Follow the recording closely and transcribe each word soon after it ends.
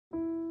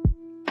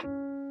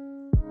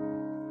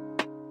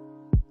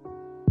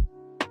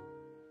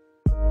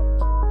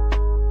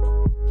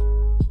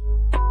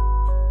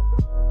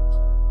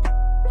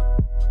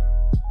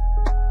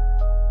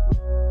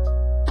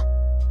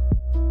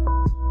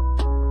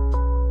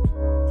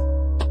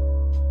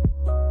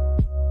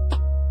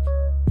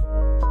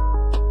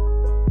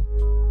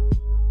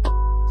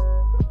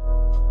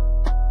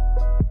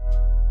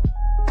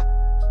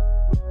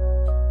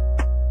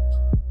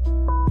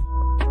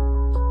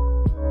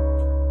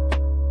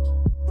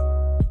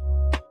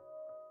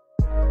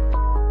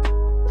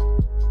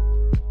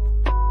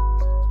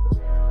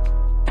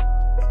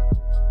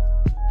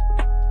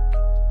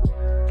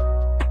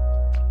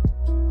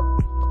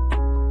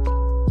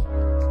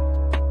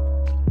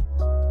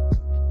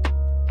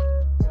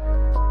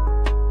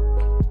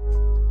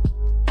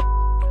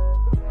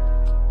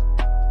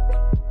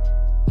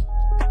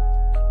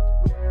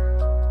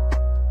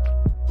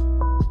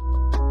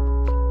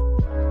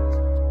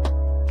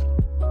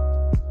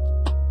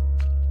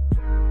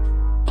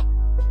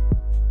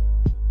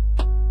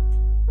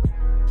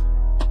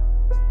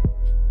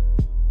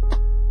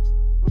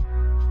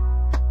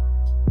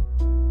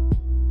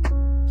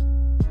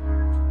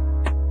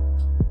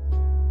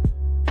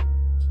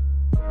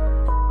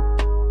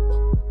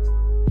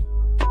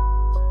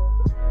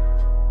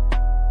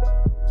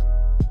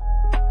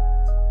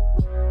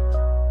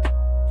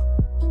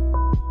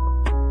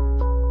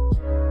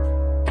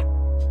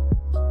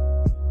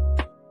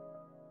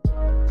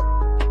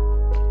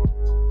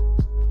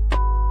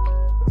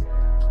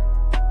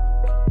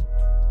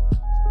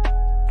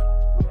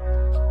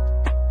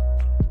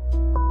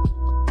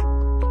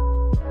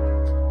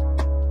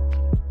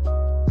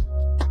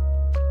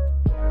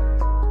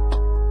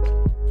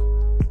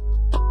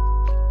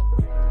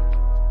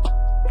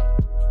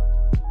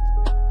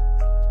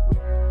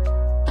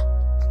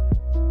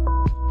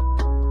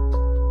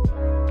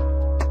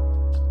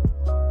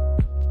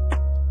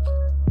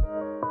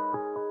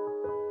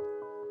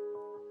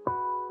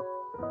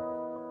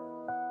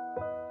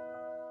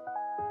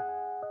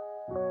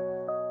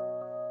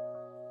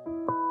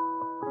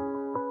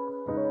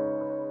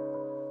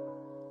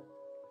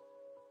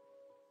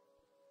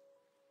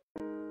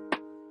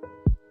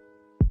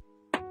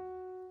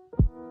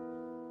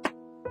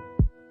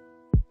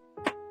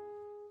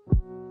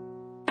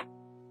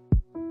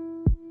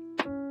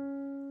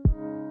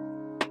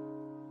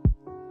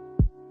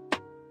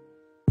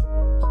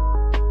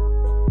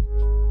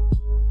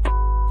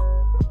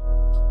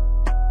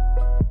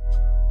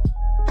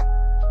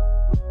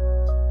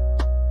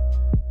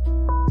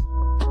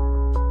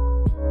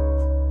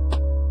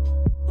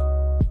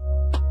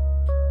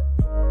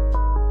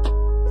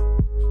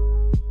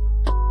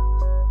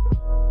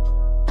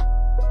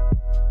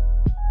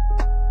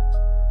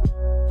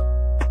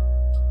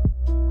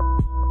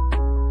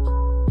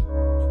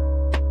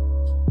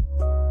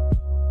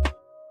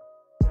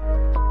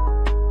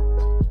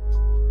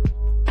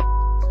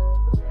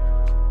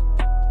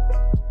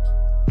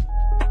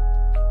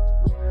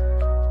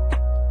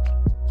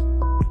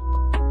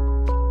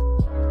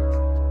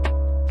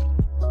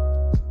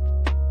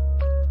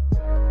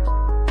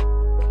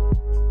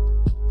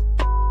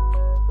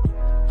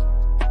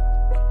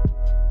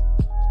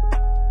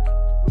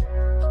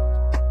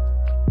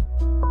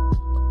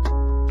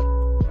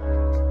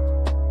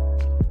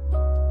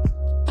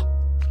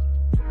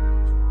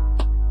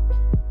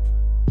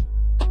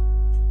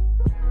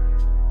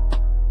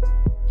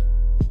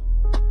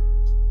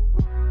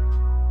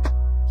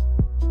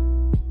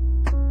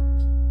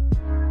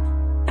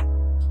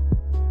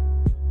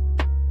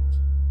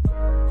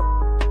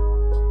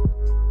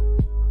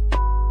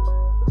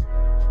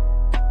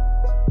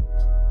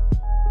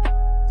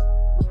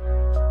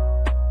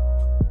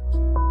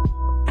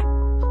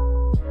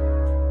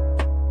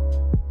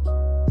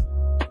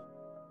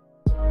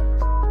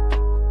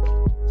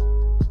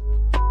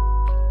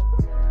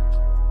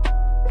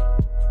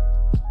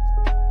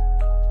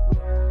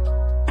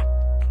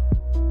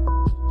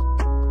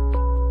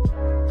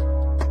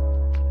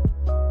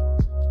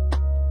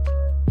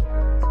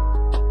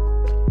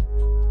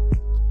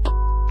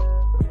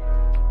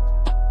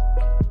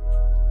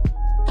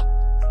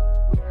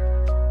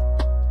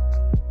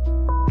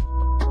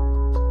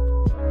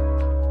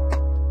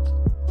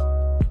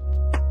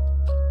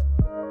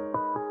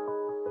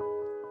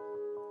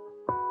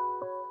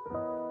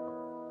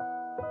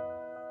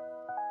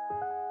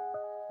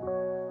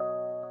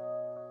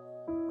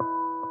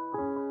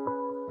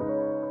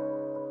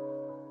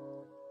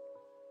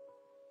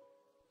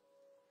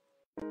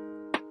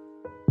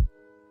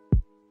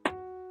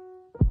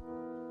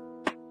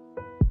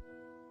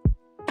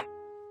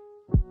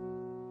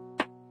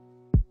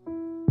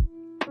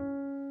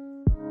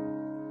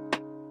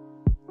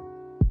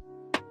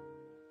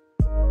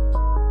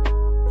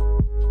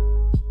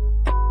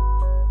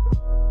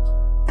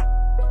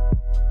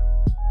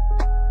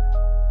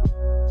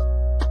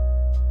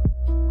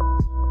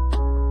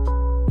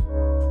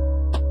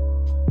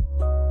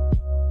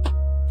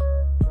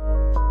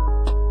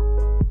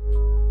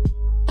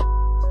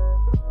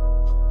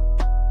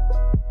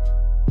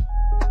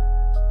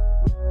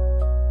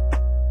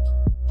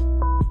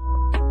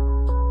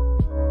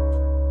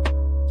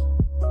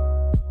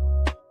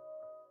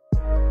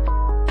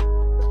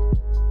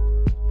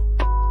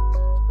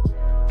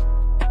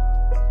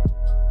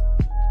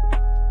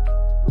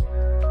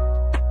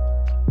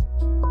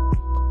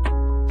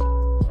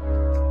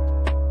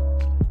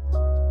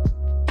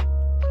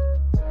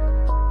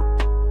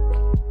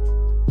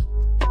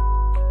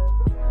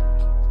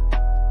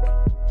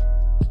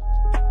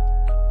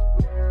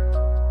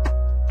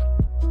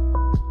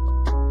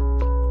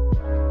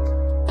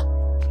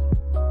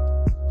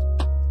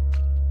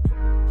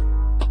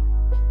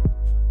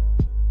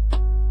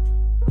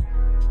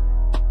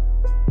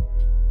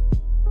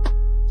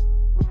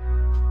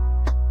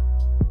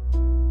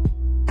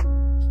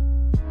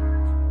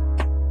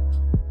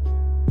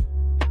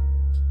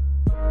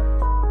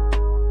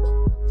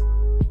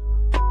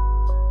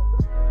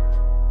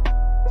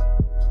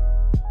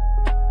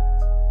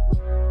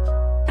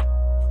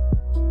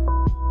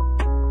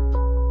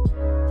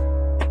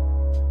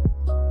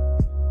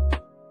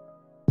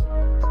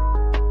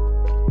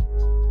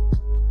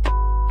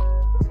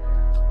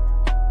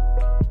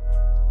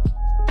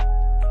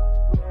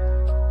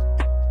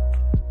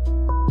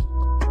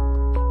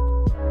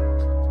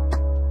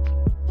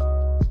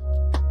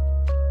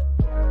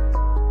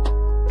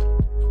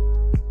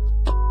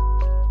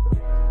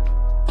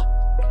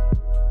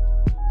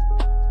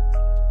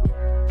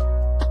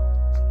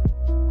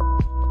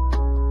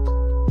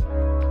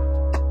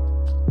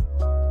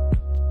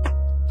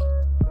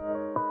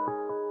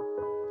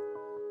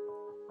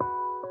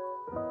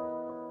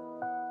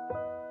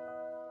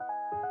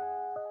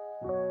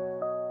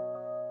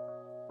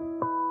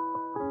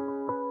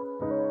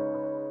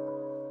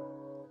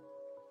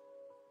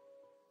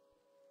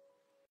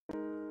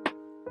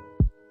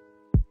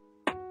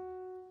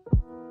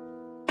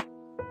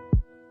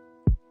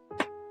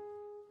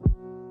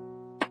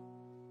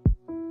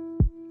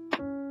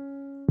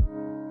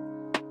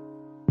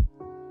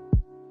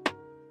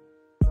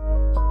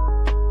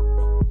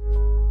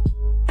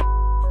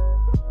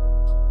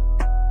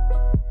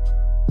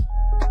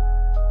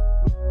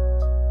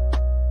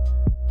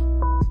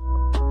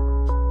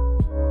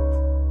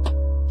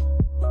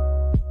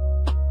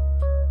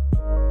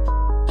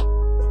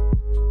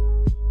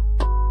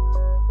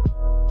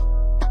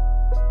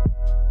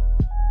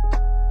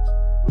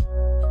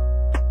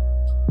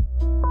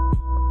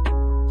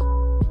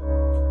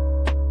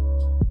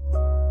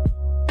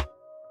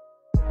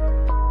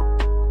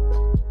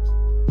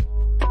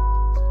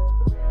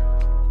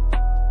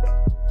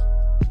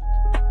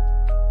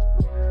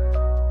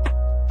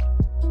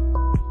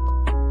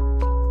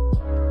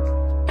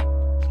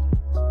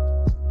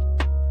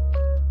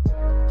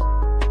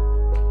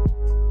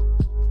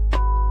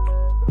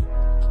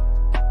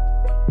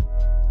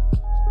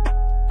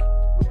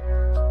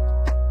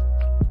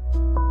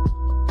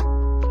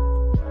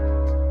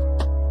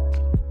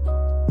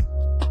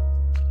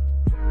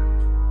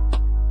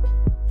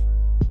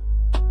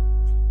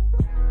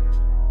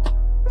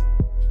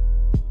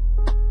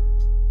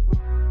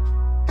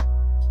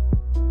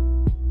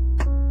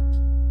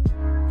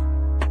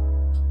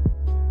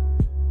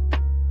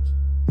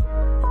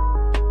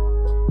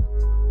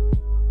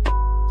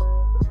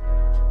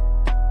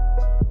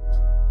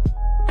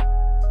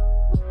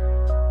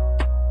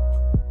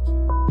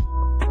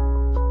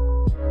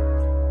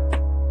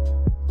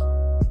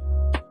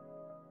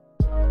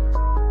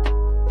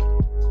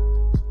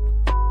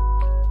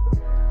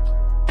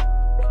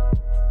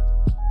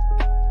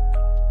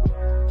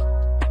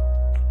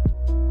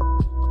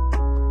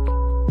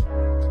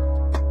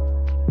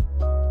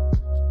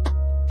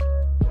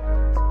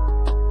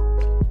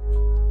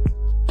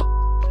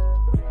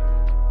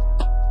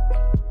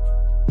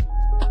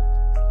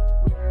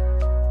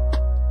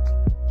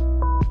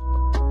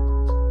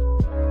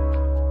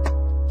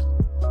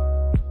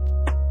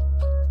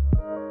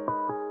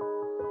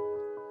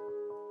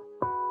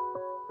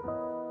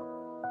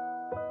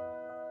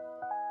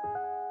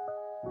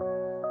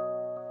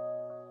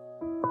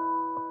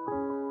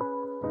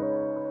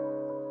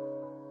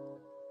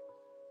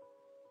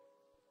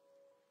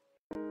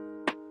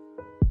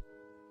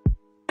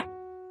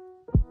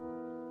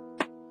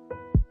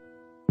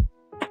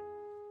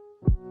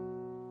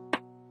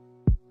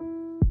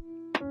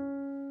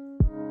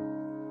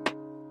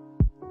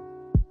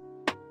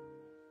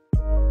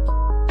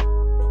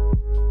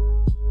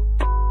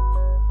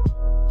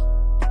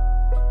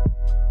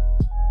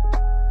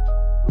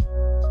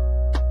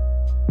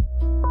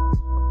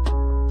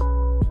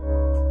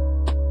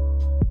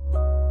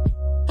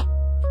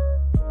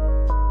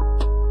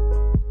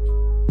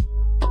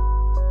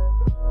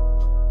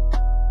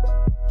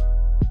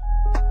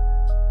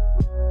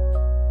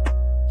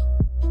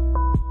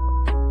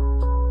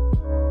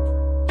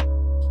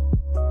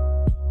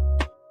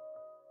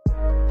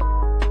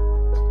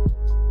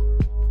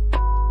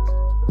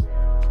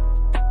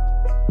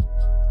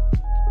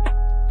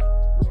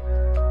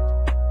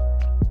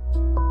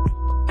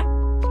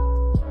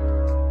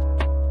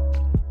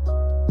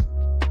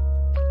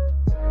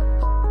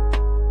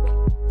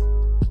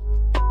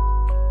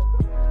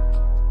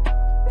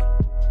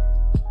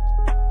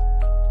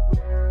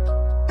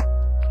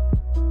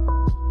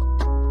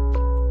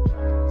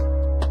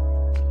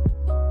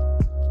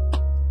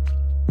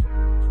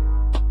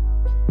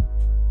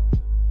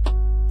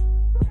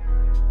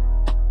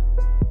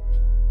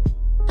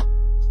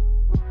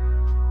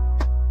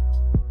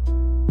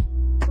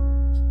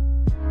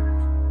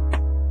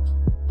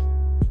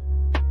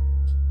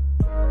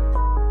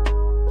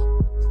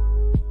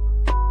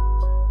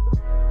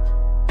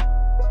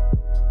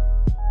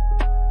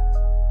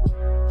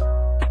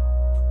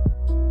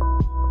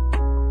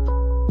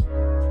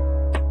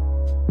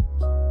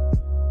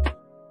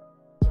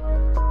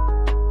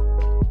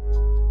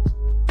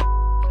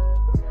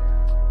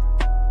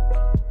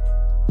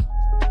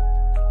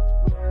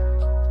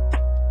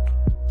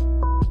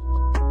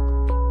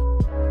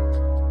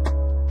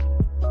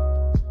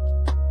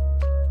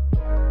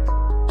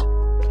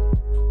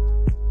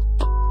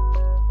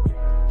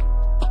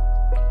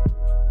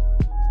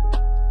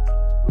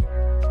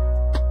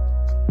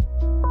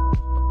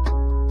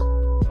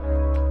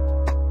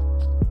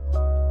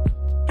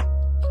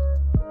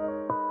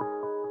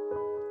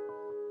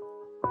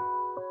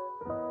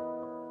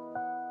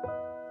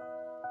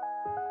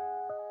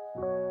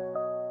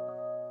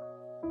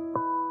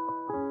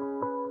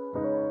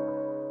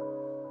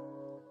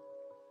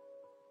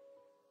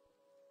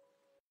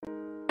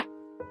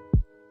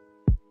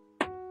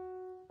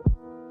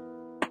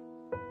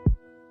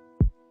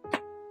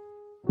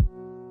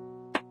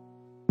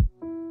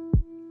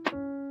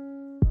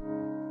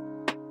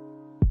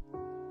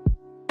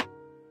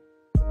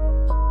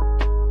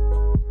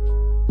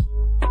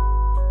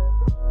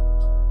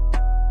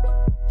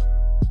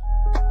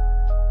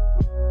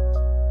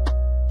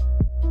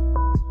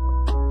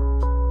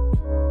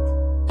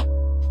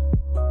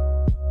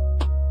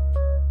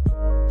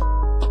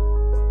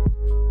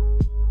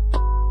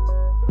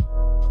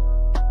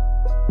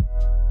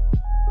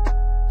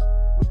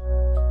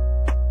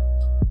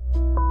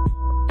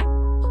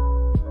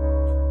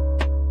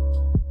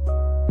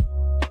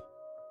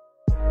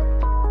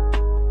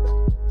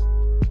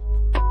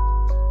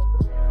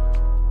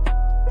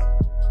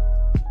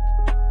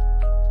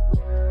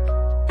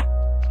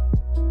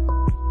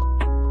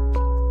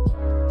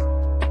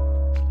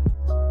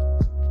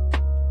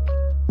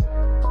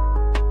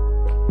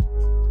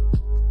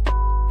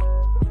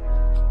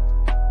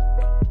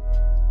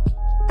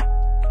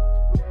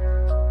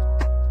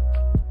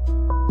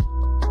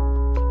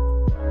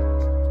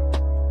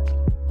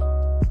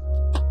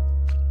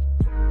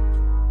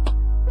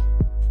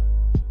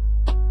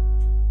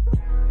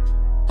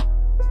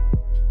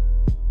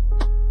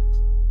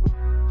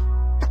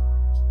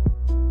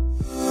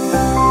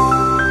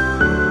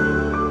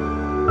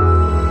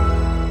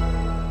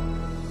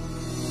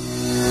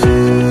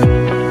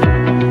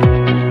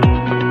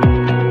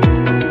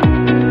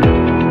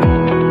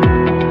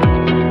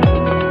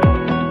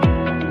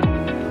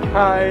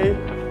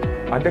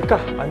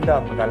Adakah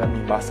anda mengalami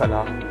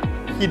masalah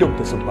hidung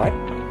tersumbat,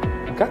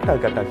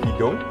 gatal-gatal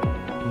hidung,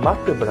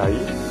 mata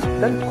berair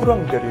dan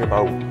kurang deria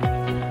bau?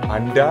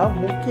 Anda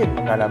mungkin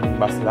mengalami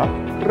masalah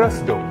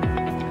RESDUNG.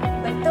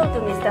 Betul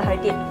tu Mr.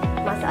 Hardip.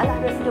 Masalah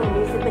RESDUNG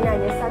ni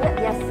sebenarnya sangat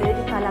biasa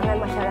di kalangan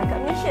masyarakat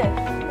Malaysia.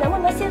 Namun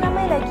masih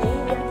ramai lagi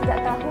yang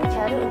tidak tahu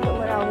cara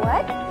untuk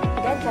merawat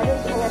dan cara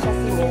untuk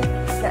mengatasinya.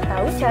 Nak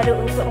tahu cara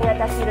untuk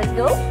mengatasi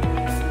RESDUNG?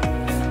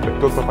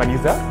 Betul Prof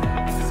Aneeza?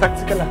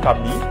 Saksikanlah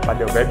kami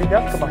pada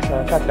webinar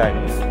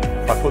Kemasyarakatan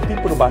Fakulti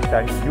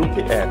Perubatan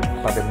UKM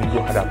pada minggu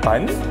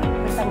hadapan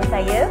bersama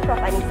saya, Prof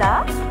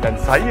Aneeza, dan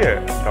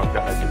saya, Dr.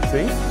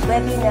 Singh.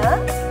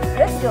 Webinar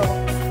RESDUNG,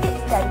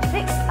 tips dan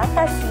trik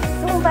atasi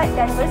Sumbat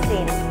dan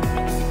Bersin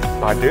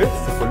pada 10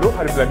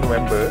 hari bulan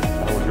November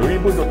tahun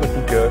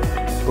 2023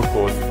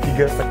 pukul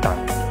 3 petang.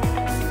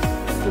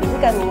 Tunggu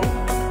kami.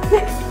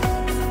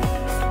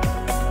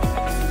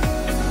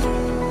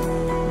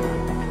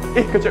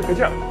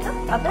 Kejap.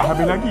 Apa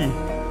Habis lagi.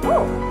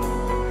 Oh,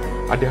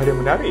 Ada hadiah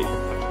menarik.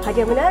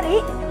 hadiah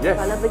menarik? Yes.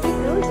 Kalau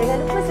begitu,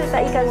 jangan lupa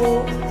sertai kami.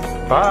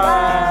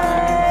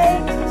 Bye.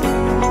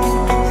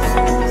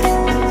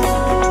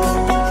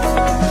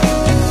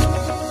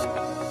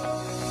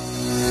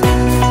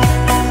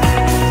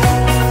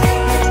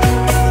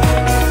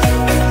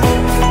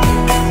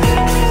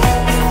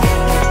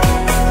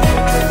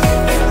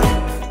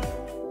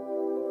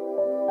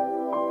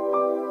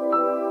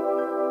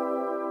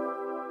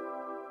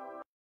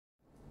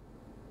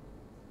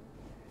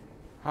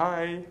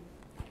 Hai.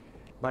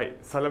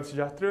 Baik, salam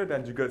sejahtera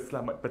dan juga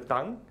selamat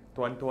petang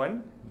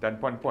tuan-tuan dan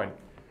puan-puan.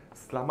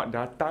 Selamat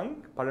datang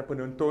para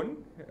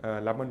penonton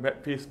laman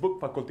web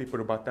Facebook Fakulti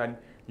Perubatan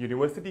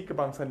Universiti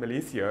Kebangsaan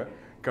Malaysia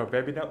ke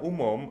webinar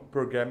umum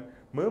program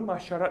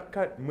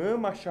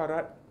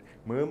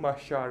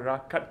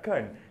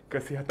Memasyarakatkan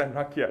Kesihatan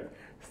Rakyat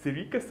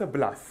Siri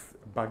ke-11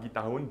 bagi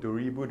tahun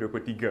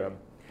 2023.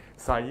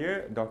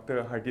 Saya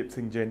Dr. Hardip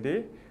Singh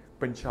Gendeh,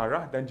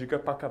 pensyarah dan juga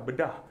pakar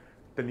bedah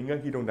telinga,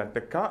 hidung dan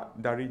tekak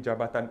dari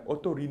Jabatan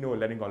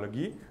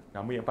Otorinolaringologi.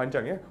 Nama yang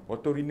panjang ya.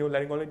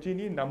 Otorinolaringologi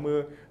ni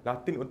nama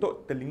Latin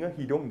untuk telinga,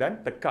 hidung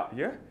dan tekak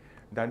ya.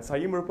 Dan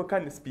saya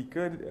merupakan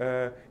speaker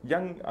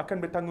yang akan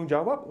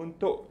bertanggungjawab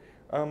untuk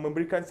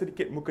memberikan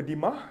sedikit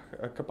mukadimah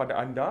kepada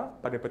anda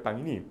pada petang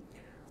ini.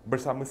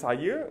 Bersama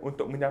saya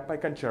untuk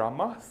menyampaikan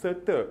ceramah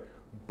serta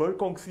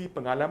berkongsi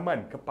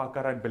pengalaman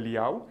kepakaran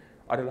beliau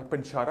adalah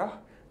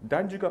pensyarah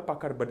dan juga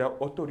pakar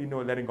bedah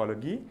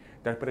otorinolaringologi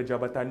daripada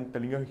Jabatan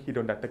Telinga,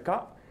 Hidung dan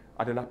Tekak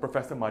adalah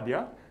Profesor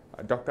Madya,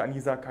 Dr.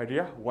 Aneeza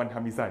Khairiyah Wan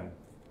Hamizan.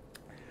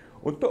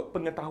 Untuk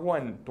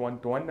pengetahuan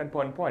tuan-tuan dan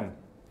puan-puan,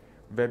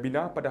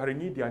 webinar pada hari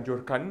ini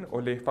dianjurkan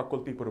oleh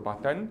Fakulti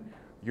Perubatan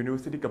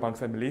Universiti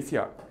Kebangsaan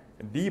Malaysia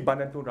di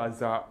Bandar Tun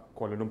Razak,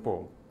 Kuala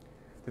Lumpur.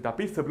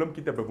 Tetapi sebelum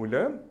kita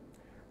bermula,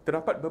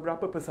 terdapat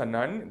beberapa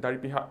pesanan dari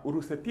pihak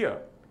urus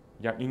setia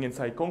yang ingin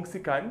saya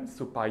kongsikan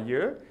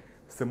supaya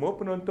semua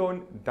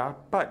penonton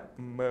dapat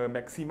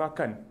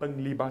memaksimalkan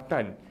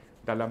penglibatan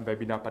dalam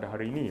webinar pada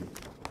hari ini.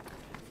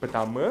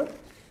 Pertama,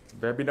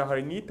 webinar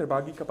hari ini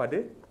terbagi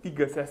kepada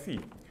 3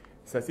 sesi.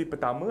 Sesi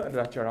pertama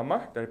adalah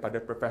ceramah daripada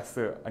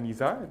Profesor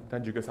Aneeza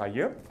dan juga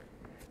saya.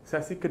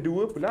 Sesi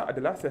kedua pula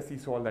adalah sesi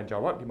soalan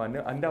jawab di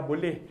mana anda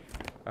boleh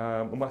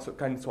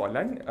memasukkan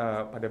soalan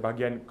pada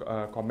bahagian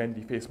komen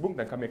di Facebook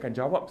dan kami akan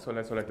jawab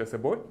soalan-soalan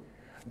tersebut.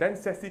 Dan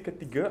sesi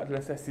ketiga adalah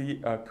sesi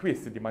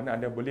kuis di mana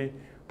anda boleh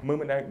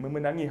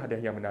memenangi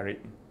hadiah yang menarik.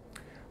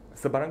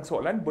 Sebarang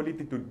soalan boleh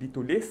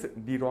ditulis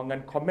di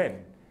ruangan komen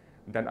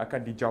dan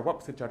akan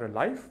dijawab secara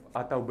live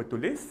atau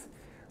bertulis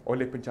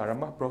oleh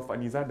penceramah Prof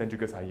Aneeza dan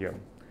juga saya.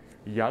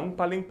 Yang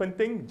paling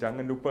penting,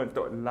 jangan lupa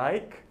untuk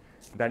like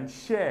dan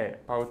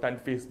share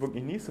pautan Facebook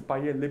ini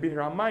supaya lebih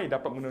ramai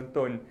dapat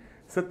menonton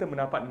serta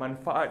mendapat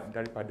manfaat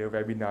daripada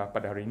webinar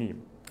pada hari ini.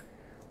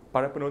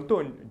 Para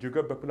penonton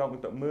juga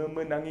berpeluang untuk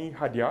memenangi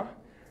hadiah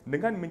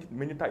dengan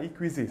menyertai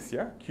kuisis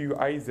ya,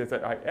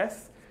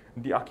 QIZZIS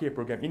di akhir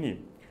program ini.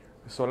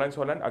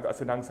 Soalan-soalan agak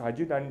senang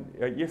sahaja dan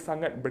ia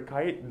sangat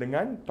berkait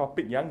dengan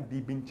topik yang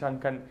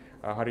dibincangkan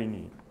hari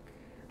ini.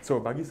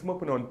 So, bagi semua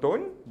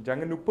penonton,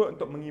 jangan lupa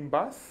untuk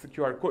mengimbas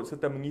QR code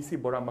serta mengisi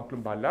borang maklum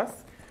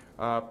balas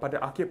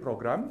pada akhir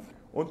program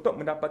untuk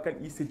mendapatkan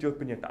e-sijil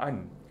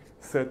penyertaan.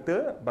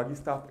 Serta bagi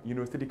staf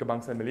Universiti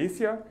Kebangsaan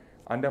Malaysia,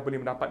 anda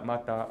boleh mendapat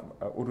mata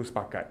urus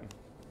bakat.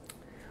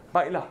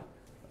 Baiklah,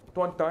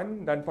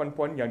 tuan-tuan dan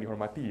puan-puan yang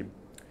dihormati.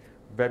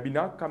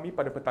 Webinar kami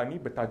pada petang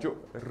ini bertajuk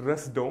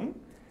RESDUNG,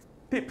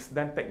 tips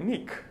dan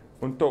teknik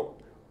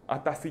untuk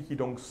atasi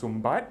hidung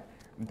sumbat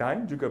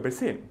dan juga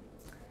bersin.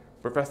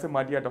 Profesor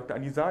Madya, Dr.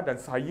 Aneeza dan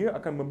saya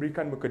akan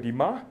memberikan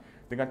mukadimah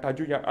dengan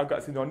tajuk yang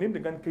agak sinonim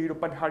dengan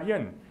kehidupan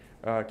harian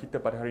kita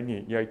pada hari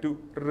ini, iaitu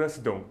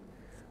RESDUNG.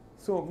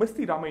 So,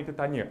 mesti ramai yang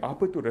tertanya,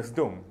 apa tu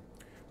RESDUNG?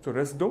 So,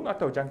 RESDUNG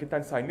atau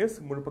jangkitan sinus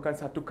merupakan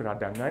satu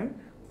keradangan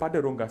pada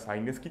rongga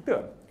sinus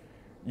kita.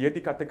 Ia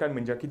dikatakan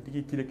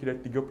menjangkiti kira-kira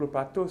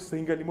 30%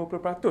 sehingga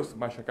 50%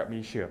 masyarakat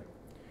Malaysia.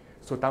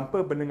 So,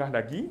 tanpa berlengah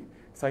lagi,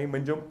 saya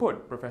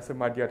menjemput Profesor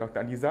Madya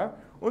Dr. Aneeza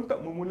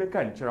untuk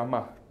memulakan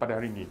ceramah pada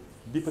hari ini.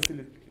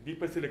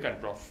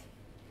 Dipersilakan, Prof.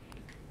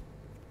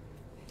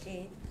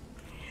 Okay.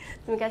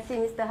 Terima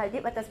kasih Mr.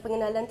 Hardip atas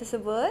pengenalan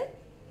tersebut.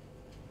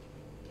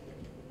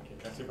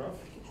 Terima kasih, Prof.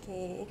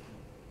 Okay.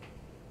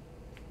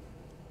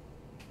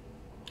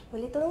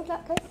 Boleh tolong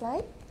kelakkan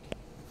slide?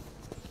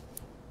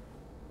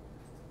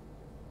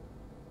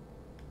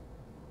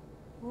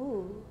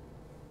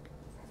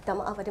 Minta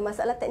maaf, ada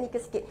masalah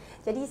teknikal sikit.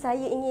 Jadi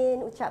saya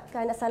ingin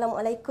ucapkan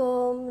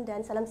Assalamualaikum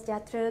dan salam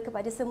sejahtera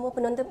kepada semua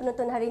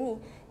penonton-penonton hari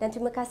ini. Dan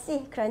terima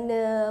kasih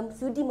kerana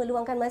sudi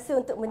meluangkan masa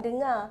untuk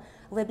mendengar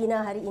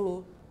webinar hari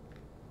ini.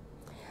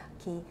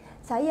 Okey,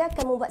 saya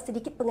akan membuat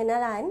sedikit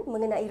pengenalan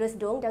mengenai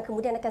RESDUNG dan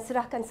kemudian akan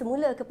serahkan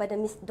semula kepada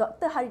Miss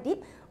Dr. Hardip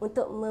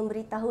untuk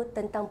memberitahu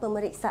tentang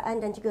pemeriksaan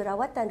dan juga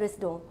rawatan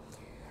RESDUNG.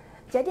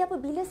 Jadi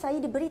apabila saya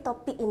diberi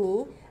topik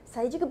ini,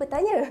 saya juga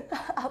bertanya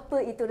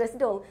apa itu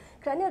RESDUNG.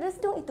 Kerana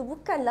RESDUNG itu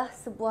bukanlah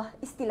sebuah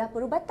istilah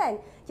perubatan.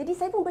 Jadi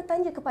saya pun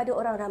bertanya kepada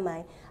orang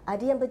ramai.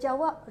 Ada yang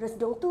berjawab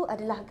RESDUNG tu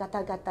adalah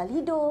gatal-gatal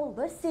hidung,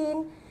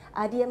 bersin.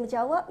 Ada yang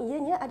menjawab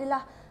ianya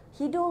adalah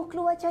hidung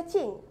keluar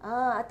cacing.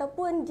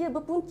 Ataupun dia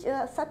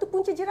satu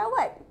punca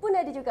jerawat pun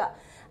ada juga.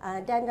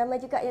 Dan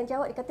ramai juga yang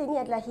jawab, dia kata ini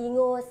adalah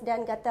hingus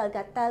dan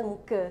gatal-gatal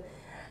muka.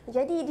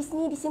 Jadi di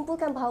sini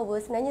disimpulkan bahawa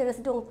sebenarnya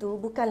RESDUNG tu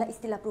bukanlah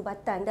istilah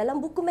perubatan. Dalam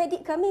buku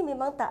medik kami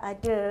memang tak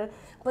ada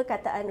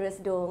perkataan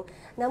RESDUNG.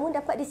 Namun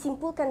dapat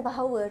disimpulkan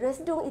bahawa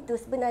RESDUNG itu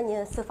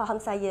sebenarnya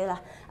sefaham saya lah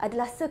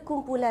adalah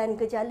sekumpulan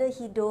gejala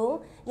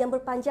hidung yang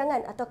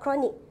berpanjangan atau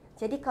kronik.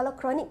 Jadi kalau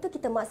kronik tu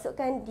kita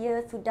maksudkan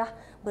dia sudah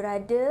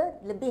berada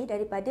lebih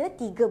daripada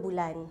 3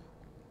 bulan.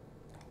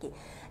 Okey.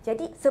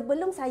 Jadi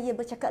sebelum saya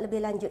bercakap lebih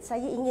lanjut,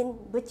 saya ingin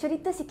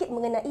bercerita sikit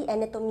mengenai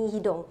anatomi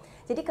hidung.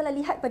 Jadi kalau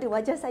lihat pada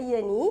wajah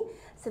saya ni,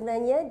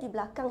 sebenarnya di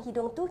belakang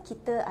hidung tu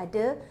kita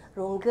ada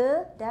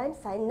rongga dan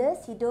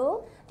sinus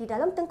hidung di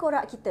dalam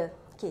tengkorak kita.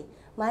 Okey,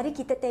 mari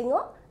kita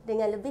tengok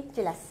dengan lebih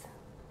jelas.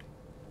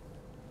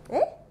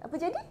 Apa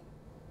jadi?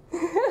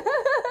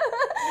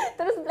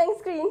 Terus blank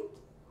screen.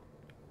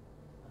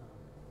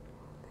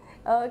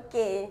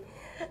 Okey.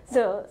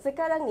 So,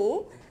 sekarang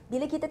ni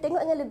bila kita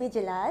tengok dengan lebih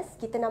jelas,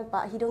 kita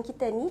nampak hidung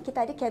kita ni,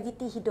 kita ada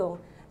kaviti hidung.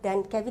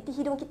 Dan kaviti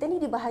hidung kita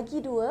ni dibahagi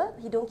dua,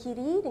 hidung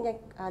kiri dengan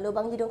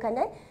lubang hidung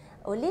kanan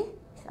oleh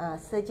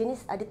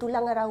sejenis ada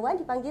tulang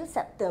rawan dipanggil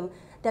septum.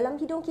 Dalam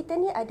hidung kita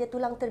ni ada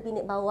tulang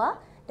terbinik bawah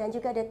dan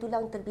juga ada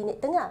tulang terbinik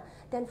tengah.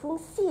 Dan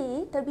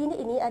fungsi terbinik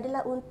ini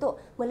adalah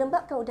untuk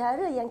melembabkan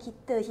udara yang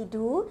kita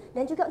hidu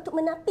dan juga untuk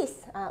menapis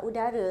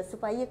udara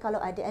supaya kalau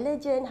ada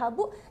alergen,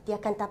 habuk, dia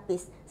akan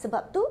tapis.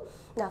 Sebab tu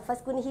nafas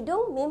guna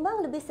hidung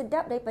memang lebih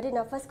sedap daripada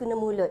nafas guna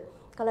mulut.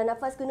 Kalau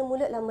nafas guna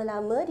mulut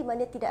lama-lama di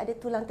mana tidak ada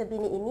tulang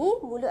terbinik ini,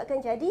 mulut akan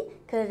jadi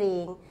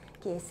kering.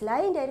 Okey,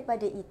 selain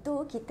daripada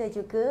itu, kita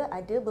juga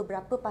ada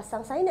beberapa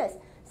pasang sinus.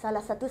 Salah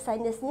satu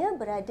sinusnya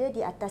berada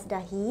di atas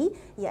dahi,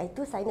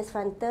 iaitu sinus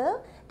frontal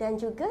dan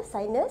juga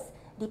sinus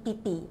di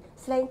pipi.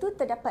 Selain itu,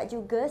 terdapat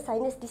juga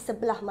sinus di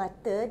sebelah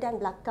mata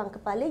dan belakang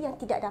kepala yang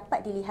tidak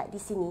dapat dilihat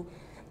di sini.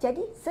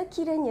 Jadi,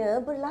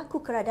 sekiranya berlaku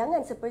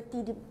keradangan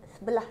seperti di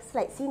sebelah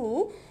slide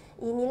sini,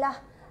 inilah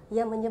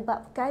yang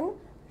menyebabkan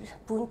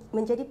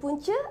menjadi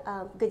punca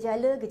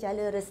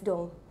gejala-gejala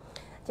RESDUNG.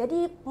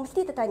 Jadi,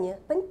 mesti tertanya,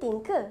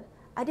 penting ke?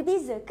 Ada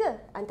beza ke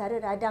antara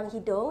radang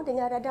hidung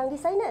dengan radang di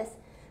sinus?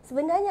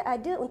 Sebenarnya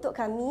ada untuk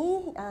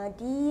kami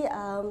di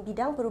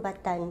bidang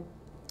perubatan.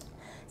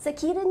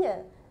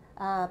 Sekiranya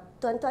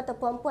tuan-tuan atau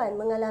puan-puan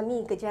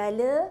mengalami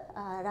gejala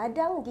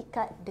radang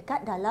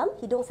dekat dalam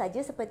hidung saja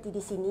seperti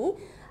di sini,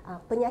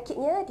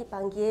 penyakitnya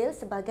dipanggil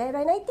sebagai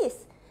rhinitis.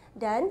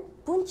 Dan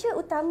punca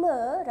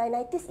utama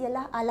rhinitis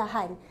ialah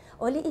alahan.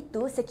 Oleh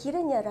itu,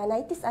 sekiranya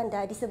rhinitis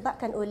anda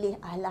disebabkan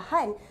oleh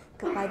alahan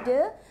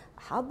kepada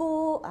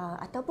habuk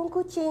ataupun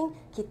kucing,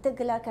 kita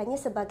gelarkannya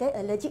sebagai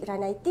allergic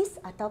rhinitis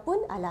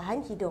ataupun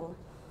alahan hidung.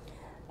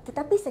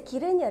 Tetapi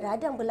sekiranya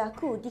radang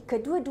berlaku di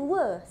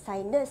kedua-dua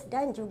sinus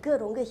dan juga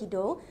rongga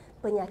hidung,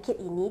 penyakit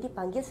ini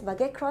dipanggil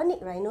sebagai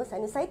chronic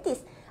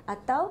rhinosinusitis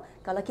atau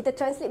kalau kita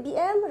translate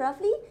BM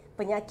roughly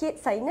penyakit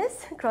sinus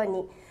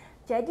kronik.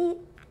 Jadi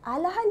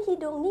alahan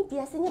hidung ni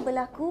biasanya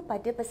berlaku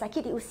pada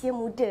pesakit di usia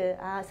muda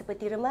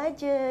seperti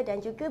remaja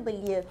dan juga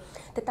belia.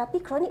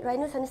 Tetapi chronic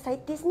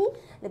rhinosinusitis ni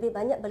lebih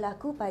banyak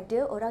berlaku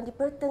pada orang di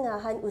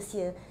pertengahan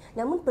usia.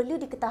 Namun perlu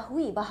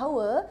diketahui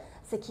bahawa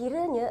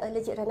sekiranya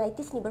allergic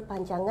rhinitis ni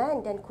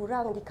berpanjangan dan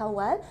kurang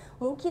dikawal,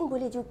 mungkin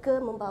boleh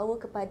juga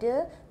membawa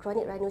kepada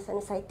chronic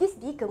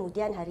rhinosinusitis di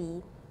kemudian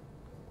hari.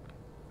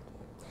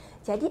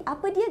 Jadi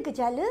apa dia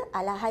gejala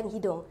alahan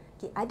hidung?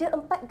 Okay, ada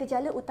 4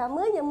 gejala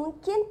utama yang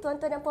mungkin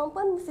tuan-tuan dan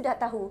puan-puan sudah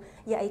tahu,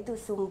 iaitu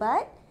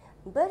sumbat,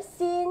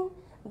 bersin,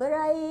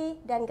 berair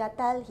dan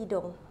gatal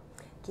hidung.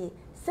 Okay,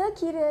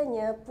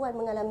 sekiranya puan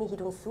mengalami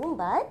hidung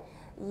sumbat,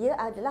 ia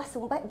adalah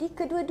sumbat di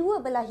kedua-dua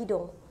belah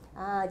hidung.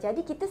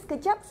 Jadi kita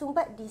sekejap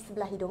sumbat di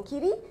sebelah hidung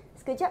kiri,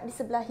 sekejap di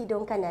sebelah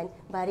hidung kanan.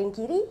 Baring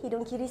kiri,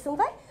 hidung kiri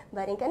sumbat,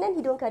 baring kanan,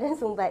 hidung kanan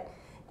sumbat.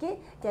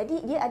 Okay, jadi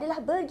dia adalah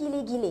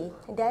bergile-gile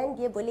dan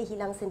dia boleh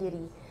hilang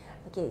sendiri.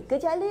 Okey,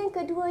 gejala yang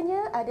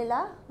keduanya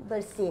adalah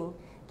bersin.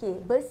 Okey,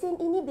 bersin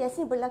ini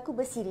biasanya berlaku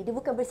bersiri. Dia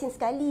bukan bersin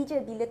sekali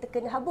je bila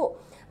terkena habuk.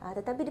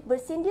 Tetapi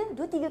bersin dia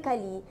 2-3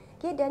 kali.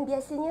 Okey, dan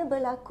biasanya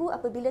berlaku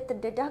apabila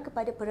terdedah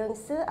kepada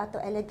perengsa atau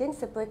elegan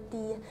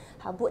seperti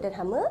habuk dan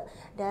hama,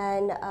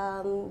 dan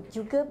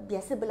juga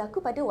biasa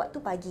berlaku pada waktu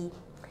pagi.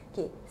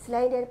 Okey,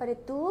 selain daripada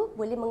itu,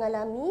 boleh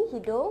mengalami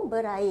hidung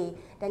berair.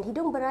 Dan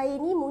hidung berair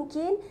ni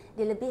mungkin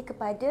dia lebih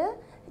kepada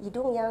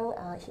hidung yang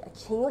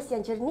hingus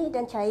yang jernih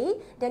dan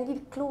cair, dan dia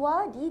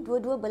keluar di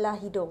dua-dua belah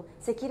hidung.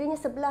 Sekiranya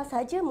sebelah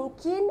saja,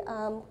 mungkin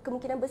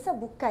kemungkinan besar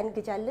bukan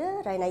gejala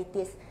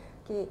rhinitis.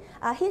 Okey,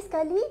 akhir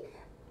sekali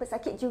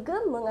pesakit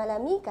juga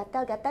mengalami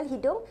gatal-gatal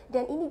hidung,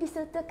 dan ini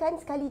disertakan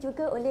sekali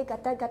juga oleh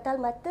gatal-gatal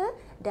mata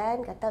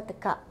dan gatal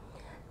tekak.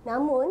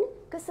 Namun,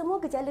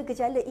 kesemua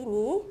gejala-gejala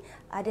ini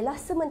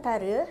adalah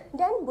sementara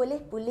dan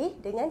boleh pulih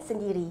dengan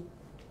sendiri.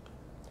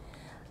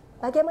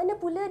 Bagaimana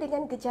pula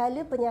dengan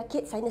gejala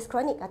penyakit sinus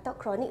kronik atau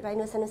chronic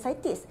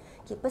rhinosinusitis?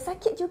 Okay,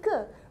 pesakit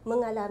juga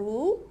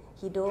mengalami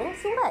hidung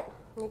sumbat.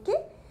 Okay?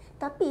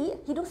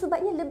 Tapi, hidung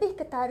sumbatnya lebih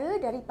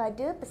ketara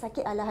daripada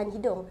pesakit alahan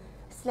hidung.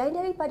 Selain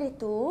daripada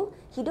itu,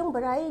 hidung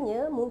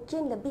berairnya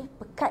mungkin lebih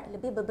pekat,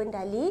 lebih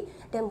berbendali,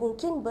 dan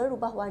mungkin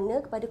berubah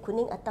warna kepada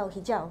kuning atau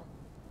hijau.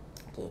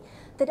 Okay.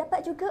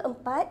 Terdapat juga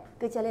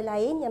 4 gejala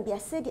lain yang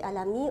biasa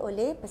dialami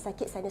oleh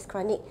pesakit sinus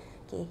kronik.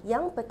 Okay.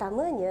 Yang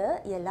pertamanya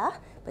ialah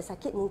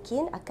pesakit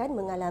mungkin akan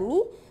mengalami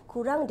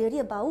kurang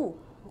deria bau.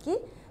 Okay.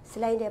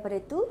 Selain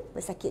daripada itu,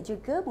 pesakit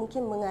juga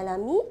mungkin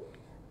mengalami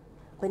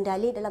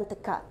bendalih dalam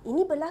tekak.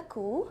 Ini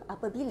berlaku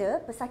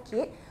apabila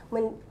pesakit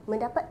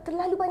mendapat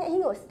terlalu banyak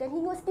hingus, dan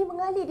hingus ini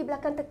mengalir di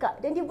belakang tekak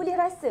dan dia boleh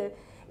rasa.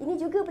 Ini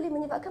juga boleh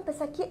menyebabkan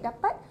pesakit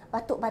dapat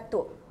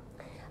batuk-batuk.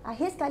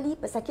 Akhir sekali,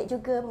 pesakit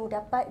juga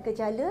mendapat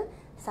gejala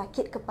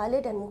sakit kepala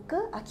dan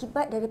muka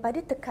akibat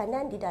daripada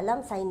tekanan di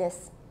dalam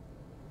sinus.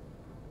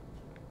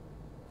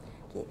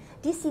 Okay.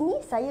 Di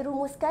sini saya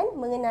rumuskan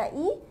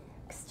mengenai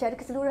secara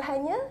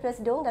keseluruhannya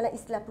RESDUNG dalam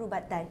istilah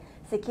perubatan.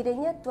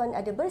 Sekiranya tuan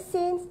ada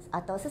bersin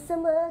atau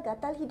sesama,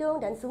 gatal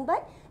hidung dan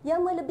sumbat yang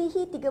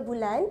melebihi 3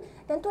 bulan,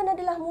 dan tuan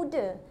adalah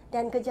muda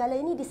dan gejala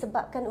ini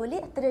disebabkan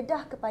oleh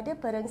terdedah kepada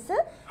perengsa,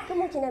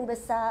 kemungkinan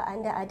besar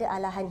anda ada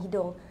alahan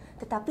hidung.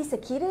 Tetapi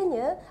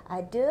sekiranya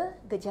ada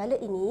gejala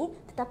ini,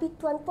 tetapi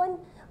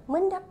tuan-puan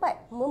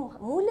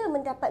mula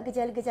mendapat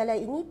gejala-gejala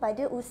ini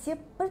pada usia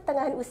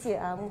pertengahan usia,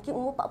 mungkin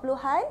umur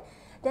 40-an,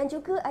 dan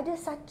juga ada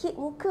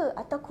sakit muka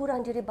atau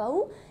kurang deria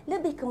bau,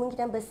 lebih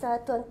kemungkinan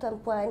besar tuan-tuan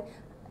puan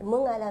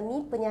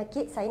mengalami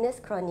penyakit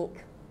sinus kronik.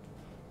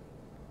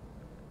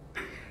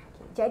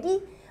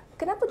 Jadi,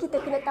 kenapa kita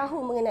kena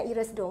tahu mengenai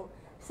RESDUNG?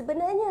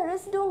 Sebenarnya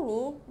RESDUNG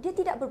ni dia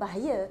tidak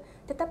berbahaya,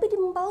 tetapi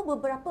dia membawa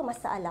beberapa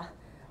masalah.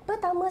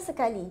 Pertama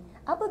sekali,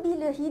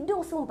 apabila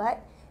hidung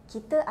sumbat,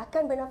 kita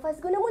akan bernafas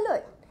guna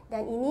mulut,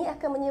 dan ini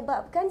akan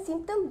menyebabkan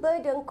simptom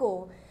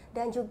berdengkur,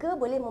 dan juga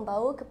boleh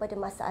membawa kepada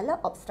masalah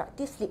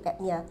obstructive sleep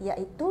apnea,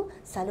 iaitu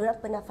saluran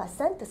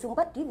pernafasan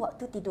tersumbat di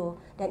waktu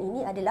tidur, dan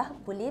ini adalah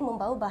boleh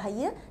membawa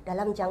bahaya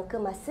dalam jangka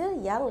masa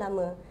yang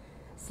lama.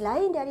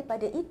 Selain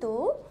daripada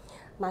itu,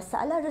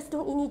 masalah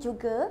RESDUNG ini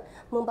juga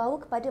membawa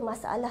kepada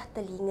masalah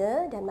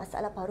telinga dan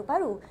masalah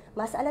paru-paru.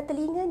 Masalah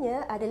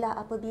telinganya adalah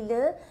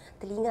apabila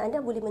telinga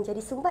anda boleh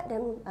menjadi sumbat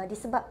dan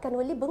disebabkan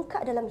oleh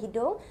bengkak dalam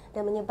hidung,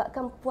 dan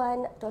menyebabkan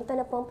tuan-tuan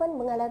dan puan-puan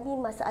mengalami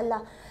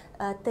masalah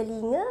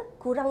telinga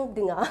kurang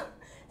dengar.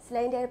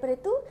 Selain daripada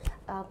itu,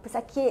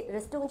 pesakit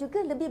RESDUNG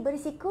juga lebih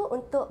berisiko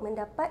untuk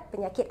mendapat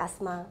penyakit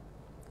asma.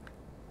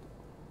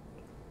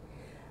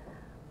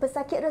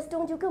 Pesakit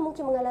RESDUNG juga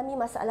mungkin mengalami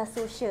masalah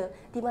sosial,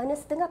 di mana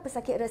setengah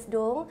pesakit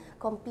RESDUNG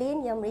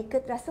komplain yang mereka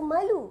terasa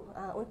malu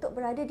untuk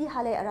berada di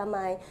halayak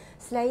ramai.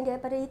 Selain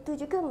daripada itu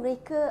juga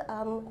mereka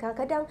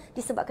kadang-kadang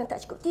disebabkan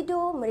tak cukup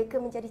tidur,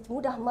 mereka menjadi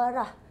mudah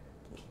marah.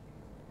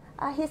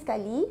 Akhir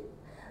sekali,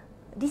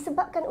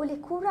 disebabkan oleh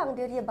kurang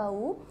deria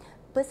bau,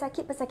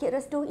 pesakit-pesakit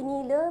RESDUNG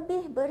ini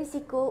lebih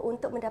berisiko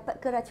untuk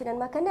mendapat keracunan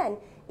makanan.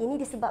 Ini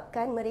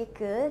disebabkan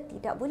mereka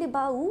tidak boleh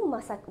bau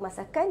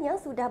masakan yang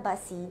sudah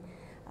basi.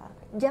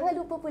 Jangan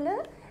lupa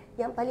pula,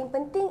 yang paling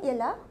penting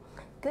ialah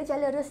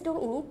gejala RESDUNG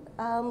ini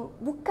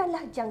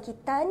bukanlah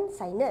jangkitan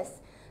sinus.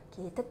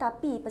 Okay,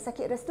 tetapi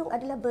pesakit RESDUNG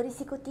adalah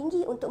berisiko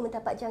tinggi untuk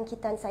mendapat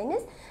jangkitan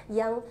sinus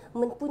yang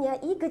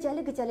mempunyai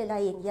gejala-gejala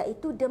lain,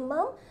 iaitu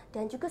demam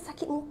dan juga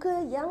sakit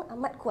muka yang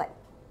amat kuat.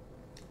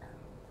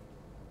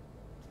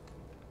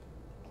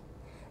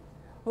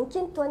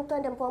 Mungkin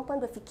tuan-tuan dan puan-puan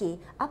berfikir,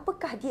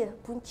 apakah dia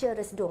punca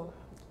RESDUNG?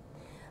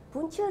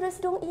 Punca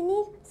RESDUNG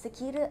ini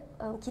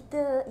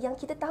yang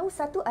kita tahu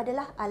satu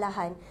adalah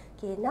alahan.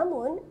 Okay,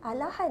 namun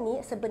alahan ni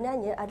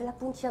sebenarnya adalah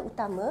punca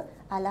utama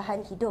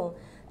alahan hidung.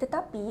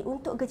 Tetapi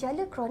untuk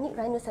gejala chronic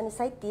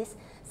rhinosinusitis,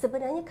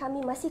 sebenarnya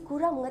kami masih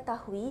kurang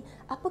mengetahui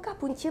apakah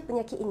punca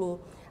penyakit ini.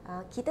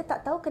 Kita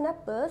tak tahu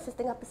kenapa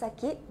sesetengah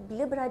pesakit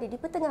bila berada di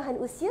pertengahan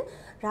usia,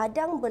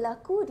 radang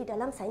berlaku di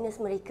dalam sinus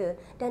mereka.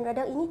 Dan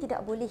radang ini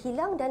tidak boleh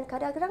hilang dan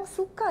kadang-kadang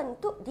sukar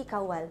untuk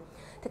dikawal.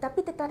 Tetapi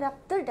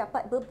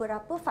terdapat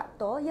beberapa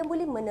faktor yang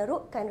boleh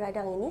menerukkan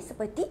radang ini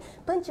seperti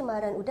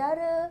pencemaran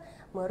udara,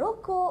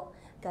 merokok,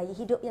 gaya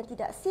hidup yang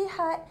tidak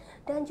sihat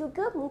dan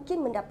juga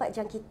mungkin mendapat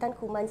jangkitan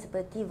kuman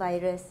seperti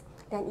virus.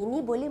 Dan ini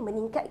boleh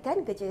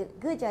meningkatkan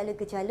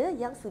gejala-gejala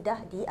yang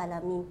sudah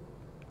dialami.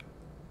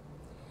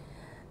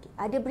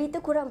 Ada berita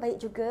kurang baik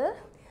juga.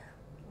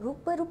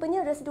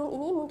 Rupa-rupanya resdung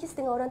ini mungkin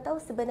setengah orang tahu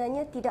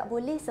sebenarnya tidak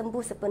boleh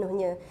sembuh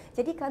sepenuhnya.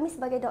 Jadi kami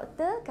sebagai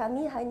doktor,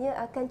 kami hanya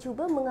akan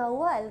cuba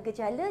mengawal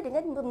gejala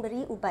dengan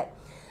memberi ubat.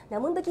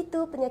 Namun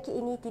begitu, penyakit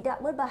ini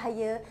tidak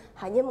berbahaya,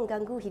 hanya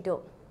mengganggu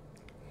hidup.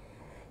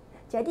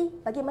 Jadi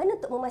bagaimana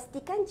untuk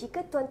memastikan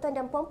jika tuan-tuan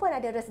dan puan-puan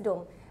ada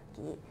resdung?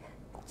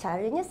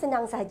 Caranya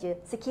senang saja.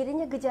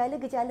 Sekiranya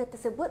gejala-gejala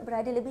tersebut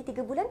berada lebih 3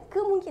 bulan,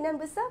 kemungkinan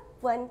besar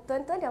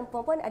tuan-tuan dan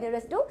puan-puan ada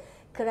resdung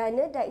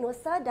kerana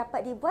diagnosa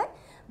dapat dibuat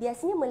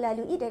biasanya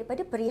melalui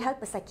daripada perihal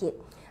pesakit.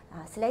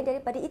 Selain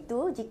daripada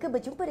itu, jika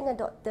berjumpa dengan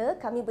doktor,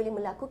 kami boleh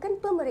melakukan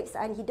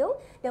pemeriksaan hidung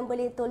dan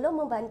boleh tolong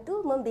membantu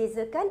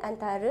membezakan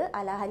antara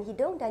alahan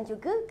hidung dan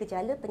juga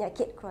gejala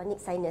penyakit kronik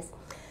sinus.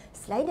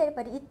 Selain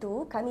daripada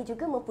itu, kami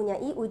juga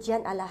mempunyai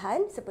ujian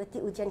alahan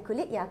seperti ujian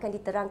kulit yang akan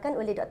diterangkan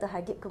oleh Dr.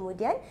 Hardip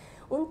kemudian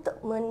untuk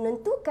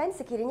menentukan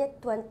sekiranya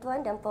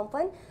tuan-tuan dan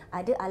puan-puan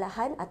ada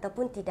alahan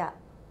ataupun tidak.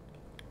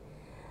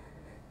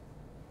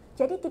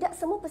 Jadi tidak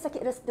semua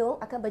pesakit resdung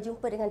akan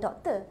berjumpa dengan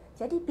doktor.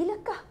 Jadi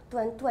bilakah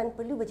tuan-tuan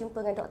perlu berjumpa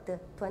dengan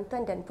doktor,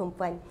 tuan-tuan dan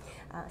perempuan?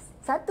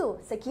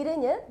 Satu,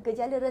 sekiranya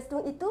gejala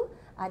resdung itu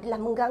adalah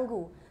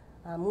mengganggu.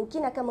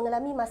 Mungkin akan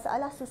mengalami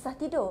masalah susah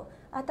tidur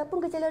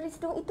ataupun gejala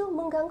resdung itu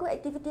mengganggu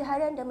aktiviti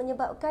harian dan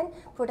menyebabkan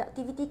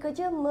produktiviti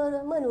kerja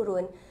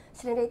menurun.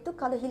 Selain dari itu,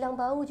 kalau hilang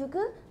bau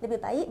juga lebih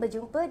baik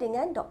berjumpa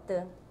dengan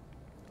doktor.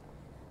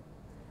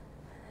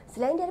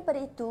 Selain daripada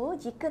itu,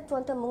 jika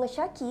tuan-tuan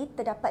mengesyaki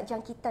terdapat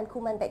jangkitan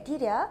kuman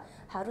bakteria,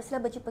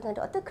 haruslah berjumpa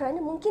dengan doktor kerana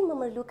mungkin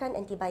memerlukan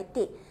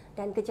antibiotik.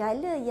 Dan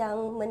gejala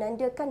yang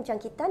menandakan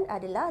jangkitan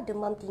adalah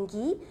demam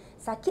tinggi,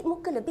 sakit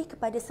muka lebih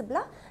kepada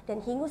sebelah dan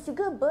hingus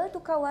juga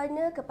bertukar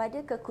warna kepada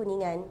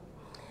kekuningan.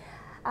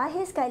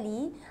 Akhir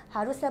sekali,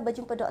 haruslah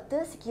berjumpa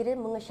doktor sekiranya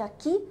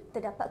mengesyaki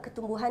terdapat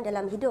ketumbuhan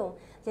dalam hidung.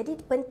 Jadi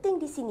penting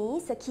di sini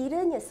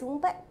sekiranya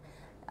sumbat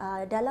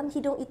dalam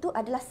hidung itu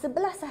adalah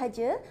sebelah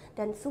sahaja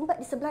dan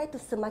sumbat di sebelah itu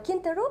semakin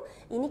teruk,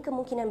 ini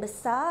kemungkinan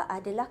besar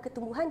adalah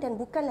ketumbuhan dan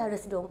bukanlah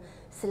resdung.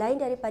 Selain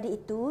daripada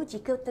itu,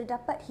 jika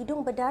terdapat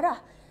hidung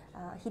berdarah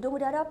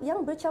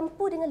yang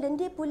bercampur dengan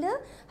lendir pula,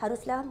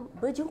 haruslah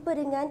berjumpa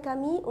dengan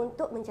kami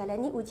untuk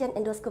menjalani ujian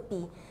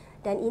endoskopi.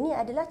 Dan ini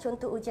adalah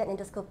contoh ujian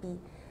endoskopi.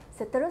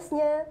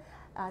 Seterusnya,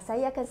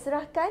 saya akan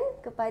serahkan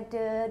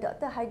kepada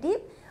Dr.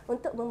 Hardip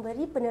untuk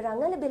memberi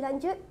penerangan lebih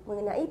lanjut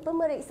mengenai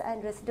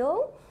pemeriksaan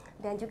resdung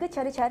dan juga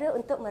cara-cara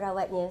untuk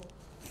merawatnya.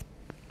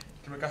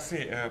 Terima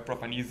kasih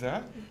Prof.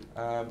 Aneeza.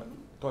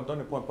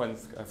 Tuan-tuan dan puan-puan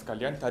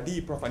sekalian,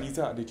 tadi Prof.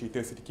 Aneeza ada cerita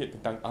sedikit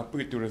tentang apa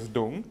itu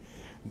resdung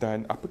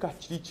dan apakah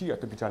ciri-ciri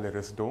atau gejala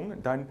resdung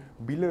dan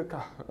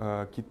bilakah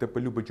kita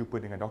perlu berjumpa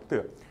dengan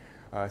doktor.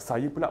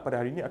 Saya pula pada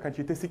hari ini akan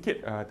cerita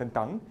sikit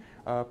tentang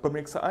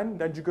pemeriksaan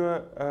dan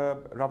juga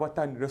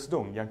rawatan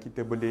resdung yang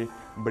kita boleh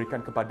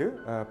berikan kepada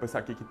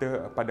pesakit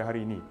kita pada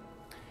hari ini.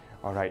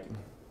 Alright.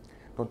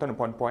 Tuan-tuan dan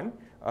puan-puan,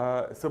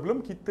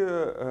 sebelum kita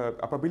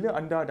apabila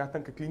anda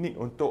datang ke klinik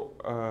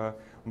untuk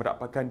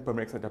mendapatkan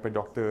pemeriksaan daripada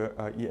doktor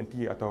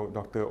ENT atau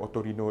doktor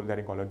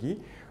Otorinolaringologi,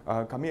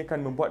 kami akan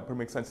membuat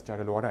pemeriksaan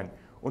secara luaran.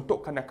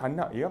 Untuk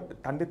kanak-kanak, ya,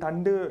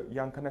 tanda-tanda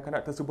yang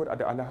kanak-kanak tersebut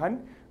ada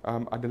alahan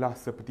adalah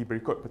seperti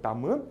berikut.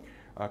 Pertama,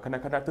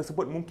 kanak-kanak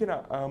tersebut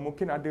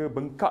mungkin ada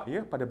bengkak,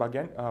 ya, pada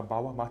bahagian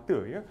bawah mata,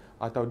 ya,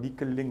 atau di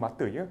keliling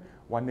mata, ya,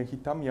 warna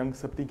hitam yang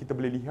seperti kita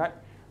boleh lihat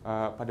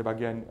pada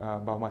bahagian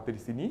bawah mata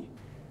di sini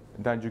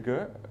dan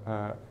juga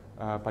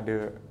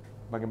pada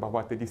bahagian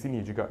bawah mata di sini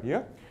juga,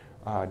 ya.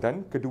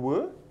 Dan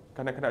kedua,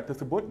 kanak-kanak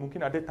tersebut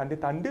mungkin ada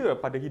tanda-tanda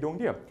pada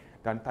hidung dia,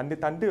 dan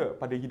tanda-tanda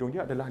pada hidung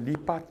dia adalah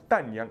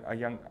lipatan yang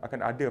akan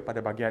ada pada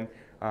bahagian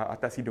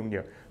atas hidung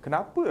dia.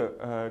 Kenapa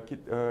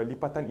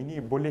lipatan ini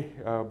boleh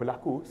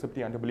berlaku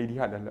seperti yang anda boleh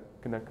lihat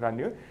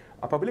kerana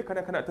apabila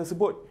kanak-kanak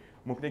tersebut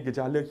mempunyai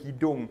gejala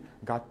hidung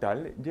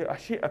gatal, dia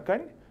asyik akan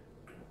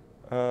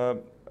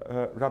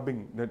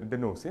rubbing the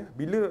nose, ya.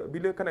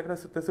 Bila kanak-kanak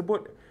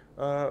tersebut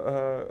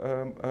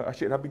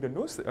asyik rubbing the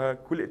nose,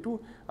 kulit tu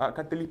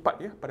akan terlipat,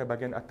 ya, pada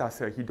bahagian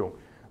atas hidung.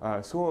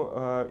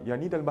 Yang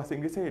ni dalam bahasa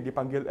Inggeris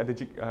dipanggil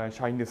allergic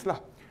shyness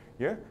lah,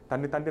 ya.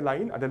 Tanda-tanda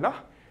lain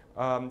adalah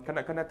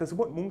kanak-kanak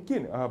tersebut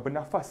mungkin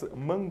bernafas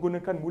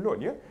menggunakan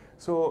mulut, ya.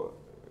 So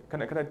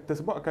kanak-kanak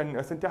tersebut akan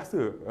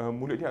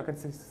mulut dia akan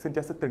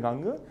sentiasa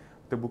ternganga,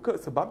 terbuka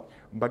sebab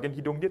bahagian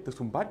hidung dia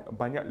tersumbat,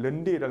 banyak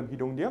lendir dalam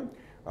hidung dia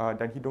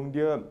dan hidung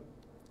dia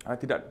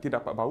tidak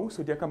dapat bau,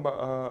 so dia akan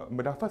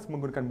bernafas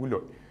menggunakan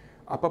mulut.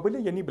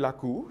 Apabila yang ini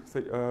berlaku,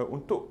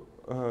 untuk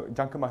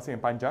jangka masa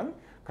yang panjang,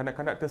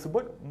 kanak-kanak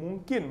tersebut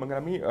mungkin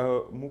mengalami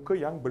muka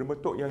yang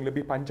berbentuk yang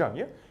lebih panjang,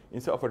 ya.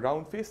 Instead of a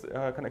round face,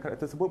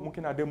 kanak-kanak tersebut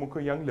mungkin ada muka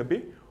yang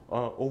lebih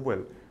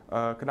oval.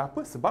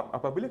 Kenapa? Sebab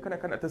apabila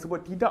kanak-kanak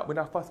tersebut tidak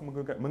bernafas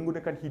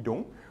menggunakan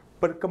hidung,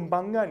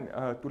 perkembangan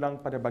tulang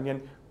pada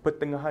bahagian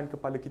pertengahan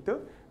kepala kita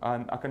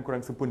akan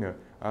kurang sempurna.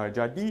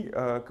 Jadi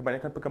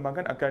kebanyakan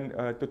perkembangan akan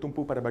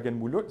tertumpu pada bahagian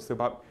mulut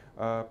sebab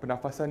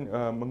pernafasan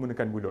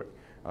menggunakan mulut.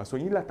 So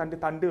inilah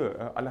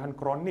tanda-tanda alahan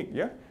kronik,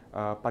 ya,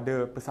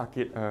 pada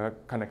pesakit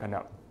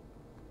kanak-kanak.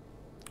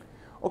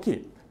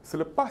 Okey,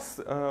 selepas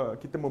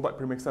kita membuat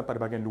pemeriksaan pada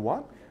bahagian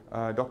luar,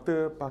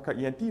 doktor pakar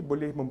ENT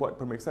boleh membuat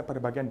pemeriksaan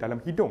pada bahagian dalam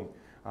hidung.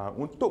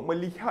 Untuk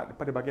melihat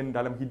pada bahagian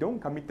dalam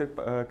hidung, kami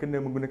kena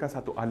menggunakan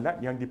satu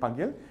alat yang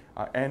dipanggil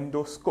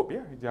endoskop,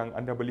 ya, yang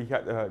anda boleh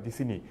lihat di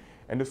sini.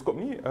 Endoskop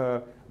ni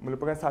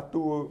merupakan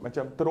satu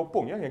macam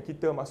teropong, ya, yang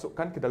kita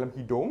masukkan ke dalam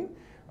hidung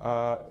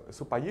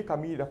supaya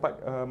kami dapat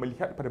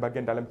melihat pada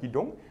bahagian dalam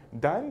hidung,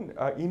 dan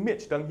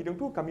image dalam hidung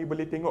tu kami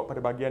boleh tengok pada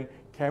bahagian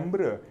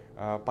kamera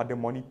pada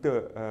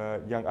monitor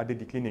yang ada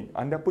di klinik.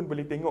 Anda pun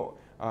boleh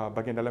tengok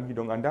bahagian dalam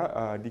hidung anda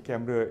di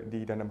kamera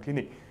di dalam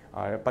klinik.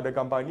 Pada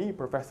gambar ini,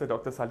 Profesor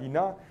Dr.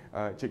 Salina,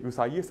 cikgu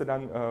saya,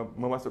 sedang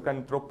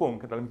memasukkan teropong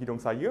ke dalam hidung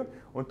saya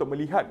untuk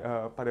melihat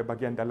pada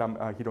bahagian dalam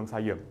hidung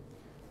saya.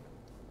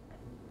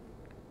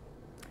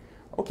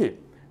 Okey,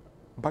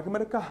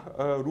 bagaimanakah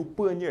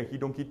rupanya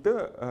hidung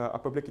kita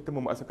apabila kita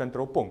memasukkan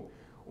teropong?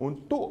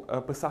 Untuk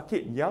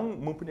pesakit yang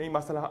mempunyai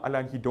masalah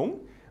alahan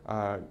hidung,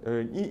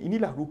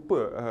 inilah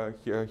rupa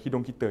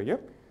hidung kita, ya.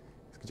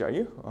 Sekejap,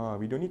 ya.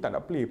 Video ni tak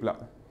nak play pula.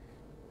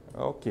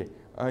 Okey,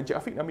 Encik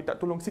Afiq nak minta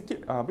tolong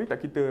sikit, boleh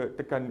tak kita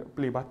tekan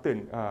play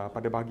button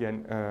pada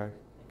bahagian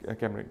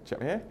kamera?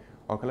 Sekejap, ya.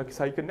 Kalau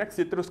saya ke next,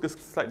 saya terus ke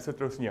slide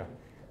seterusnya.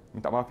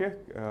 Minta maaf, ya,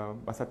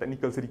 masalah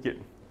teknikal sedikit.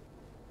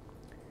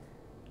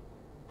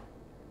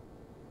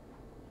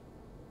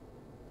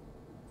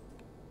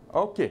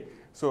 Okey,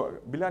 so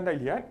bila anda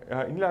lihat,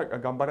 inilah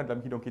gambaran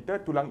dalam hidung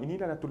kita. Tulang ini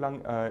adalah tulang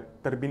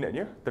terbinet,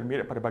 ya,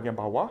 terbinet pada bahagian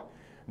bawah.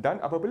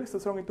 Dan apabila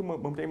seseorang itu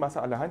mempunyai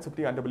masalah alahan,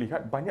 seperti yang anda boleh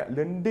lihat, banyak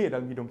lendir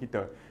dalam hidung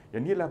kita.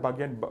 Yang ini adalah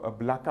bahagian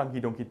belakang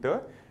hidung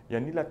kita.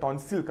 Yang ini adalah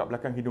tonsil kat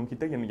belakang hidung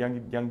kita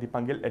yang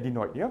dipanggil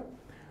adenoid, ya.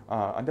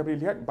 Anda boleh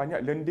lihat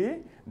banyak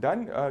lendir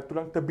dan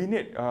tulang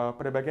terbinet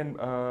pada bahagian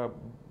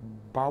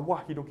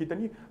bawah hidung kita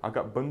ni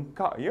agak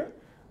bengkak, ya,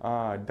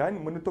 dan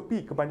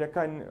menutupi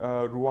kebanyakan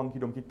ruang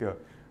hidung kita.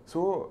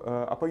 So,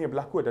 apa yang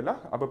berlaku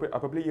adalah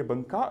apabila ia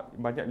bengkak,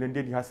 banyak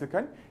lendir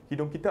dihasilkan,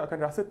 hidung kita akan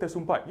rasa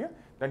tersumbat, ya,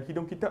 dan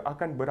hidung kita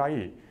akan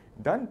berair.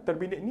 Dan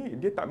terbinet ni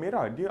dia tak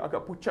merah, dia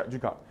agak pucat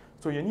juga.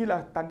 So, yang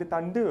inilah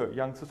tanda-tanda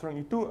yang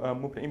seseorang itu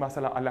mempunyai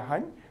masalah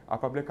alahan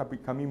apabila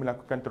kami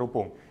melakukan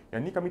teropong.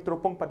 Yang ini kami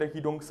teropong pada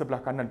hidung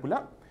sebelah kanan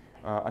pula.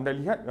 Anda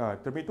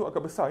lihat terbinet itu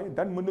agak besar, ya,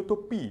 dan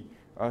menutupi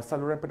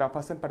saluran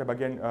pernafasan pada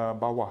bahagian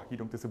bawah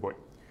hidung tersebut.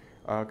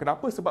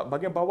 Kenapa? Sebab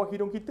bahagian bawah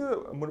hidung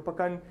kita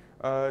merupakan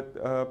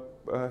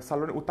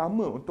saluran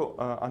utama untuk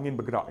angin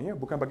bergerak, ya,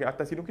 bukan bahagian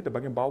atas hidung kita,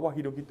 bahagian bawah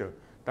hidung kita.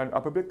 Dan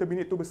apabila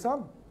terbinet itu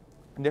besar,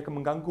 dia akan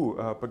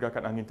mengganggu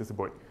pergerakan angin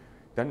tersebut,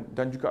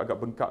 dan juga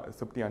agak bengkak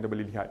seperti yang anda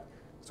boleh lihat.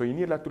 So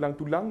ini adalah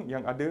tulang-tulang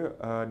yang ada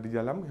di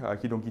dalam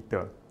hidung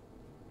kita.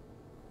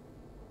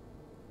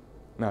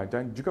 Nah,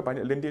 dan juga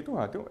banyak lendir tu,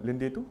 tengok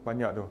lendir tu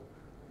banyak tu.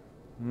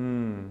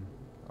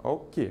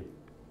 Okey.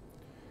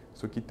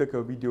 So kita ke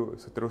video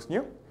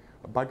seterusnya.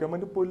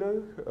 Bagaimana pula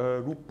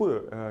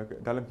rupa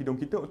dalam hidung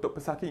kita untuk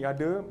pesakit yang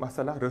ada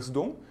masalah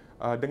resdung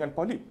dengan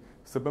polip.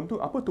 Sebelum tu,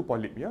 apa tu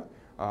polip, ya?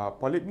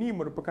 Polip ni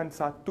merupakan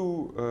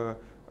satu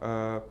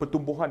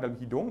pertumbuhan dalam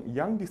hidung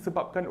yang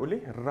disebabkan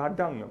oleh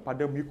radang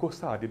pada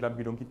mukosa di dalam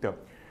hidung kita.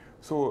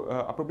 So,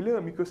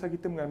 apabila mukosa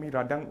kita mengalami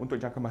radang untuk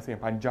jangka masa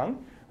yang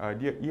panjang,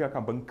 ia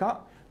akan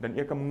bengkak dan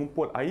ia akan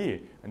mengumpul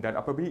air. Dan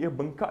apabila ia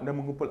bengkak dan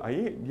mengumpul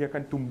air, dia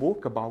akan tumbuh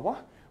ke bawah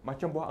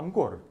macam buah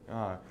anggur.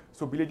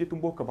 So bila dia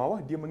tumbuh ke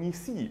bawah, dia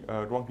mengisi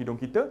ruang hidung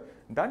kita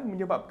dan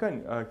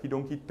menyebabkan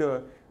hidung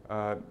kita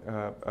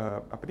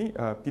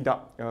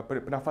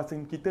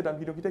pernafasan kita dalam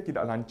hidung kita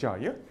tidak lancar,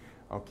 ya.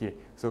 Okey.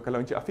 So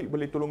kalau Encik Afiq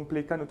boleh tolong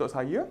playkan untuk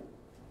saya.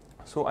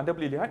 So anda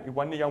boleh lihat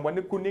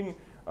warna kuning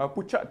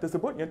pucat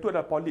tersebut, yang itu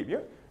adalah polip, ya,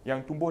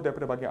 yang tumbuh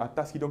daripada bahagian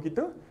atas hidung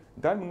kita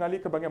dan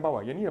mengalir ke bahagian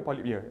bawah. Yang ini adalah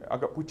polip dia,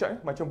 agak pucat, ya,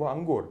 macam buah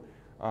anggur.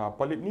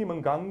 Polip ni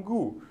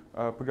mengganggu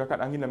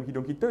pergerakan angin dalam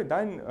hidung kita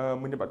dan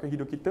menyebabkan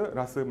hidung kita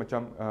rasa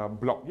macam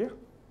blok, ya.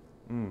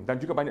 Dan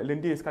juga banyak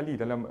lendir sekali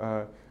dalam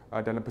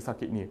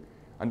pesakit ni.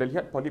 Anda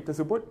lihat polip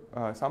tersebut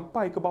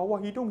sampai ke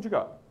bawah hidung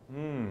juga.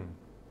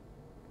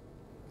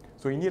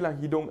 So inilah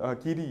hidung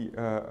kiri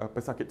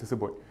pesakit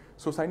tersebut.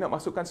 So saya nak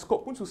masukkan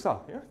skop pun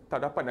susah, ya.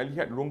 Tak dapat nak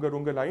lihat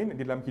rongga-rongga lain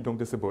di dalam hidung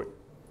tersebut.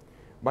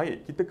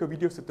 Baik, kita ke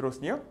video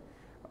seterusnya.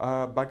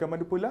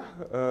 Bagaimana pula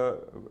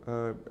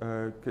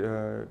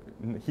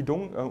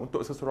hidung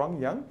untuk seseorang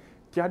yang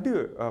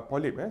tiada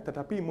polip,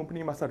 tetapi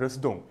mempunyai masalah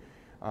resdung.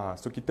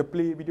 So kita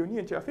play video ni,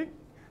 Encik Afiq.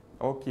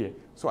 Okey.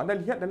 So anda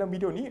lihat dalam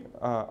video ni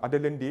ada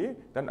lendir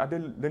dan ada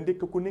lendir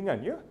kekuningan,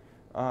 ya.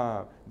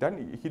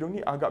 Dan hidung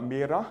ni agak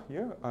merah,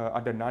 ya,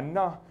 ada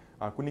nanah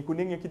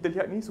Kuning-kuning yang kita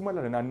lihat ni semua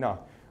adalah nanah.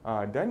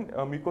 Dan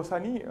mukosa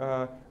ni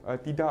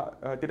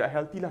tidak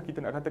healthy lah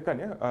kita nak katakan,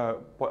 ya.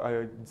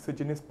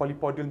 Sejenis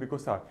polypodal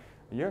mukosa,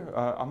 ya.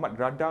 Amat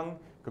radang,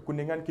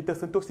 kekuningan, kita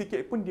sentuh sikit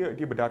pun dia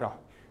berdarah.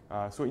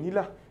 So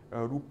inilah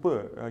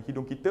rupa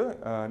hidung kita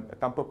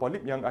tanpa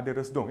polip yang ada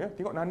resdung, ya.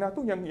 Tengok nanah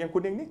tu yang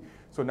kuning ni.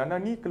 So nanah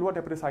ni keluar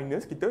daripada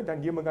sinus kita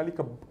dan dia mengalir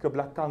ke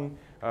belakang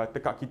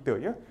tekak kita,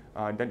 ya.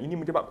 Dan ini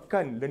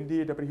menyebabkan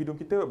lendir daripada hidung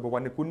kita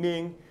berwarna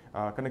kuning.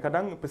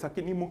 Kadang-kadang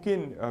pesakit ni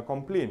mungkin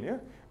komplain, ya,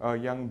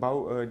 yang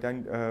bau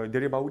dan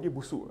dari bau dia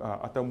busuk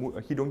atau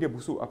hidung dia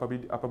busuk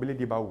apabila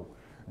dia bau,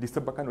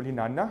 disebabkan oleh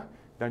nanah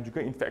dan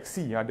juga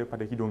infeksi yang ada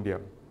pada hidung dia.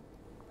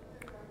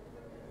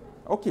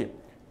 Okey.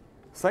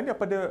 Selain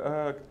daripada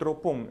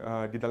teropong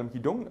di dalam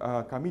hidung,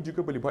 kami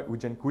juga boleh buat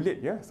ujian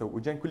kulit, ya. So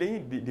ujian kulit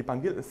ini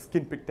dipanggil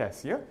skin prick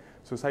test, ya.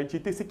 So saya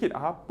cerita sikit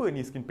apa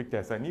ni skin prick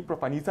test. Ni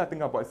Prof Aneeza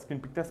tengah buat skin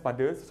prick test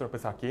pada seseorang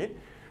pesakit.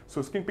 So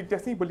skin prick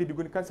test ni boleh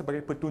digunakan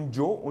sebagai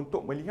petunjuk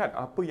untuk melihat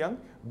apa yang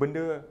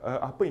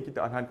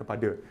kita arahan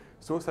kepada.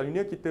 So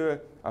selalunya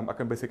kita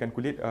akan bersihkan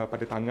kulit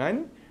pada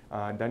tangan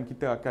dan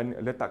kita akan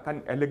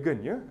letakkan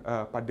elegan, ya,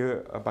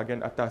 pada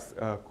bahagian atas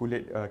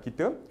kulit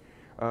kita.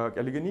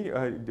 Elegan ni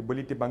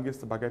boleh dipanggil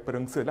sebagai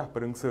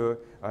perengsa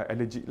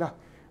allergik lah.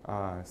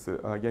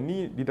 Yang ni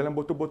di dalam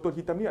botol-botol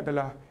hitam ni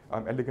adalah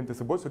elegan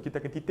tersebut. So kita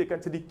akan titikkan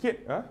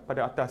sedikit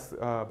pada atas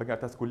bahagian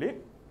atas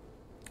kulit.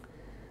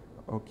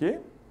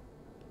 Okey.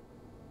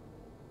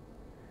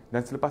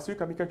 Dan selepas itu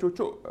kami akan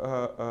cucuk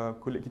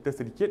kulit kita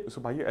sedikit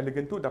supaya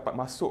elegan tu dapat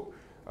masuk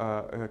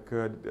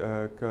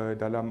ke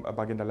dalam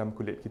bahagian dalam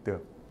kulit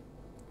kita.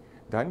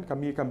 Dan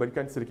kami akan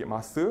berikan sedikit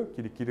masa,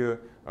 kira-kira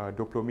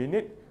 20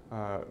 minit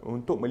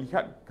untuk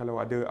melihat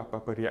kalau ada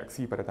apa-apa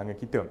reaksi pada tangan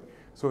kita.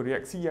 So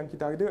reaksi yang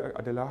kita ada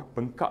adalah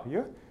bengkak,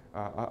 ya,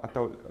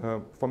 atau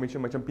formation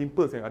macam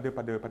pimples yang ada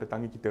pada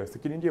tangan kita.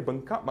 Sekiranya dia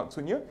bengkak,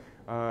 maksudnya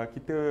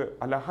kita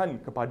alahan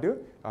kepada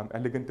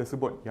elegan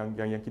tersebut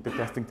yang kita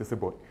testing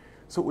tersebut.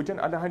 So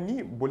ujian alahan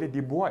ni boleh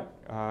dibuat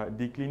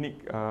di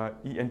klinik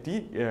ENT,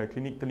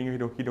 klinik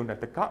telinga hidung dan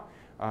tekak,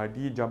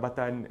 di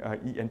Jabatan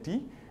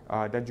ENT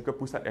dan juga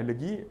pusat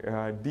alergi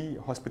di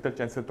Hospital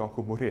Chancellor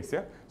Tuanku Muhriz,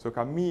 ya. So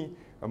kami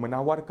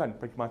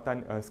menawarkan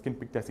perkhidmatan skin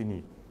prick test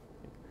ini.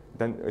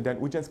 Dan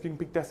ujian skin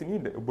prick test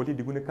ini boleh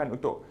digunakan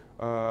untuk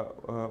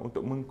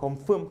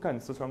mengkonfirmkan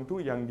seseorang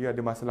tu yang dia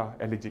ada masalah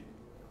alergik.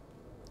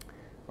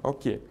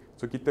 Okey,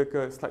 so kita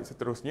ke slide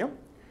seterusnya.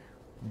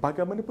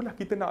 Bagaimana pula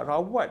kita nak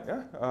rawat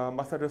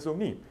masalah resdung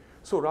ni?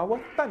 So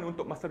rawatan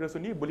untuk masalah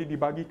resdung ni boleh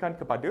dibagikan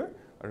kepada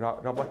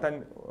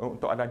rawatan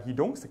untuk alahan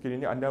hidung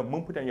sekiranya anda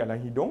mempunyai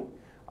alahan hidung,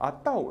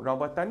 atau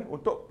rawatan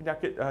untuk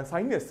penyakit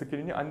sinus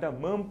sekiranya anda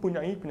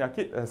mempunyai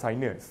penyakit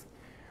sinus.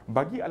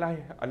 Bagi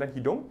alahan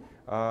hidung,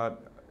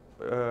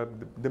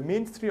 the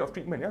mainstream of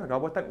treatment, ya,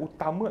 rawatan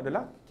utama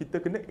adalah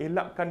kita kena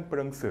elakkan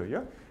perengsa,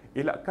 ya.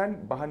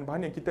 Elakkan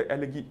bahan-bahan yang kita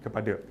alergik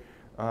kepada.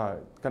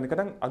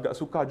 Kadang-kadang agak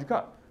sukar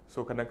juga.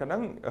 So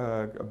kadang-kadang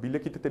bila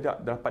kita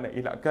tidak dapat nak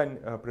elakkan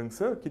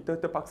perengsa, kita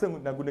terpaksa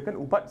menggunakan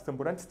ubat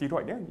semburan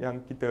steroid, ya,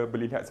 yang kita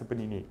boleh lihat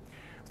seperti ini.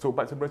 So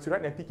ubat semburan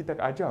steroid nanti kita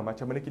akan ajar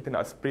macam mana kita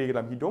nak spray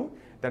dalam hidung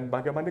dan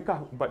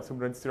bagaimanakah ubat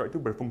semburan steroid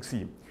itu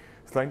berfungsi.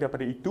 Selain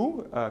daripada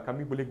itu,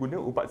 kami boleh guna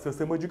ubat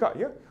sesama juga,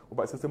 ya.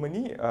 Ubat sesama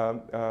ni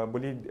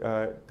boleh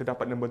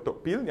terdapat dalam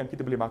bentuk pil yang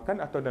kita boleh makan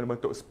atau dalam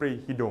bentuk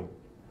spray hidung.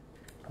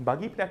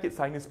 Bagi penyakit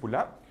sinus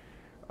pula,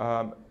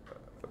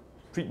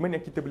 treatment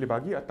yang kita boleh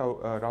bagi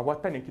atau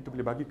rawatan yang kita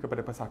boleh bagi kepada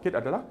pesakit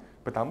adalah,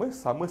 pertama,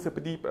 sama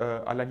seperti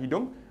alahan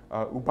hidung,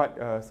 ubat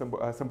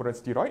semburan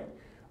steroid.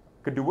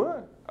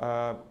 Kedua,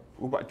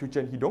 ubat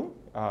cucian hidung.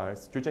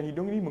 Cucian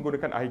hidung ini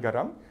menggunakan air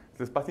garam.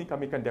 Selepas ini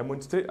kami akan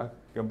demonstrate,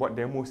 buat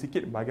demo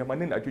sikit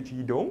bagaimana nak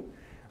cuci hidung.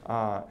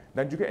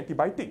 Dan juga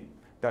antibiotik.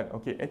 Dan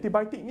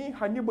antibiotik ni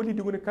hanya boleh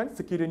digunakan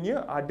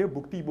sekiranya ada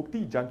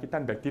bukti-bukti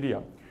jangkitan bakteria.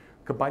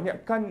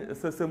 Kebanyakan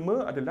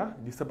sesama adalah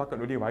disebabkan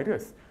oleh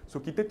virus.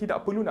 So kita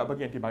tidak perlu nak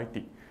bagi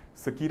antibiotik.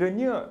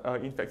 Sekiranya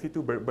infeksi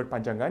itu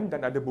berpanjangan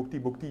dan ada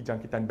bukti-bukti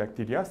jangkitan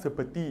bakteria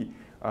seperti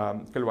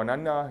keluar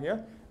nanah,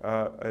 ya,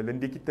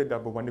 lendir kita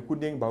dah berwarna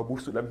kuning, bau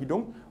busuk dalam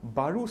hidung,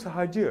 baru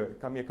sahaja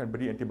kami akan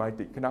beri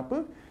antibiotik.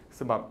 Kenapa?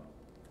 Sebab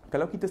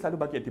kalau kita selalu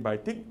bagi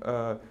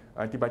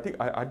antibiotik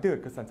ada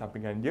kesan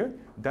sampingan dia,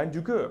 dan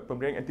juga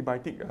pemberian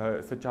antibiotik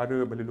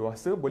secara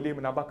berleluasa boleh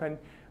menambahkan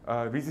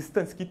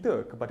resistance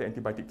kita kepada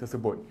antibiotik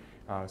tersebut.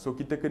 So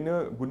kita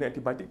kena guna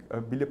antibiotik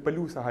bila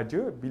perlu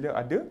sahaja, bila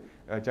ada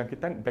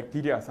jangkitan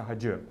bakteria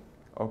sahaja.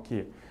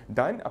 Okey.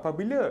 Dan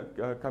apabila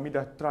kami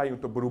dah try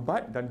untuk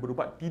berubat dan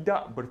berubat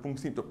tidak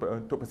berfungsi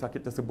untuk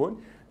pesakit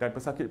tersebut dan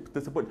pesakit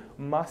tersebut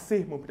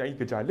masih mempunyai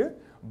gejala,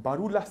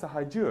 barulah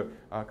sahaja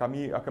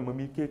kami akan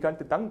memikirkan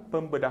tentang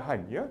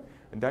pembedahan, ya.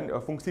 Dan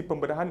fungsi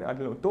pembedahan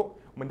adalah untuk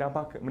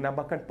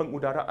menambahkan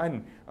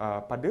pengudaraan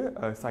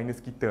pada sinus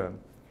kita.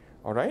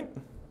 Alright.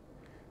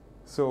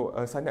 So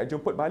saya nak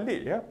jemput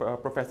balik, ya,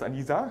 Profesor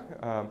Aneeza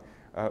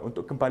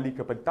untuk kembali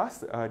ke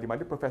pentas, di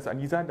mana Profesor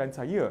Aneeza dan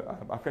saya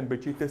akan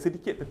bercerita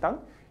sedikit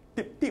tentang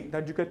tip-tip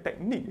dan juga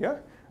teknik,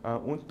 ya,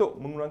 untuk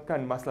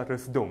mengurangkan masalah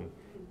resdung,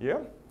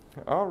 ya.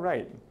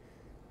 Alright.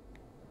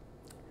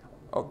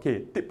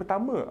 Okey, tip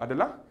pertama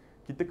adalah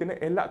kita kena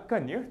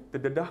elakkan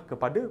terdedah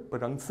kepada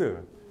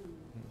perangsa.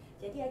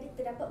 Jadi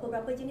terdapat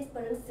beberapa jenis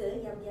perangsa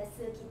yang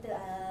biasa kita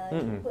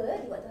jumpa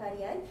di waktu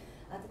harian.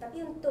 Tetapi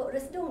untuk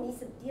resdung ni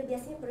dia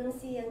biasanya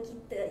perangsa yang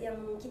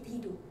kita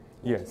hidup.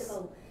 Yes. Kita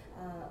tahu.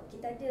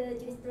 Kita ada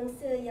jenis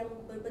perangsa yang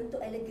berbentuk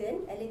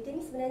elegan. Elegan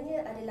ni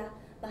sebenarnya adalah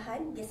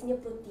bahan, biasanya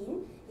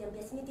protein, yang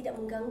biasanya tidak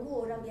mengganggu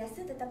orang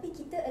biasa tetapi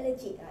kita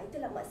alergik.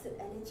 Itulah maksud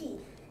alergi.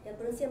 Dan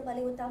perangsa yang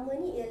paling utama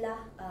ni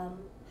ialah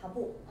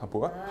habuk.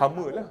 Habuk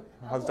hama lah.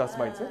 Hazardous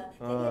mites.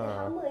 Jadi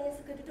ada hama yang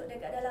suka duduk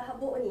dekat dalam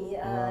habuk ni.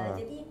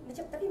 Jadi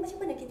tapi macam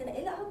mana kita nak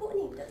elak habuk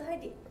ni, Dr.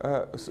 Hardip?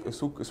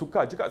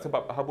 Suka juga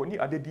sebab habuk ni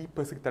ada di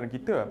persekitaran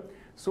kita.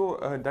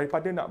 So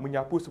daripada nak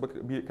menyapu,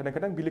 sebab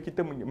kadang-kadang bila kita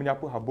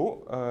menyapu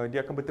habuk,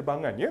 dia akan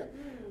berterbangan ya.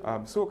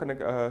 So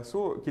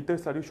kita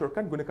selalu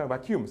syorkan gunakan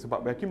vacuum sebab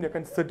vacuum dia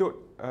akan sedut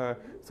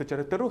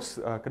secara terus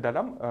ke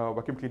dalam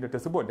vacuum cleaner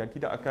tersebut dan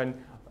tidak akan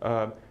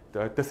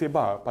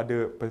tersebar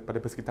pada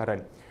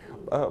persekitaran.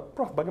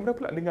 Prof, bagaimana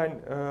pula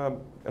dengan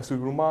suri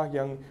rumah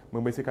yang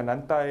membersihkan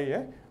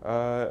lantai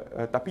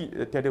tapi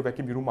tiada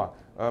vacuum di rumah?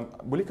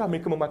 Bolehkah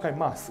mereka memakai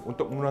mask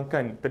untuk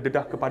mengurangkan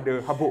terdedah kepada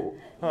habuk?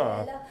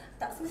 Yalah,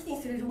 tak semestinya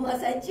suri rumah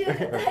saja.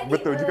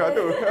 Betul juga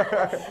tu.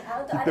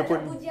 Untuk Kita pun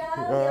bujang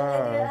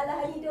yang ada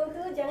alahan hidung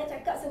tu, jangan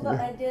cakap sebab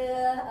ada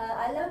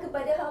alah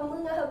kepada hama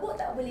dengan habuk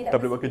tak boleh. Tak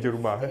boleh pakai je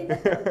rumah. Jadi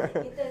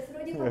betul, kita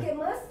suruh dia pakai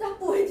mask,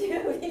 sapu je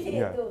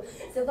bilik tu.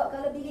 Sebab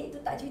kalau bilik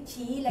tu tak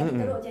cuci, lagi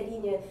teruk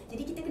jadinya.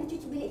 Jadi kita kena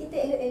cuci bilik kita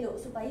elok-elok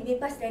supaya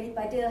bebas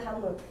daripada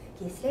hama.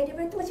 Okey, selain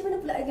daripada tu, macam mana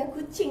pula dengan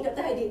kucing,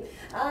 Dr. Hardip?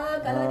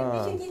 Kalau ada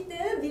patient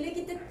kita, bila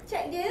kita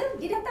check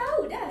dia dah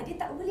tahu dah. Dia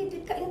tak boleh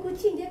dekat dengan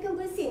kucing, dia akan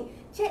bersin.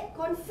 Check,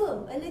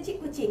 confirm, allergic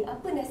kucing.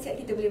 Apa nasihat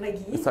kita boleh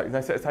bagi?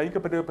 Nasihat saya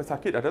kepada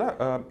pesakit adalah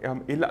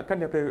elakkan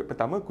daripada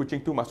pertama,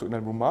 kucing tu masuk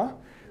dalam rumah.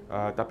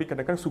 Tapi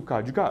kadang-kadang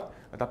sukar juga.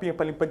 Tapi yang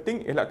paling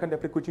penting, elakkan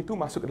daripada kucing tu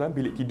masuk ke dalam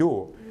bilik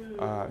tidur.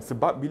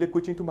 Sebab bila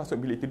kucing tu masuk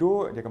bilik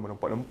tidur, dia akan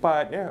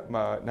melompat-lompat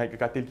naik ke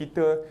katil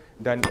kita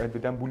dan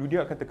bulu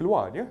dia akan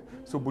terkeluar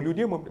So bulu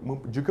dia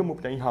juga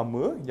mempunyai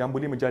hama yang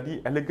boleh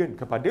menjadi elegan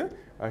kepada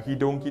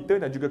hidung kita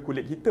dan juga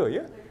kulit kita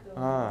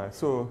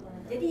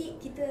Jadi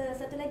kita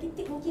satu lagi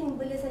tip, mungkin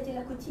bela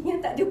sajalah kucing yang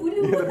tak ada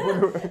bulu.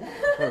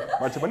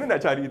 Macam mana nak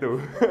cari tu?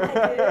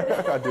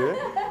 Ada.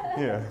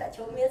 Ya. Tak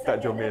comel sangat. Tak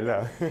comel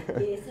lah.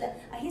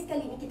 Akhir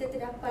sekali ni kita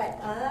terdapat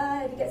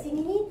dekat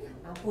sini ni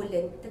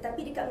pollen.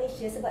 Tetapi dekat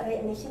Malaysia, sebab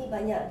rakyat Malaysia ni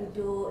banyak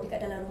duduk dekat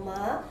dalam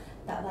rumah,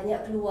 tak banyak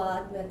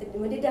keluar,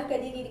 mendedahkan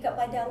diri dekat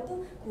padang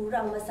tu,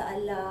 kurang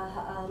masalah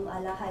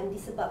alahan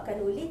disebabkan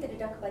oleh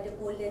terdedah kepada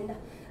pollen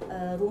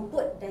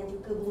rumput dan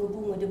juga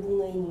bunga-bunga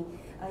debunga ini.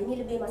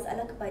 Ini lebih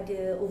masalah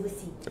kepada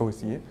overseas.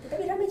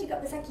 Tetapi ramai juga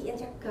pesakit yang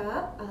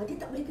cakap dia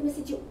tak boleh kena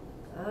sejuk.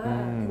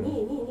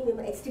 Ini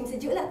memang ekstrim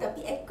sejuk lah,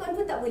 tapi aircon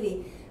pun tak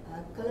boleh.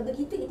 Kalau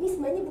begitu, ini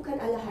sebenarnya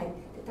bukan alahan,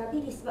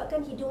 tetapi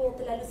disebabkan hidung yang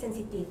terlalu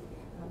sensitif.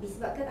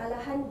 Disebabkan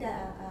alahan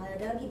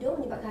dalam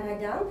hidung menyebabkan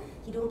radang,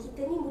 hidung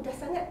kita ni mudah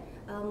sangat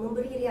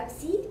memberi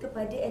reaksi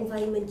kepada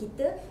environment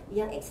kita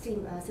yang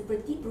ekstrim,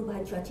 seperti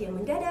perubahan cuaca yang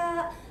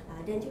mendadak,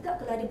 dan juga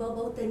kalau ada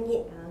bau-bau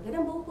tenyit,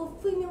 kadang bau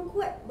perfume yang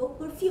kuat, bau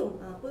perfume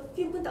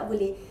pun tak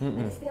boleh.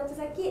 Ada setengah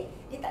pesakit,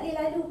 dia tak boleh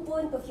lalu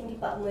pun perfume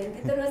department,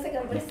 kita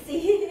rasakan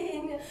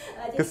bersin.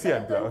 Jadi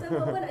kesian kalau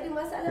tuan-tuan pun ada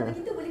masalah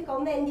begitu, boleh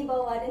komen di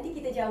bawah, nanti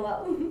kita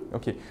jawab.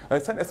 Okey,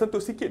 saya nak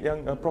sentuh sikit yang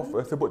Prof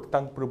sebut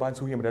tentang perubahan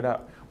suhu yang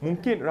mendadak.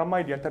 Mungkin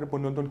ramai di antara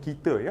penonton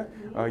kita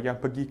yang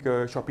pergi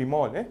ke shopping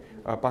mall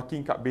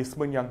parking kat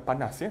basement yang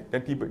panas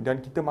dan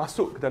kita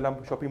masuk ke dalam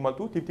shopping mall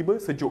tu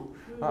tiba-tiba sejuk,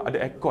 ada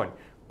aircon.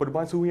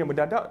 Perubahan suhu yang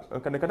mendadak,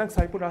 kadang-kadang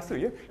saya pun rasa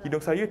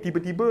hidung saya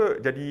tiba-tiba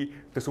jadi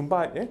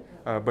tersumbat,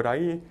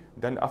 berair,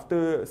 dan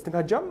after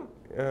setengah jam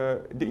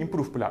dia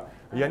improve pula.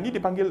 Yang ni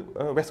dipanggil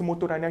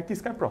vasomotor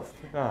rhinitis kan, Prof?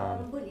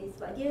 Boleh,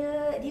 sebab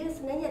dia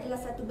sebenarnya adalah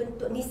satu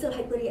bentuk nasal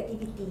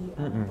hyperreactivity.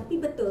 Tapi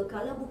betul,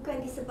 kalau bukan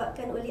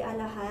disebabkan oleh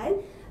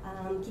alahan,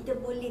 kita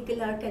boleh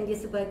gelarkan dia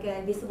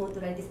sebagai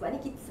vasomotor rhinitis. Sebab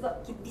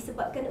ni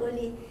disebabkan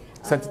oleh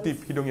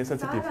sensitif, hidung yang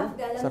sensitif,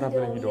 saraf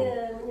dalam hidung.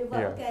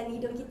 Menyebabkan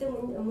hidung kita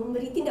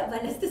memberi tindak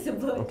balas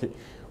tersebut. Okey.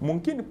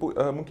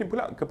 Mungkin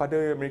pula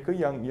kepada mereka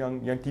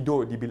yang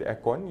tidur di bilik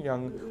aircon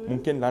yang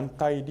mungkin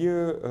lantai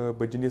dia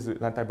berjenis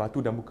lantai batu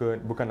dan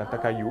bukan lantai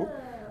kayu.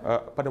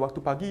 Pada waktu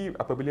pagi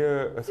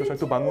apabila seseorang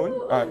itu bangun,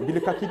 bila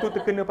kaki itu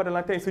terkena pada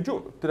lantai yang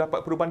sejuk, terdapat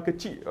perubahan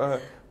kecil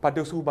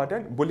pada suhu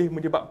badan, boleh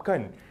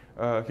menyebabkan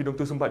hidung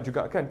tu sumbat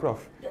juga kan,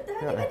 Prof? Doktor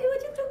Hardip ada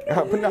macam tu ke?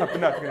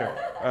 Pernah.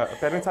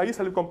 Parents saya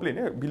selalu komplain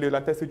bila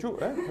lantai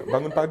sejuk,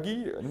 bangun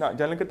pagi nak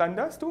jalan ke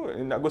tandas tu,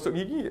 nak gosok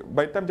gigi,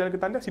 by the time jalan ke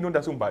tandas hidung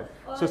dah sumbat.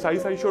 So saya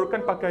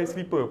syorkan pakai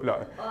slipper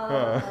pula.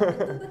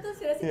 Betul-betul,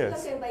 saya rasa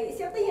itu yang baik.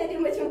 Siapa yang ada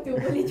macam tu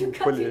boleh juga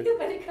cerita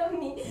pada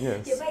kami.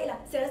 Okay, baiklah,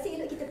 saya rasa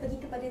elok kita pergi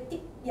kepada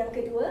tip yang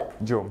kedua.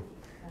 Jom.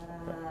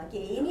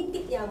 Ini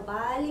tip yang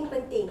paling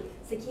penting.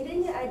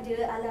 Sekiranya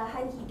ada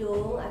alahan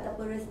hidung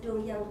ataupun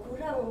resdung yang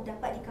kurang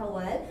dapat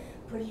dikawal,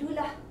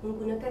 perlulah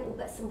menggunakan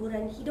ubat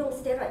semburan hidung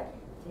steroid.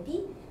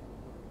 Jadi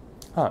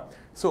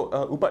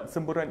Ubat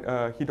semburan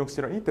hidung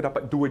steroid ini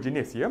terdapat dua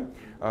jenis ya.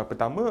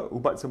 Pertama,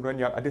 ubat semburan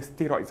yang ada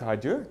steroid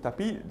sahaja,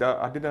 tapi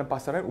ada dalam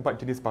pasaran ubat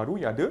jenis baru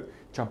yang ada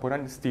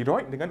campuran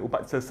steroid dengan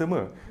ubat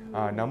selsema.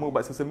 Nama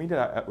ubat selsema ini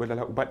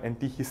adalah ubat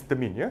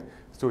antihistamin ya.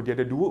 So dia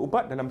ada dua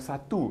ubat dalam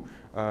satu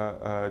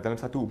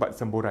ubat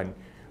semburan.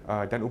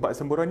 Dan ubat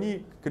semburan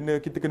ni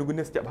kita kena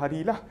guna setiap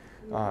hari lah.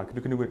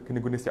 Kena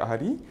guna setiap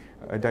hari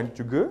dan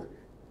juga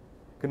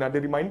kena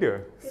ada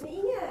reminder. Kena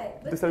ingat.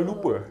 Kita selalu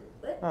lupa.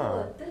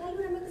 Betul. Terlalu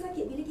ramai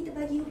pesakit bila kita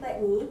bagi ubat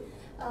ni,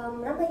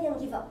 ramai yang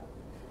give up.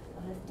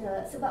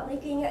 Sebab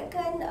mereka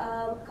ingatkan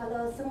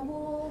kalau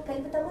sembuh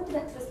kali pertama tu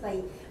dah terus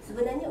baik.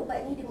 Sebenarnya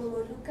ubat ni dia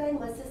memerlukan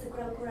masa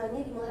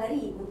sekurang-kurangnya 5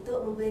 hari untuk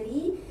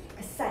memberi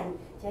kesan.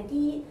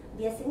 Jadi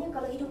biasanya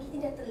kalau hidung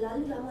kita dah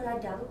terlalu lama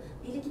radang,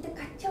 bila kita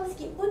kacau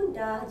sikit pun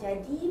dah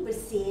jadi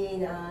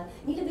bersin.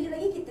 Ni lebih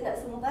lagi kita nak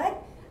sumbat,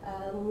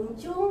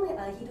 muncung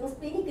hidung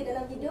spray ni ke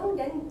dalam hidung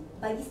dan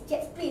bagi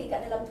cat spray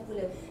dekat dalam tu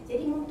pula.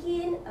 Jadi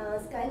mungkin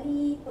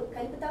kali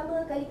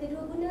pertama, kali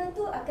kedua guna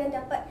tu akan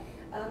dapat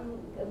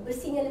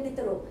bersin yang lebih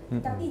teruk.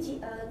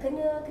 Tapi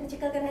kena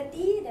cekalkan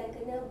hati dan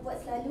kena buat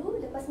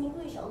selalu. Lepas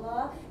minggu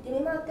insya-Allah dia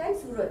memang akan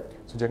surut.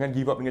 So jangan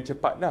give up dengan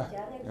cepat lah.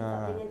 Jangan give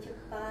up dengan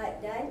cepat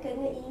dan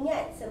kena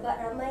ingat sebab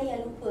ramai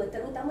yang lupa.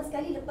 Terutama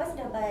sekali lepas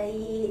dah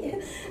baik.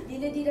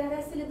 Bila dia dah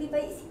rasa lebih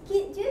baik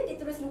sikit je, dia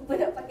terus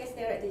lupa nak pakai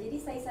steroid tu. Jadi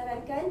saya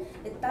sarankan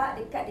letak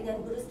dekat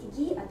dengan berus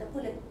gigi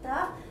ataupun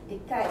letak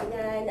dekat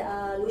dengan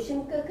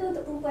lotion muka ke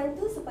untuk perempuan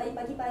tu supaya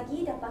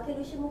pagi-pagi dah pakai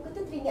lotion muka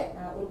tu teringat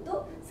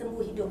untuk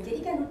sembuh hidung. Jadi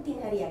kan rutin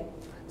harian.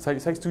 Saya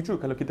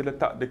setuju kalau kita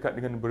letak dekat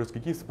dengan berus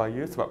gigi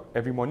sebab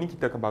every morning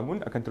kita akan bangun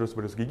akan terus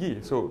berus gigi.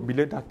 So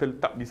bila dah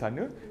terletak di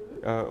sana,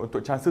 untuk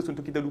chances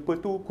untuk kita lupa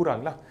tu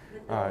kurang lah.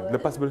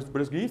 Lepas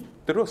berus gigi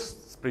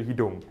terus spray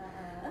hidung.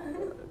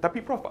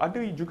 Tapi Prof,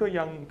 ada juga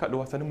yang kat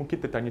luar sana mungkin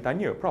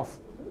tertanya-tanya,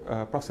 Prof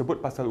sebut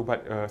pasal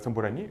ubat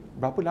semburan ni,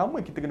 berapa lama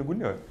kita kena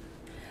guna?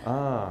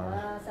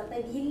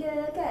 Sampai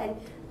bila kan?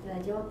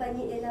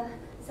 Jawapannya ialah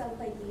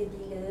sampai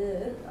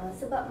bila-bila.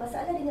 Sebab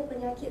masalah dengan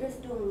penyakit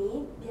RESDUNG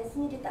ni,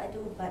 biasanya dia tak ada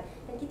ubat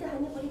dan kita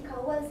hanya boleh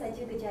kawal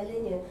saja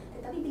gejalanya.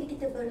 Tetapi bila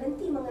kita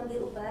berhenti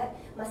mengambil ubat,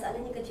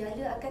 masalahnya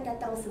gejala akan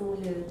datang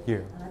semula.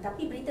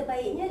 Tapi berita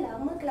baiknya,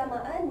 lama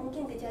kelamaan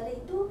mungkin gejala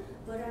itu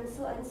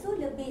beransur-ansur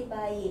lebih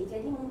baik.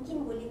 Jadi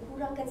mungkin boleh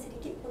kurangkan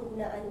sedikit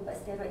penggunaan ubat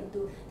steroid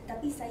itu.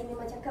 Tetapi saya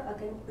memang cakap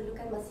akan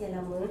perlukan masa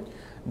yang lama.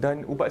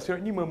 Dan ubat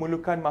steroid ini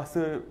memerlukan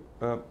masa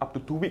up to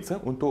 2 weeks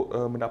untuk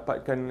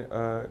mendapatkan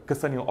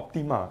kesan yang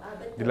optima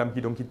dalam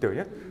hidung kita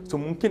ya. So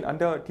mungkin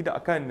anda tidak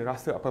akan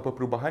rasa apa-apa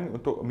perubahan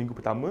untuk minggu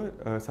pertama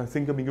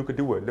sehingga minggu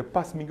kedua.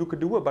 Lepas minggu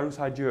kedua baru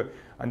sahaja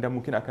anda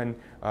mungkin akan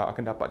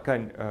dapatkan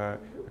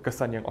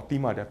kesan yang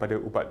optima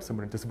daripada ubat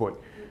semburan tersebut.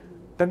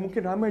 Dan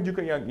mungkin ramai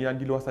juga yang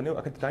di luar sana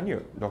akan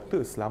tertanya,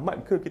 doktor,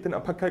 selamat ke kita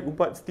nak pakai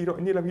ubat steroid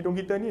ni dalam hidung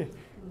kita ni?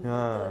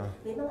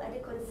 Memang ada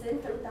concern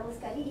terutama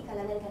sekali di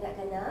kalangan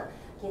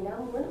kanak-kanak.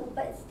 Namun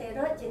ubat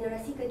steroid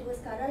generasi kedua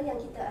sekarang yang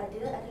kita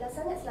ada adalah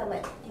sangat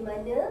selamat, di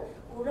mana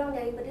kurang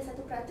daripada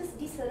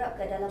 1% diserap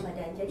ke dalam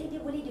badan. Jadi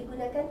dia boleh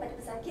digunakan pada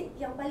pesakit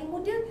yang paling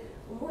muda,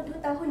 umur 2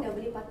 tahun dah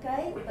boleh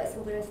pakai ubat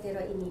semburan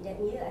steroid ini dan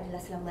ia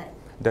adalah selamat.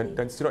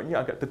 Dan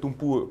steroidnya agak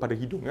tertumpu pada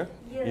hidung ya?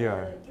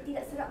 Dia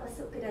tidak serap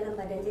masuk ke dalam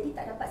badan. Jadi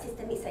tak dapat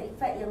systemic side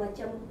effect yang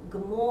macam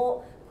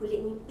gemuk,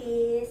 kulit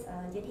nipis.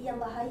 Jadi yang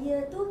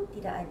bahaya tu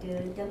tidak ada.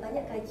 Dan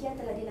banyak kajian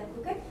telah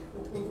dilakukan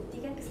untuk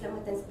membuktikan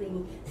keselamatan spray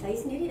ini. Saya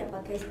sendiri dah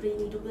pakai spray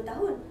ini 20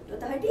 tahun.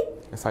 Dr. Hardip?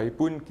 Saya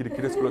pun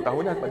kira-kira 10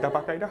 tahun dah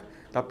pakai dah.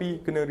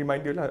 Tapi kena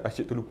reminder lah,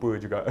 asyik terlupa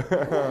juga.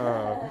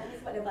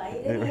 Sebab dah baik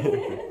dah ni.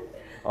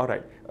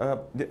 Alright.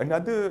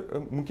 Another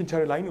mungkin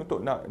cara lain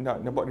untuk nak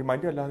buat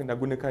reminder adalah nak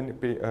gunakan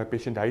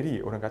patient diary,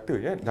 orang kata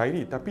ya,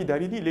 diary. Tapi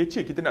diary ni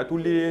leceh, kita nak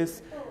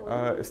tulis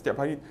setiap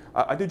hari.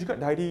 Ada juga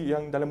diary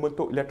yang dalam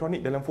bentuk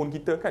elektronik dalam phone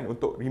kita kan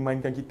untuk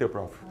remindkan kita,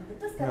 Prof.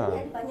 Betul, sekarang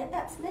ni ada banyak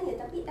app sebenarnya,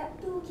 tapi app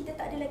tu kita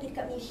tak ada lagi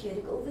dekat Malaysia.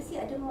 Dekat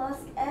overseas ada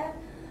mask app.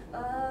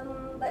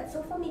 But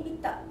so far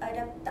maybe tak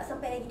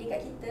sampai lagi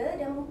dekat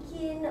kita dan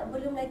mungkin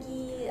belum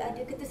lagi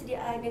ada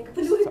ketersediaan yang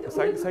keperluan.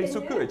 Saya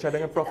suka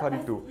cadangan Prof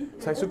hari tu.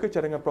 Saya suka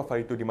cadangan Prof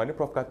hari tu di mana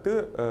Prof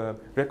kata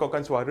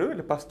rekodkan suara,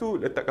 lepas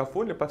tu letakkan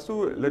phone, lepas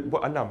tu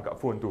buat alarm kat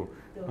phone tu.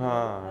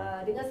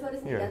 Dengan suara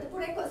sendiri ataupun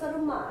rekod suara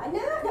mak.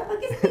 Anak nak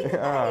pakai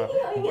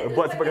speaker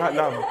buat sebagai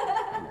alarm.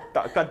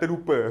 Takkan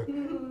terlupa.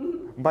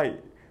 Baik.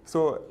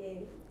 So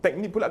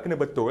teknik pula kena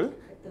betul.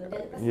 Dan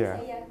lepas tu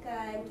saya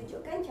akan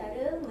tunjukkan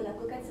cara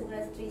melakukan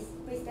semburan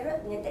spray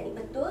steroid dengan teknik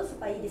betul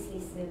supaya dia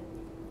selesa.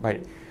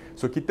 Baik.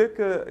 So kita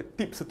ke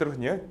tip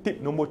seterusnya, tip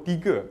nombor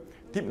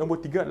 3. Tip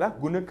nombor 3 adalah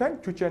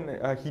gunakan cucian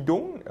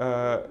hidung,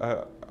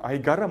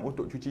 air garam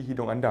untuk cuci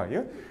hidung anda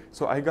ya.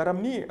 So air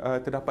garam ni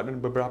terdapat dalam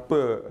beberapa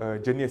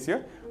jenis ya.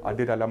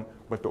 Ada dalam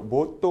bentuk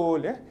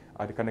botol ya.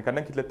 Ada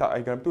kadang-kadang kita letak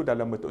air garam tu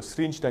dalam bentuk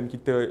syringe dan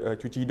kita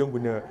cuci hidung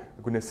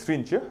guna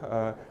syringe ya.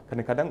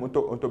 Kadang-kadang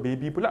untuk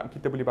baby pula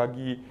kita boleh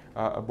bagi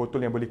botol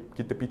yang boleh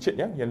kita picit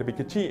ya, yang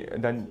lebih kecil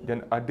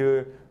dan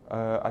ada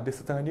ada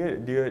setengahnya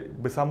dia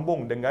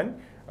bersambung dengan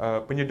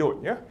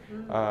penyedut ya.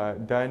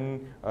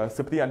 Dan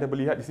seperti anda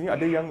boleh lihat di sini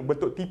ada yang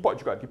bentuk teapot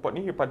juga. Teapot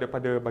ni pada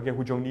bahagian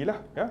hujung ni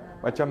lah ya.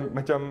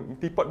 Macam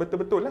teapot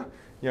betul-betul lah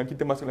yang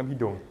kita masuk dalam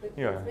hidung. Betul.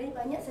 Ya. Sebenarnya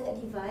banyak sangat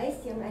device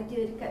yang ada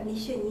dekat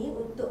Malaysia ni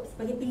untuk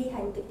sebagai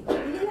pilihan untuk kita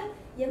pilih lah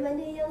yang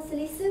mana yang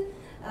selesa.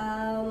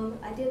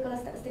 Ada kalau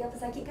setengah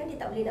pesakit kan dia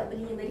tak boleh nak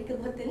beli yang medical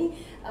bottle ni,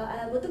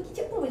 botol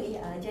kicap pun boleh.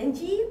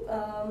 Janji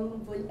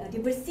dia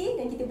bersih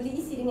dan kita boleh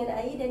isi dengan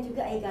air dan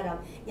juga air garam.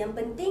 Yang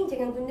penting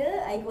jangan guna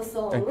air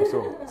kosong. Air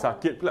kosong.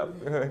 Sakit pula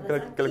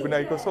kalau guna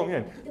air kosong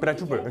kan. Pernah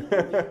cuba?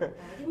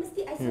 Dia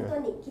mesti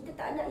isotonik. Kita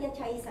tak nak yang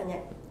cair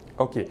sangat.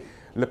 Okey.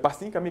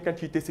 Lepas ni kami akan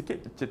cerita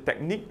sikit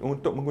teknik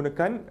untuk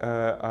menggunakan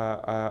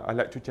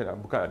alat cucian,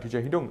 bukan alat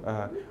cucian hidung,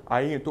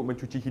 air untuk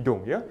mencuci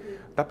hidung ya.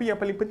 Tapi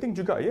yang paling penting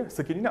juga ya,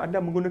 sekiranya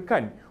anda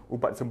menggunakan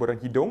ubat semburan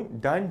hidung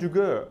dan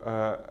juga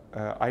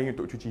air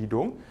untuk cuci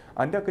hidung,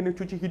 anda kena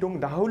cuci hidung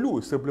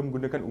dahulu sebelum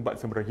menggunakan ubat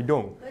semburan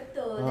hidung.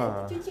 Betul.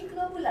 Dan cuci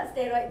keluar pula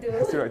steroid tu.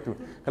 Steroid tu.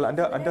 Kalau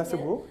anda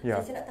sembuh,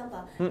 ya. Saya nak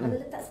tambah. Kalau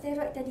letak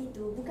steroid tadi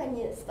tu,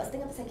 bukannya sebab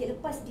setengah pesakit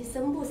lepas dia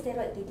sembuh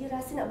steroid tu, dia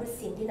rasa nak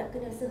bersin, dia nak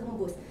kena rasa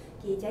hembus.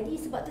 Okey, jadi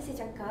sebab tu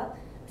saya cakap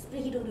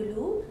spray hidung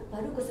dulu,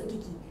 baru gosok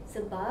gigi.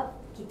 Sebab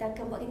kita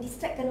akan buatkan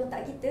distractkan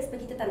otak kita supaya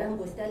kita tak nak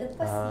hembus. Dah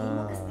lepas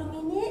 5 ke 10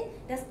 minit,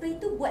 dah spray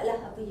tu,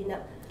 buatlah apa you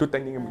nak. Tu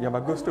teknik yang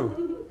bagus tu.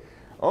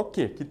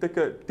 Okey, kita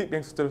ke tip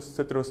yang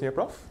seterusnya,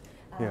 Prof.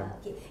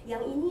 Okay.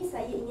 Yang ini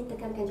saya ingin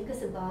tekankan juga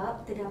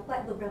sebab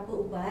terdapat beberapa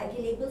ubat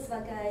dia label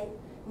sebagai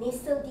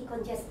nasal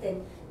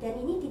decongestant dan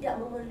ini tidak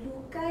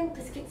memerlukan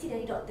preskripsi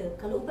dari doktor.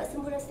 Kalau ubat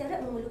semburan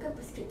steroid memerlukan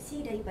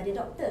preskripsi daripada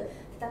doktor,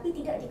 tetapi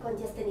tidak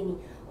decongestant ini.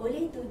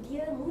 Oleh itu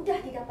dia mudah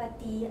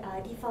didapati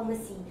di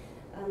farmasi.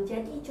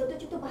 Jadi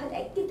contoh-contoh bahan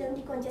aktif dalam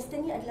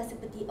decongestant ni adalah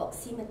seperti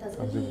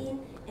oxymetazoline,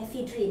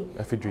 ephedrine.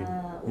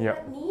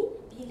 Ubat ni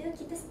bila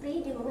kita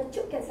spray dia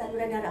mengecupkan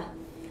saluran darah.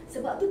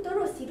 Sebab tu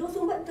terus hidung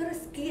sumbat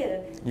terus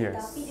clear.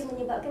 Tapi dia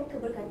menyebabkan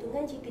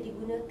kebergantungan jika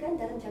digunakan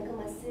dalam jangka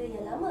masa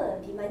yang lama,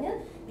 di mana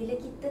bila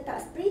kita tak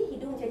spray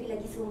hidung jadi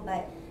lagi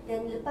sumbat.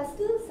 Dan lepas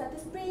tu 1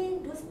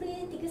 spray, 2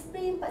 spray, 3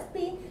 spray, 4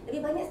 spray,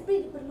 lebih banyak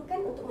spray diperlukan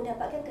untuk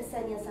mendapatkan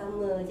kesan yang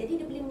sama. Jadi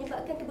dia boleh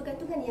menyebabkan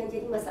kebergantungan yang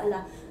jadi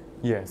masalah.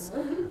 Yes.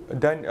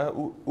 Dan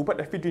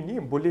ubat ephedrine ni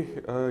boleh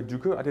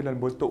juga ada dalam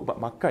bentuk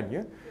ubat makan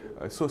ya.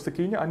 So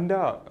sekiranya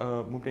anda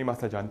mempunyai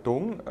masalah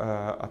jantung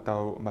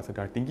atau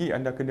masalah darah tinggi,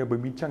 anda kena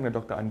berbincang dengan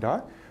doktor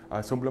anda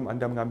sebelum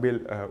anda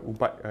mengambil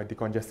ubat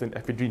decongestant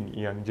ephedrine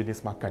yang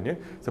jenis makan ya,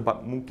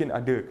 sebab mungkin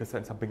ada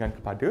kesan sampingan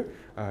kepada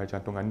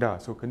jantung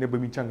anda. So kena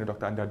berbincang dengan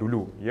doktor anda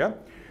dulu ya.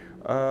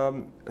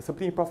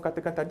 Seperti Prof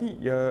katakan tadi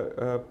ya,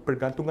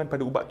 pergantungan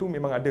pada ubat tu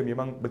memang ada,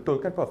 memang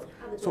betul kan Prof?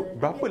 Betul. So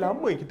berapa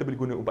lama yang kita boleh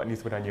guna ubat ni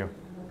sebenarnya?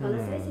 Kalau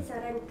saya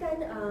sarankan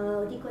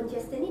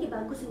decongestant ni dia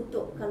bagus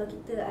untuk kalau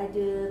kita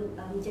ada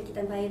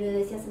jangkitan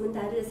virus yang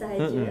sementara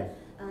sahaja.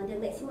 Dan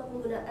maksimum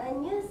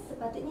penggunaannya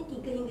sepatutnya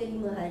 3 hingga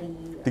 5 hari.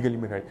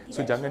 3-5 hari. So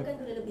jangan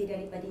guna lebih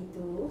daripada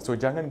itu. So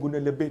jangan guna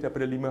lebih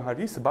daripada 5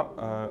 hari sebab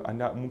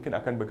anda mungkin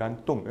akan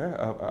bergantung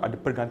ada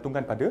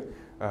pergantungan pada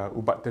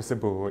ubat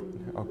tersebut.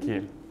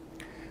 Okey.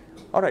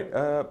 Alright,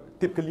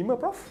 tip kelima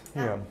Prof.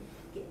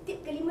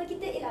 Tip kelima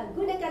kita ialah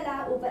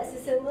gunakanlah ubat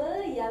sesama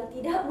yang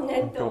tidak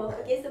mengantuk.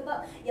 Okey,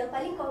 sebab yang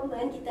paling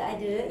common kita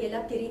ada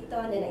ialah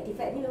Piriton dan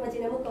Actifed ni memang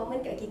jenama common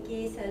kat KK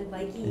selalu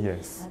bagi.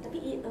 Tapi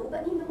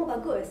ubat ni memang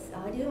bagus.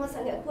 Dia memang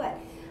sangat kuat.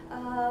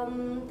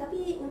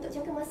 Tapi untuk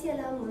jangka masa yang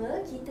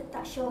lama kita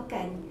tak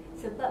syorkan.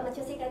 Sebab macam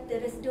saya kata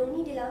RESDUNG ni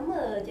dia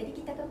lama. Jadi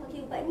kita akan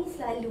pakai ubat ni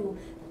selalu.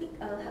 Tapi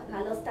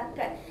kalau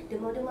setakat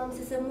demam-demam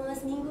sesama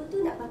seminggu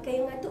tu nak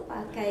pakai yang mengantuk,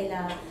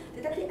 pakailah.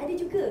 Tetapi ada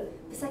juga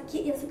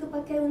pesakit yang suka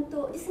pakai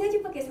untuk, dia sengaja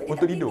pakai sebab dia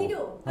untuk tak boleh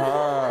tidur.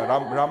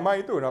 Ramai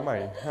tu, ramai.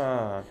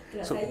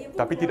 So,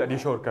 tapi tidak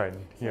disyorkan.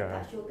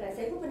 Tak syorkan.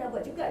 Saya pun pernah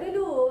buat juga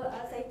dulu.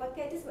 Saya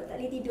pakai tu sebab tak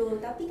boleh tidur.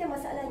 Tapi kan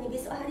masalahnya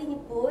besok hari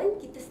ni pun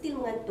kita still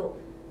mengantuk.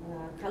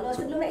 Kalau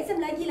sebelum nak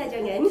exam lagilah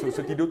jangan.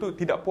 So tidur tu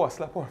tidak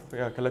puas lah Prof.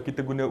 Ya, kalau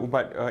kita guna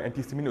ubat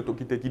antihistamin untuk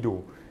kita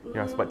tidur.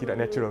 Ya, sebab tidak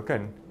natural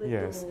kan. Betul.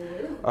 Yes.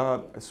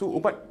 So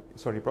ubat,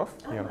 sorry Prof.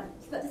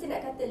 Sebab tu saya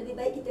nak kata lebih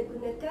baik kita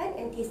gunakan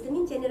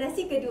antihistamin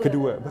generasi kedua.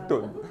 Kedua,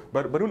 betul.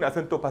 Baru nak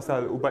sentuh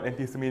pasal ubat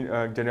antihistamin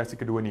generasi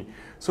kedua ni.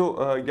 So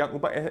yang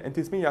ubat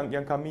antihistamin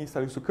yang kami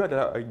selalu suka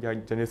adalah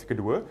yang generasi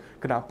kedua.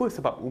 Kenapa?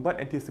 Sebab ubat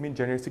antihistamin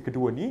generasi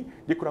kedua ni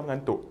dia kurang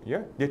mengantuk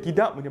ya. Dia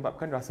tidak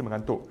menyebabkan rasa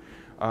mengantuk.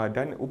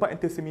 Dan ubat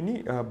antihistamin ini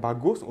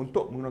bagus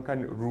untuk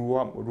menggunakan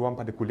ruam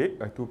pada kulit,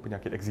 itu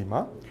penyakit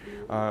eczema.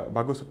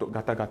 Bagus untuk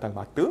gatal-gatal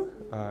mata,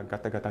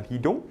 gatal-gatal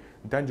hidung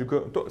dan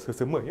juga untuk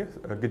sesama ya,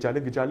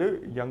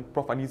 gejala-gejala yang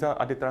Prof Aneeza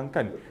ada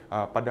terangkan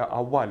pada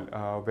awal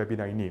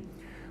webinar ini.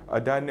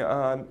 Dan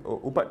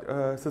ubat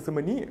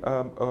sesama ni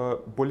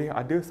boleh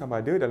ada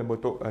sama ada dalam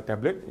bentuk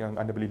tablet yang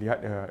anda boleh lihat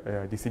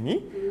di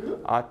sini,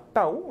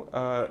 atau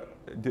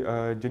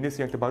jenis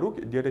yang terbaru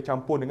dia ada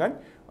campur dengan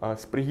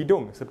spray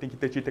hidung seperti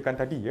kita ceritakan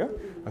tadi ya.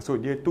 So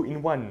dia 2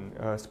 in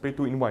 1, spray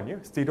 2 in 1 ya,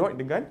 steroid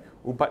dengan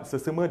ubat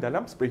sesama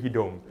dalam spray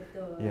hidung.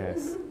 Betul.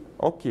 Yes.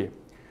 Okey.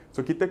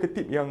 So kita ke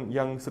tip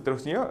yang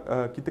seterusnya,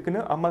 kita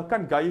kena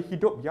amalkan gaya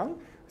hidup yang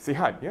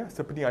sihat ya.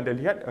 Seperti yang anda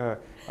lihat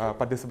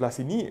pada sebelah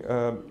sini,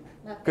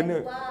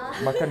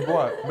 makan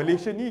buah.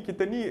 Malaysia ni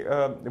kita ni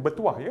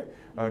bertuah ya.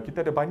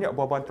 Kita ada banyak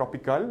buah-buahan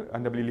tropikal.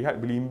 Anda boleh lihat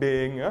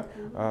belimbing ya,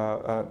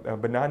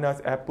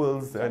 bananas,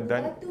 apples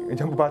dan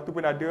jambu batu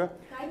pun ada.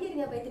 Kaya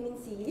dengan vitamin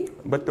C.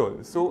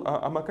 Betul. So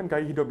amalkan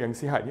gaya hidup yang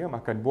sihat ya,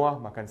 makan buah,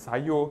 makan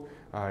sayur,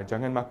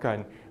 jangan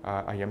makan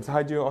ayam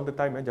sahaja all the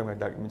time ya,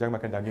 jangan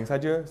makan daging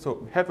saja.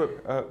 So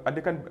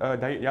adakan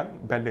diet yang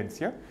balance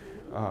ya.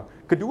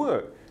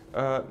 Kedua,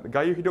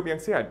 gaya hidup yang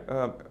sihat.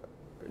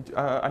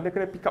 Anda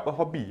kena pick up a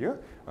hobby ya.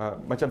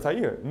 Macam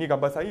saya, ni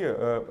gambar saya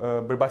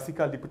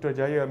berbasikal di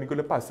Putrajaya minggu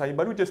lepas. Saya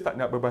baru je start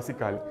nak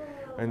berbasikal.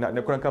 Nak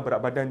kurangkan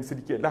berat badan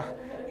sedikit lah.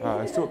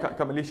 So kat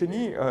Malaysia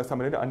ni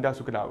sama ada anda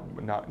suka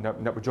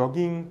nak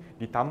berjogging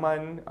di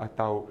taman,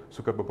 atau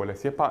suka berbola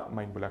sepak,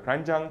 main bola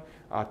keranjang,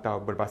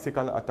 atau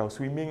berbasikal atau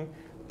swimming,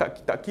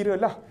 tak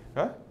kira lah.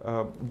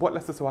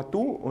 Buatlah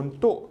sesuatu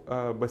untuk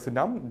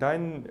bersenam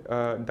dan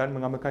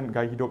mengamalkan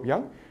gaya hidup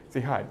yang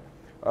sihat.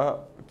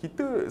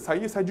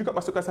 Saya juga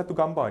masukkan satu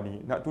gambar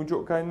ni nak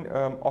tunjukkan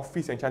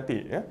office yang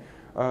cantik ya.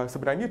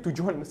 Sebenarnya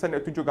tujuan saya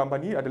nak tunjuk gambar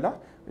ni adalah,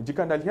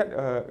 jika anda lihat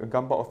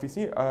gambar office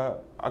ni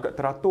agak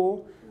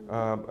teratur,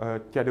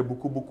 tiada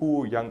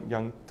buku-buku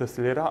yang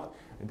terselerak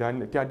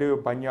dan tiada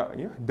banyak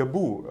ya,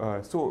 debu.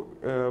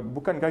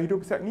 Bukan gaya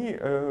hidup sihat ni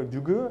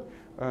juga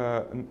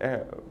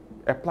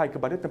apply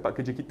kepada tempat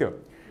kerja kita.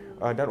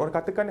 Dan orang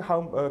katakan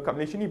kat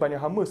Malaysia ni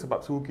banyak hama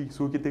sebab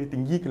suhu kita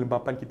tinggi,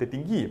 kelembapan kita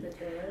tinggi.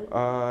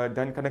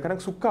 Dan kadang-kadang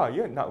sukar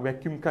ya nak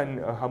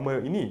vacuumkan hama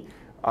ini.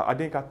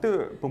 Ada yang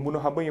kata pembunuh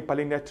hama yang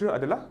paling natural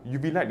adalah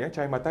UV light ya,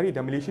 cahaya matahari,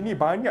 dan Malaysia ni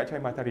banyak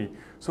cahaya matahari.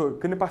 So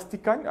kena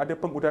pastikan ada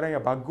pengudaran yang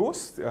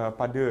bagus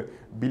pada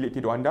bilik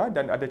tidur anda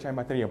dan ada cahaya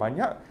matahari yang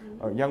banyak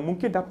yang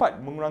mungkin dapat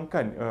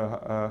mengurangkan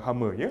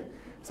hama ya.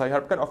 Saya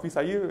harapkan office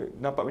saya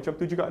nampak macam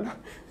tu jugalah.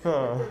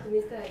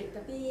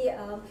 Tapi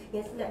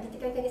yang nak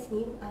ditekankan di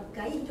sini,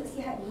 gaya hidup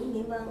sihat ni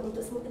memang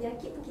untuk semua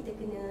penyakit pun kita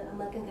kena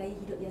amalkan gaya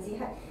hidup yang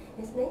sihat.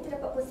 Dan sebenarnya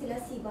terdapat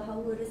konsilasi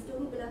bahawa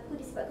RESDUNG ni berlaku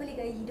disebabkan oleh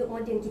gaya hidup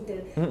moden kita.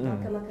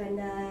 Makan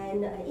makanan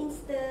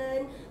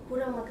instan,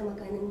 kurang makan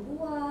makanan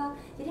buah.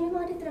 Jadi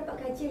memang ada terdapat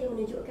kajian yang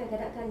menunjukkan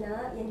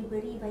kanak-kanak yang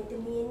diberi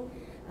vitamin,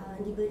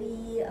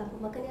 diberi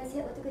makanan yang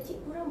sihat waktu kecil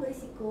kurang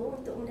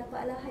berisiko untuk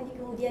mendapat alahan di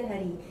kemudian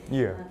hari.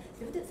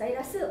 Sebab itu saya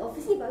rasa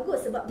office ni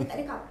bagus sebab dia tak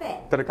ada kapet.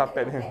 Tak ada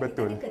kapet,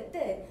 betul. Dia tak ada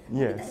curtain.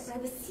 Dia tak ada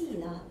privacy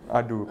lah.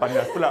 Aduh,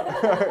 panas pula.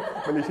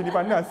 Malaysia ni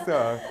panas.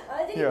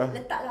 Jadi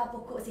letaklah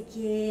pokok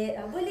sikit.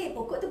 Boleh,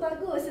 pokok tu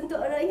bagus untuk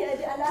orang yang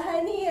ada alahan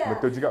ni.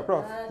 Betul juga,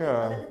 Prof.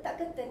 Kalau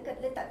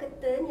letak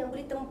curtain yang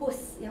boleh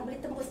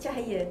tembus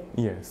cahaya.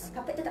 Yes.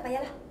 Kapet tu tak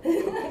payahlah.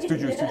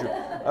 Setuju.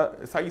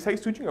 Saya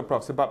setuju dengan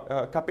Prof sebab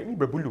kapet ni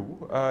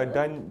berbulu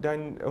dan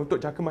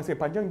untuk jangka masa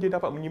yang panjang dia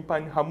dapat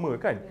menyimpan hama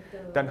kan.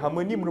 Betul. Dan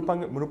hama ni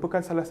merupakan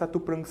salah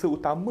satu perengsa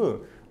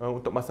utama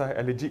untuk masalah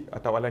alergik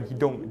atau alan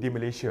hidung di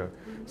Malaysia.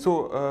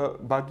 So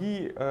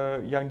bagi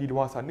yang di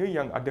luar sana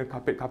yang ada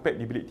kapet-kapet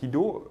di bilik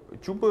tidur,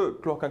 cuba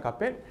keluarkan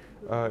kapet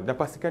dan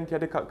pastikan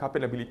tiada kapet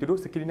dalam bilik tidur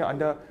sekiranya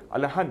anda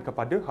alahan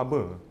kepada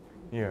hama.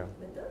 Ya.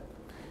 Betul.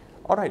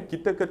 Alright,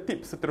 kita ke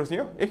tips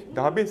seterusnya.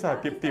 Dah habis lah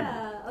tip-tip.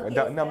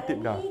 Dah 6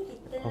 tip dah.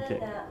 Kita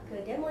nak ke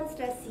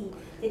demonstrasi.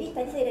 Jadi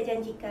tadi saya dah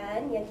janjikan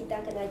yang kita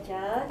akan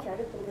ajar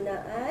cara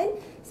penggunaan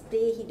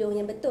spray hidung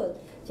yang betul.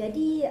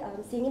 Jadi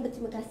Sini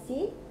berterima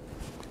kasih.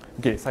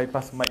 Okey, saya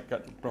pass mic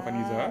kat Prof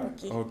Aneeza.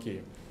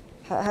 Okey.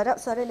 Harap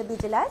suara lebih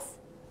jelas.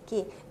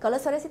 Okey, kalau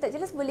suara saya tak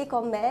jelas boleh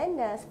komen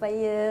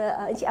supaya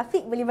Encik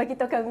Afiq boleh bagi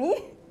tahu kami.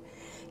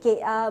 Okay,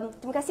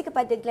 terima kasih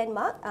kepada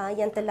Glenmark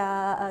yang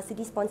telah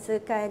sudi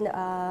sponsorkan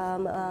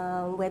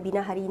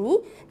webinar hari ini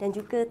dan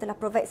juga telah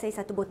provide saya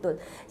satu botol.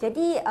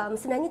 Jadi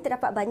sebenarnya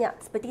terdapat banyak,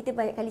 seperti kita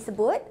banyak kali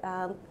sebut,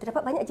 terdapat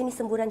banyak jenis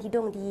semburan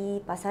hidung di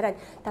pasaran.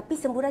 Tapi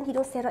semburan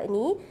hidung steroid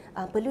ini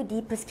perlu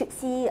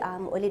dipreskripsi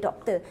oleh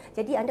doktor.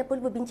 Jadi anda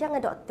perlu berbincang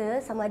dengan doktor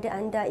sama ada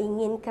anda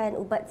inginkan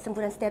ubat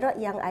semburan steroid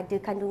yang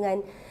ada kandungan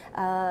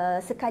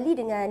sekali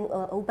dengan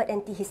ubat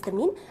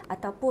antihistamin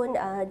ataupun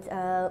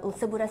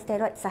semburan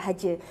steroid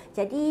sahaja.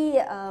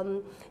 Jadi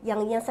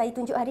yang saya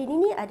tunjuk hari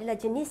ini adalah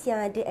jenis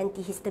yang ada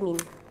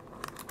antihistamin.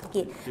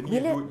 Okey.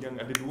 Bila yang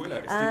ada dua lah,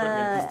 steroid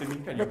dan histamin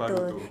kan yang baru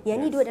tu. Yang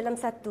ni dua dalam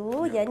satu.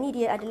 Yang ni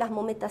dia adalah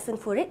mometasone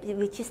furoate,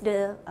 which is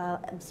the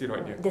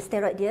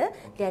steroid dia,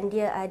 dan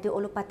dia ada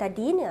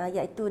olopatadine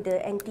iaitu the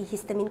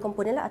antihistamin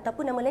component lah,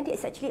 ataupun nama lain dia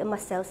is actually a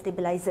mast cell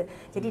stabilizer.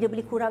 Jadi dia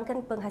boleh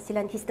kurangkan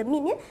penghasilan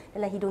histamin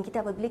dalam hidung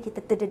kita apabila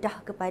kita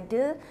terdedah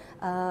kepada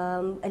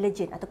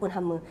allergen ataupun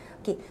hama.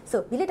 Okey.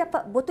 So, bila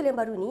dapat botol yang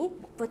baru ni,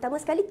 pertama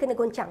sekali kena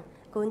goncang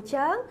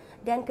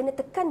dan kena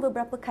tekan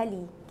beberapa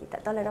kali. Kita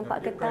tak tahulah nampak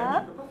ke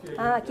tak.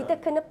 Kita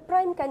kena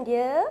primekan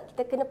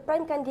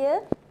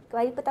dia.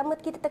 Kali pertama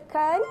kita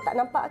tekan, tak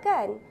nampak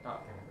kan?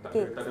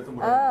 Okey.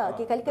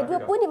 Okey, kali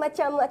kedua pun dia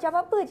macam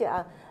apa je.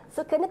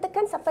 So kena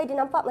tekan sampai dia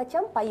nampak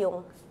macam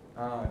payung.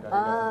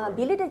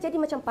 Bila dah jadi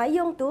macam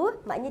payung tu,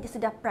 maknanya dia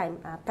sudah prime.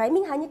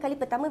 Priming hanya kali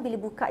pertama bila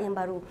buka yang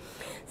baru.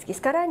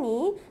 Sekarang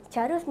ni,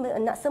 cara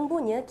nak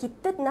sembuhnya,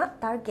 kita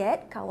nak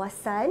target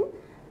kawasan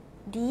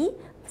di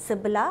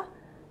sebelah,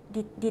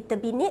 di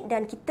terbinit,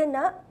 dan kita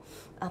nak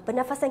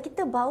pernafasan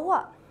kita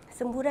bawa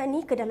semburan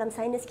ni ke dalam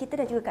sinus kita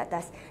dan juga ke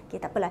atas. Okey,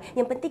 tak apalah.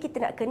 Yang penting kita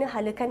nak kena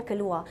halakan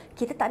keluar.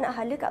 Kita tak nak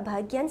hala kat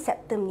bahagian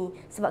septum ni.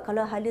 Sebab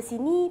kalau hala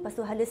sini, lepas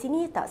tu hala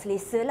sini, tak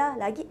selesa lah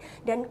lagi.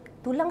 Dan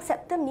tulang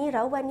septum ni,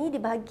 rawan ni di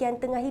bahagian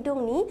tengah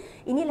hidung ni,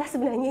 inilah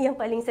sebenarnya yang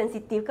paling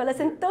sensitif. Kalau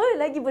sentuh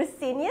lagi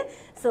bersin ya.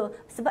 So,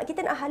 sebab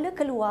kita nak hala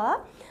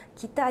keluar,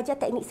 kita ajar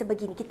teknik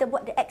sebegini. Kita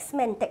buat the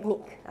X-Men teknik.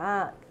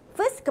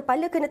 First,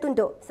 kepala kena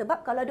tunduk.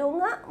 Sebab kalau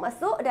dongak,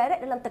 masuk direct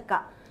dalam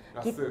tekak.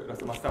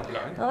 Rasa masam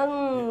pula kan?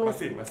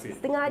 Masin.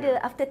 Setengah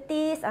ada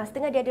aftertaste,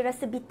 setengah dia ada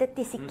rasa bitter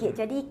taste sikit.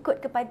 Jadi ikut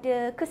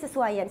kepada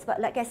kesesuaian.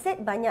 Sebab like I said,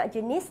 banyak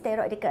jenis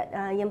steroid dekat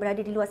yang berada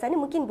di luar sana.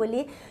 Mungkin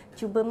boleh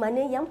cuba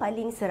mana yang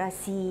paling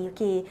serasi.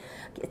 Okey.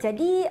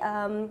 Jadi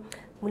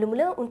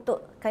mula-mula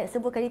untuk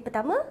sebuah kali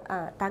pertama,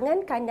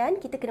 tangan kanan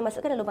kita kena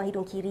masukkan dalam lubang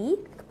hidung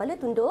kiri, kepala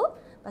tunduk.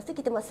 Lepas tu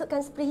kita masukkan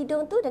spray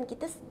hidung tu dan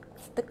kita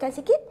tekan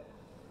sikit.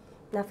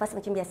 Nafas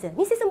macam biasa.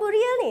 Ni saya sembuh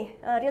real ni.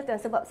 Real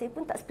tuan, sebab saya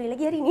pun tak spray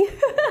lagi hari ni.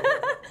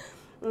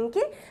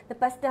 Okey,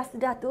 lepas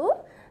dah tu,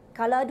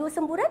 kalau 2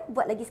 semburan,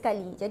 buat lagi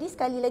sekali. Jadi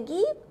sekali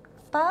lagi,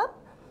 pump,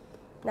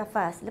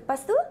 nafas.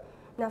 Lepas tu,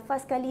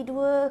 nafas kali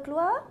 2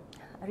 keluar,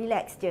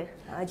 relax je.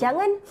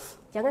 Jangan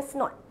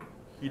snort.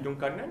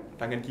 Hidung kanan,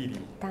 tangan kiri.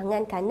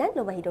 Tangan kanan,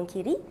 lubang hidung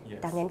kiri.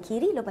 Yes. Tangan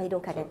kiri, lubang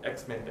hidung kanan. So,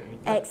 X-Men teknik.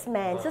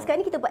 X-Men. So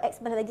sekarang ni kita buat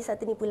X-Men lagi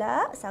satu ni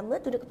pula.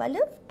 Sama, tunduk kepala,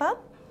 pump.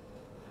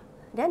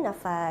 Dan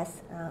nafas.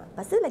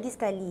 Lepas tu lagi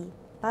sekali.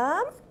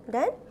 Pump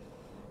dan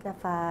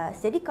nafas.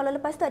 Jadi kalau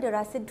lepas tu ada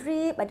rasa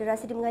drip, ada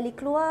rasa dia mengalir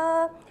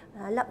keluar,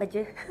 lap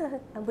aja.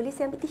 Boleh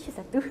saya ambil tisu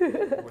satu?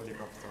 Boleh,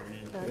 Prof.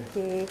 Sorry.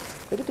 Okey.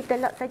 Jadi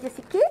kita lap saja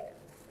sikit.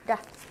 Dah.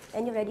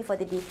 And you ready for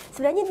the day.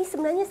 Sebenarnya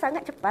ni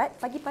sangat cepat.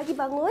 Pagi-pagi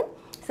bangun,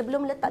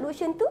 sebelum letak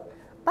lotion tu,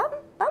 pump,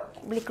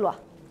 boleh keluar.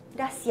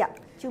 Dah siap.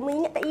 Cuma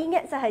ingat tak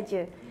ingat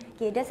sahaja.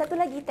 Okey, dan satu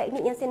lagi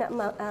teknik yang saya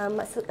nak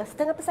maksud,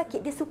 setengah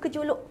pesakit dia suka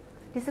jolok.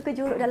 Dia suka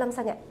jorok dalam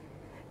sangat.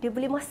 Dia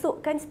boleh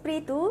masukkan spray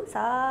tu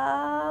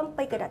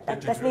sampai ke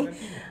atas ni.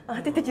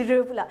 Dia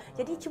terjera pula.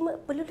 Jadi cuma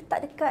perlu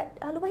letak dekat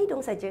lubang hidung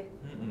saja.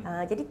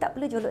 Jadi tak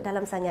perlu jolok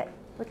dalam sangat.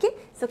 Okey?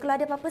 So kalau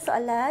ada apa-apa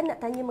soalan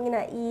nak tanya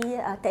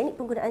mengenai teknik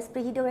penggunaan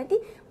spray hidung nanti,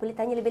 boleh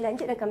tanya lebih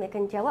lanjut dan kami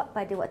akan jawab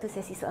pada waktu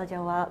sesi soal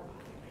jawab.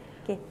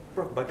 Okey.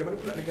 Prof, bagaimana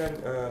pula dengan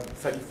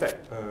side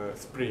effect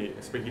spray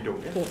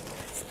hidung? Okay.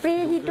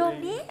 Spray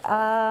hidung ni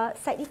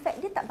side effect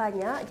dia tak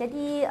banyak.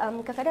 Jadi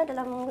kadang-kadang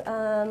dalam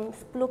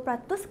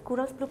 10%,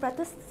 kurang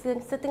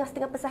 10%,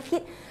 setengah-setengah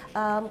pesakit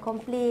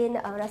komplain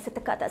rasa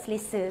tekak tak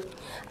selesa.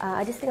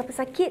 Ada setengah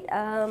pesakit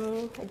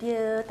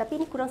dia, tapi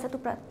ini kurang 1%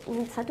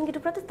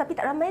 tapi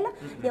tak ramai lah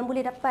yang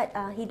boleh dapat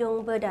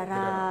hidung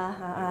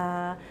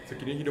berdarah.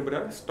 Sekiranya hidung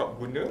berdarah,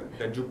 stop guna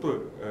dan jumpa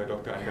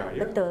doktor anda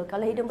ya? Betul.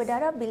 Kalau hidung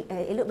berdarah,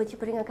 elok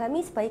berjumpa dengan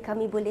kami supaya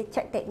kami boleh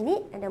cek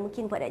teknik dan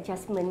mungkin buat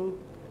adjustment.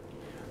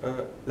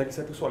 Lagi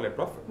satu soalan,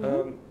 Prof.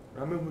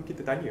 Ramai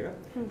kita tanya,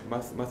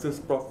 masa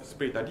Prof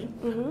spray tadi,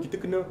 kita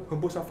kena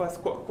hembus nafas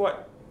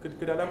kuat-kuat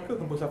ke dalam ke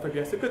hembus nafas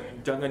biasa ke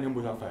jangan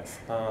hembus nafas?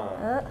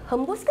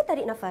 Hembus ke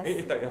tarik nafas?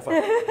 Tarik nafas.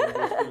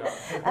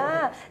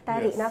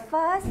 Tarik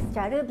nafas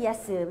cara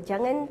biasa.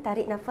 Jangan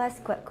tarik nafas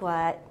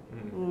kuat-kuat.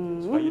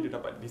 Supaya dia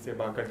dapat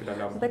disebarkan ke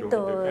dalam hidung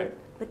kita kan?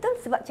 Betul,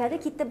 sebab cara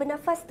kita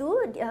bernafas tu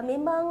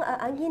memang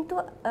angin tu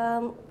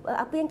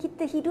apa yang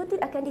kita hidup tu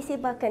akan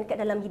disebarkan kat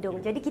dalam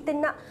hidung. Jadi kita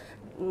nak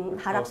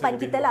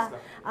harapan kita lah.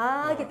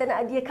 Kita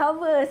nak dia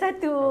cover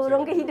satu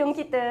rongga hidung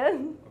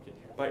kita. Okay.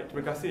 Baik,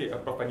 terima kasih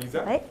Prof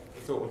Aneeza. Baik.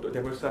 So untuk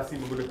demonstrasi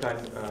menggunakan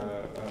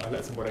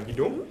alat semburan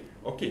hidung.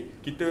 Okey,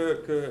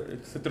 kita ke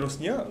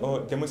seterusnya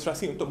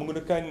demonstrasi untuk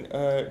menggunakan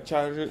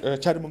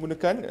cara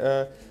menggunakan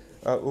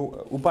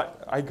ubat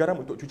air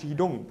garam untuk cuci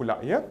hidung pula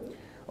ya.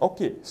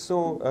 Okey,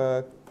 so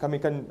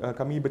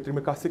kami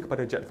berterima kasih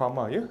kepada Jet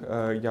Pharma ya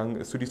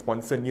yang sudi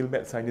sponsor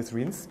Nilmed Sinus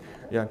Rinse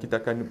yang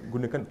kita akan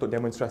gunakan untuk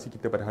demonstrasi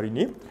kita pada hari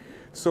ini.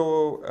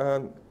 So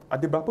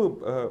ada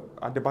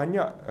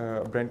banyak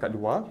brand kat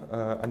luar,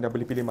 anda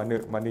boleh pilih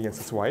mana yang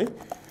sesuai.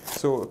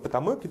 So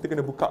pertama kita kena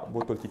buka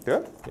botol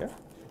kita ya.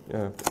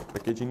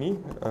 Packaging ni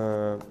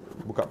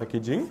buka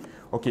packaging.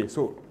 Okey,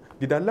 so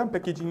di dalam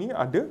packaging ni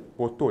ada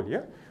botol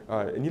ya.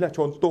 Inilah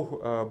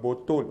contoh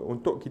botol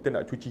untuk kita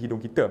nak cuci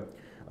hidung kita.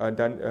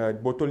 Dan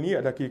botol ni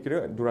adalah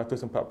kira-kira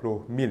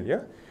 240 ml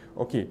ya.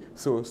 Okey,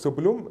 so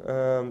sebelum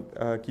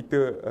kita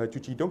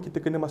cuci hidung,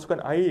 kita kena masukkan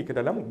air ke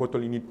dalam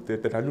botol ini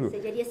terdahulu.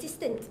 Saya jadi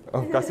assistant.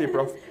 Terima kasih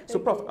Prof. So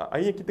Prof,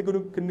 air yang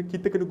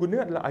kita kena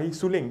guna adalah air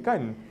suling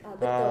kan?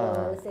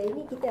 Betul. Saya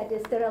ni kita ada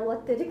sterile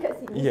water dekat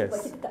sini. Yes.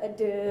 Sebab kita tak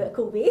ada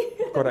kowe.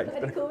 Correct. Tak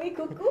ada kowe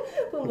kuku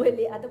pun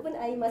boleh. Ataupun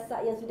air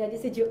masak yang sudah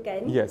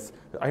disejukkan. Yes.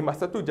 Air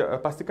masak tu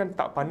pastikan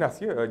tak panas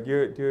ya.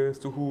 Dia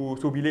suhu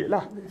bilik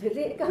lah.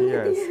 Menjerit kami.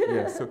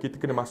 Yes. So kita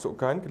kena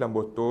masukkan ke dalam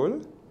botol.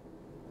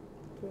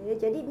 Okay,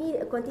 jadi ni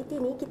kuantiti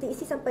ni kita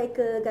isi sampai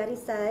ke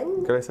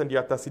garisan. Garisan di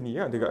atas sini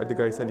ya, ada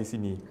garisan di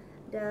sini.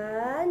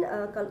 Dan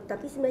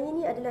tapi sebenarnya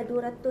ni adalah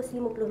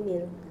 250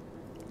 ml.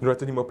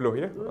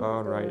 250 ya.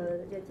 Alright.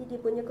 Jadi dia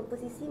punya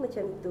komposisi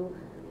macam itu.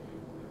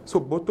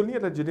 So botol ni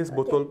adalah jenis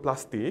botol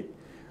plastik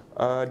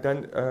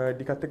dan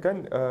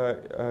dikatakan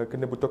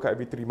kena botolkan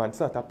every 3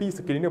 months lah. Tapi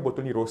sekiranya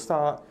botol ni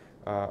rosak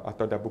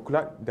atau dah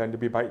berkulat, dan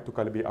lebih baik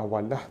tukar lebih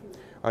awal lah.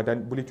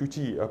 Dan boleh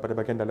cuci pada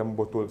bahagian dalam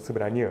botol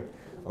sebenarnya.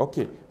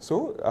 Okey,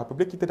 so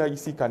apabila kita dah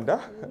isikan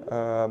dah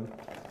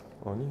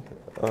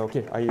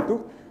air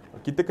tu,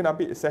 kita kena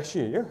ambil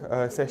sachet ya,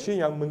 sachet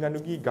yang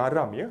mengandungi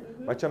garam ya,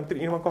 macam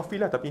 3-in-1 coffee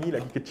lah, tapi ini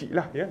lagi kecil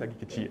lah ya, lagi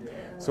kecil.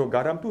 So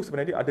garam tu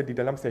sebenarnya ada di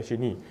dalam sachet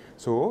ni.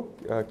 So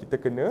kita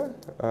kena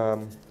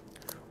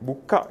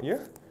buka ya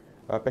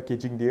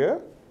packaging dia.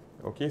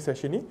 Okey,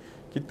 sachet ni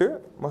kita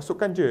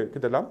masukkan je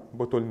ke dalam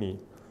botol ni.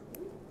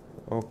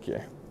 Okey.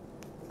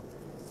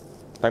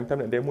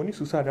 Time-time nak demo ni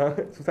susah nak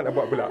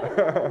buat pula.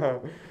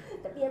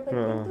 Tapi yang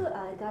penting tu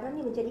garam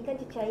ni menjadikan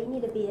cair ni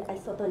lebih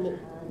isotonik.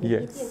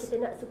 Jadi itu yang kita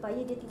nak supaya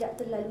dia tidak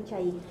terlalu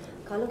cair.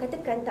 Kalau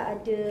katakan tak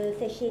ada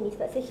sachet ni,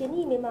 sebab sachet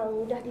ni memang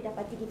mudah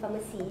didapati di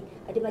farmasi.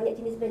 Ada banyak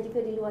jenis brand juga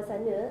di luar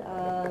sana.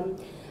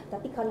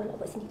 Tapi kalau nak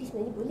buat sendiri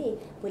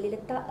sebenarnya boleh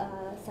letak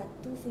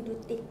 1 sudu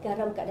teh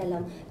garam kat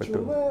dalam.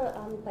 Betul. Cuma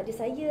pada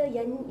saya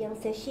yang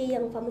sachet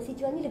yang farmasi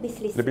jual ni lebih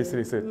selesa. Lebih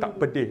selesa,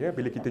 tak pedih ya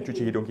bila kita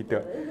cuci hidung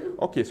kita.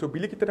 Okey, so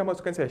bila kita dah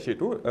masukkan sachet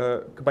tu,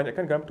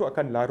 kebanyakan garam tu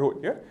akan larut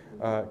ya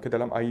ke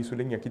dalam air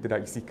suling yang kita dah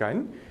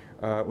isikan.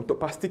 Untuk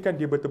pastikan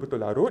dia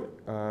betul-betul larut,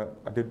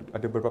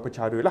 ada beberapa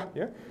cara lah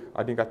ya.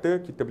 Ada yang kata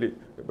kita boleh,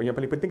 yang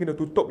paling penting kena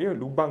tutup ya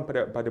lubang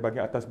pada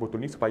bahagian atas botol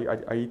ni supaya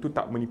air itu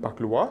tak menimpah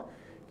keluar.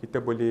 Kita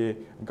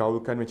boleh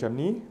gaulkan macam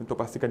ni untuk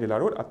pastikan dia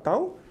larut,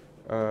 atau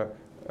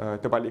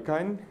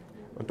terbalikkan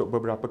untuk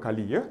beberapa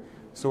kali ya.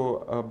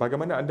 So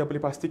bagaimana anda boleh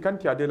pastikan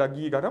tiada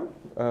lagi garam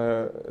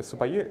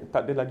supaya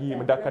tak ada lagi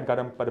mendakan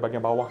garam pada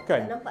bahagian bawah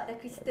kan? Tak nampak dah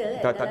kristal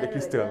kan? Tak ada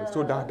kristal.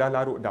 So dah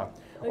larut dah.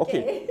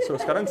 Okey.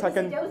 So sekarang saya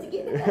akan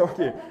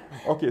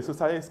Okey, so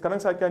sekarang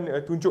saya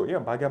akan tunjuk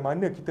ya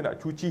bagaimana kita nak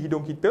cuci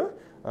hidung kita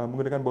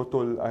menggunakan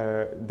botol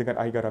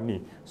dengan air garam ni.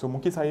 So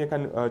mungkin saya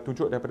akan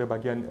tunjuk daripada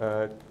bahagian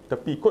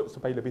tepi kot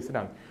supaya lebih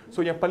senang.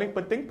 So yang paling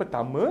penting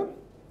pertama,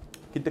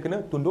 kita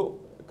kena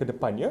tunduk ke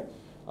depan ya.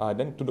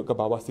 Dan tunduk ke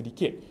bawah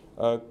sedikit.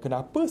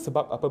 Kenapa?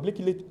 Sebab apabila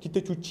kita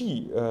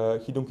cuci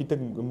hidung kita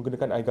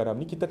menggunakan air garam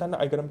ni, kita tak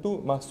nak air garam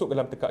tu masuk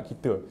dalam tekak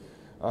kita.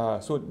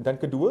 Dan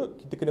kedua,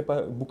 kita kena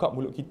buka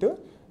mulut kita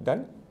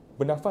dan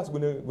bernafas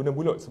guna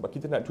mulut sebab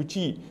kita nak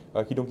cuci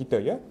hidung kita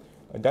ya.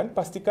 Dan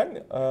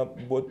pastikan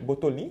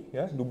botol ni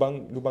ya,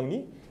 lubang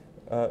ni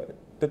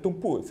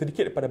tertumpu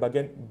sedikit pada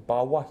bahagian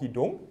bawah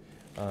hidung.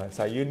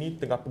 Saya ni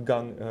tengah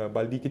pegang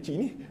baldi kecil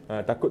ni,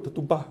 takut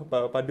tertumpah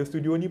pada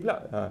studio ni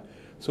pula.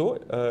 So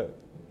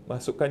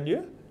masukkan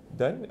dia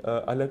dan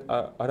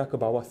arah ke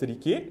bawah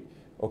sedikit.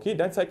 Okey,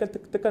 dan saya akan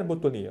tekan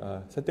botol ni.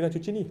 Saya tengah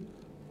cuci ni.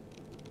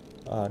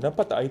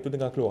 Nampak tak air tu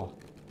tengah keluar?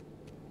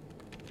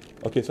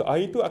 Okey, so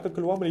air tu akan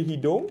keluar melalui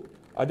hidung.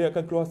 Ada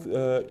akan keluar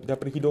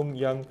daripada hidung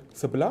yang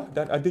sebelah,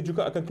 dan ada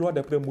juga akan keluar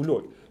daripada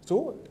mulut.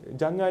 So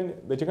jangan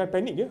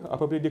panik ya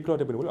apabila dia keluar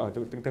daripada mulut.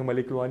 Tengah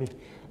balik keluar ni.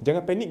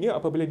 Jangan panik ya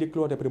apabila dia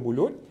keluar daripada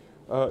mulut.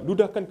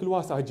 Ludahkan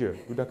keluar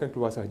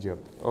sahaja.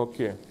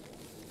 Okey.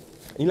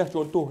 Inilah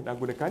contoh nak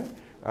gunakan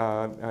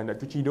nak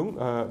cuci hidung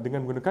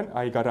dengan menggunakan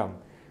air garam.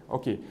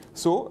 Okey.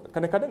 So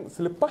kadang-kadang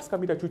selepas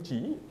kami dah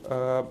cuci,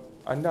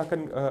 anda akan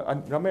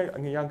ramai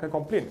yang akan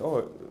komplain,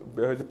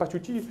 lepas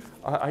cuci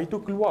air itu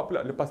keluar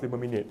pula lepas 5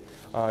 minit.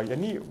 Yang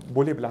ni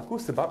boleh berlaku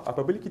sebab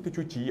apabila kita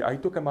cuci, air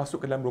itu akan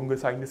masuk ke dalam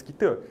rongga sinus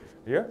kita,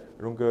 ya,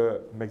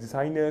 rongga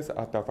maxillary sinus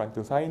atau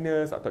frontal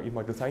sinus atau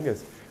inferior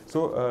sinus.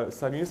 So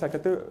selanjutnya saya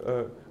kata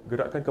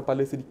gerakkan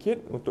kepala sedikit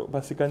untuk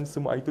pastikan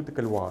semua air itu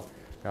terkeluar.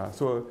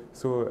 So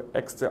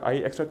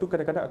air ekstra tu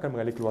kadang-kadang akan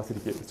mengalir keluar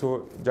sedikit.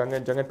 So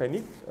jangan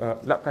panik,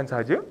 lapkan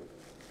sahaja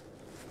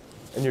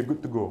and you're good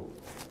to go.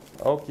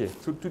 Okey,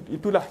 so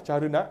itulah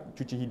cara nak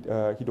cuci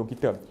hidung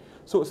kita.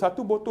 So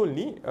satu botol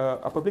ni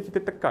apabila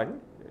kita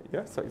tekan,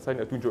 ya, saya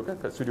nak tunjukkan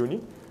kat studio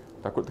ni,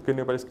 takut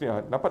terkena pada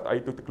skrin, nampak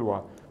air tu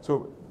terkeluar.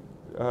 So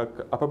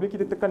apabila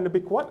kita tekan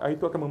lebih kuat, air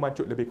tu akan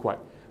memancut lebih kuat.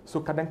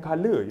 So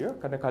kadang-kala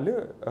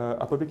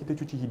apabila kita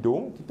cuci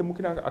hidung, kita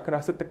mungkin akan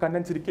rasa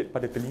tekanan sedikit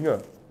pada telinga.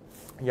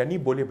 Yang ni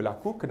boleh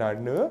berlaku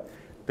kerana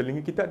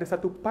telinga kita ada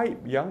satu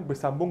pipe yang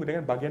bersambung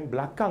dengan bahagian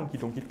belakang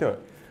hidung kita.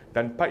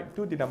 Dan pipe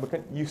tu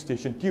dinamakan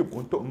eustachian tube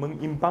untuk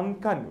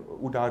mengimbangkan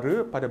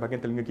udara pada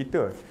bahagian telinga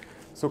kita.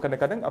 So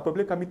kadang-kadang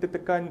apabila kami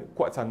tertekan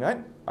kuat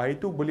sangat, air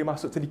tu boleh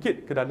masuk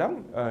sedikit ke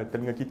dalam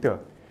telinga kita.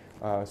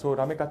 So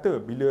ramai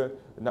kata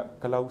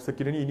kalau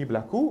sekiranya ini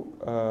berlaku,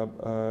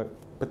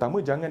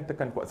 pertama jangan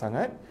tekan kuat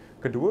sangat.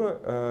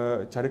 Kedua,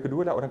 cara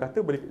kedua lah orang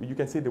kata you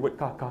can say the word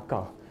kah.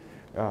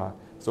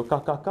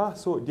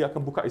 So dia akan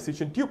buka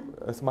eustachian tube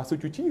semasa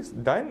cuci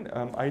dan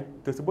air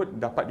tersebut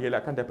dapat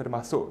dielakkan daripada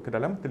masuk ke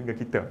dalam telinga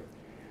kita.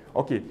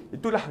 Okey,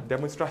 itulah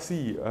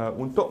demonstrasi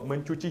untuk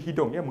mencuci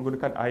hidung ya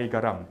menggunakan air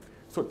garam.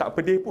 So tak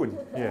pedih pun.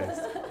 Yes.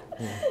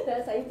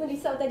 Saya pun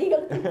risau tadi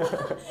kalau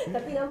nampak.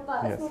 Tapi nampak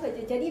semua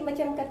saja. Jadi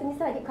macam kata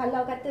Miss Hardip,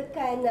 kalau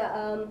katakan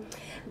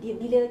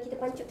bila kita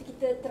pancuk tu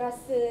kita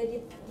terasa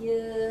dia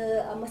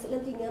masuk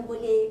dalam telinga,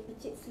 boleh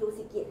picit slow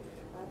sikit.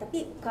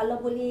 Tapi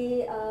kalau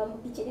boleh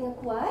picit dengan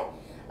kuat,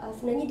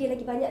 sebenarnya dia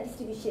lagi banyak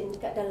distribution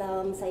kat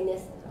dalam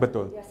sinus.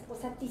 Betul. Dia rasa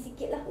puas hati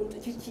sikit lah untuk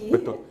cuci.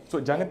 Betul.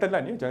 So jangan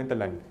telan ya, jangan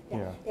telan.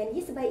 Ya. Dan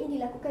ia sebaiknya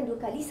dilakukan 2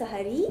 kali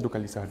sehari. 2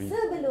 kali sehari.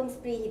 Sebelum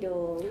spray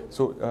hidung.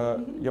 So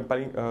yang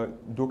paling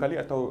 2 kali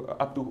atau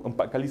up to 4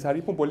 kali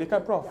sehari pun boleh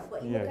kan, Prof? Ya,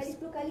 buat 5 kali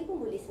 10 kali pun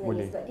boleh sebenarnya.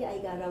 Boleh. Sebab dia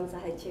air garam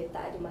sahaja,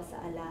 tak ada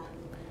masalah.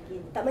 Okay.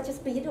 Tak macam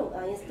spray hidung.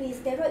 Yang spray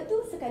steroid tu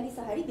sekali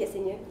sehari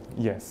biasanya.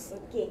 Yes.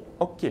 Okey.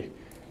 Okey.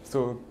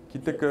 So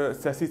kita ke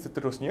sesi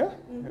seterusnya.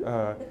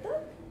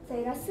 Betul.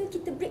 Saya rasa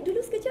kita break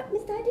dulu sekejap,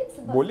 Mr. Hardip.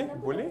 Sebab boleh.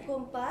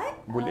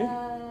 Boleh.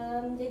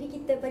 Jadi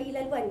kita beri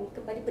laluan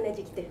kepada penaja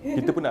kita.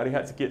 Kita pun nak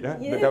rehat sikit dah.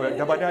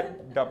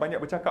 Dah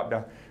banyak bercakap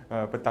dah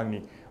petang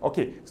ni.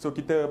 Okey, so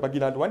kita bagi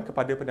laluan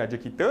kepada penaja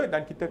kita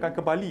dan kita akan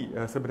kembali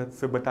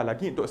sebentar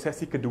lagi untuk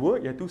sesi kedua,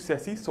 iaitu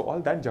sesi soal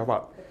dan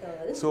jawab.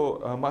 Betul.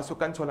 So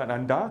masukkan soalan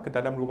anda ke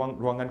dalam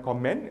ruangan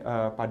komen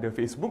pada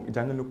Facebook.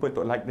 Jangan lupa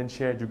untuk like dan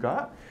share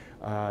juga.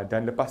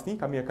 Dan lepas ni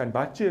kami akan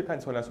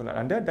bacakan soalan-soalan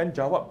anda dan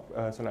jawab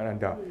soalan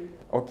anda.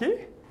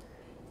 Okey?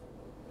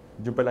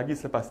 Jumpa lagi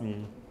selepas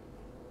ni.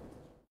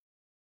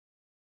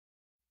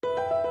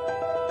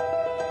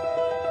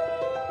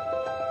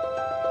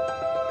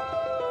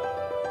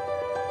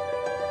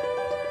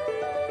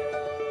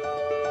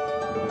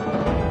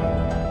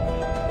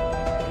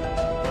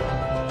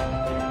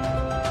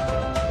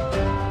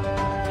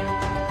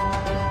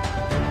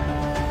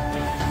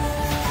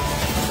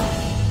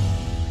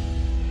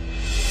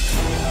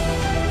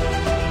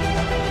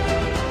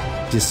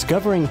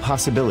 Discovering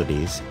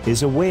possibilities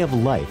is a way of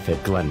life at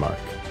Glenmark.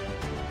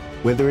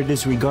 Whether it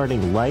is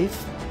regarding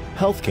life,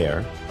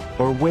 healthcare,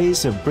 or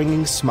ways of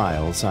bringing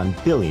smiles on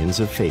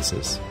billions of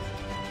faces.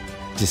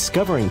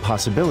 Discovering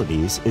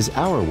possibilities is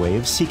our way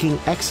of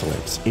seeking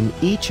excellence in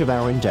each of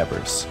our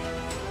endeavors,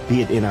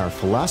 be it in our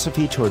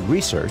philosophy toward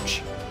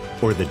research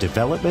or the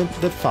development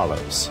that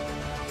follows.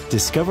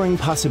 Discovering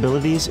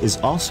possibilities is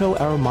also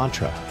our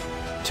mantra,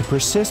 to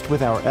persist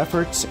with our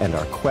efforts and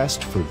our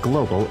quest for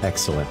global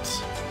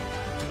excellence.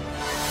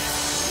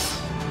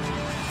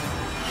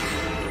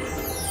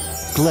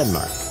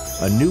 Glenmark,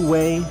 a new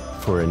way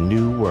for a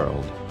new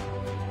world.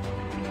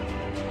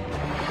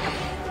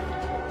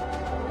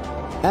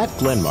 At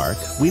Glenmark,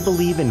 we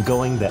believe in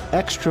going the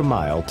extra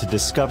mile to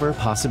discover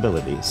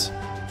possibilities.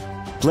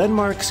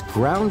 Glenmark's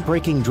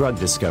groundbreaking drug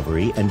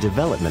discovery and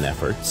development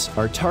efforts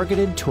are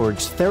targeted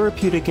towards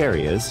therapeutic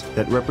areas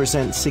that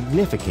represent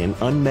significant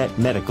unmet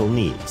medical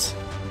needs.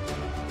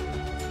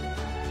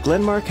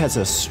 Glenmark has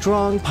a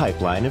strong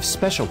pipeline of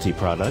specialty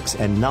products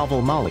and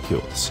novel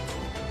molecules,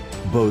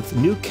 both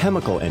new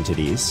chemical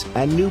entities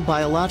and new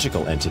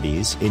biological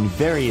entities in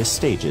various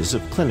stages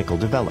of clinical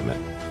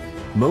development.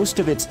 Most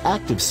of its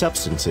active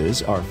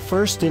substances are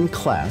first in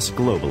class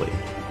globally.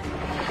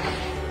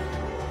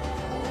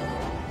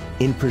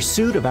 In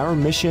pursuit of our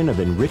mission of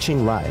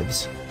enriching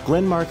lives,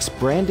 Glenmark's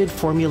branded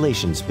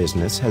formulations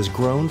business has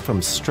grown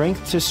from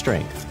strength to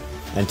strength,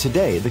 and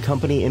today the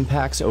company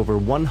impacts over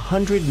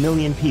 100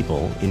 million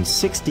people in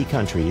 60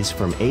 countries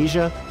from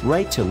Asia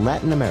right to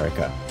Latin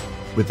America,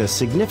 with a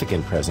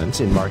significant presence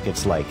in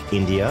markets like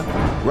India,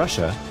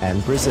 Russia,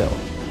 and Brazil.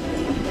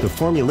 The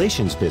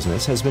formulations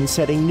business has been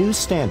setting new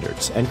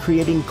standards and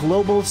creating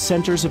global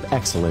centers of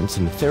excellence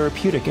in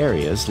therapeutic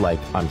areas like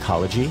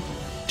oncology,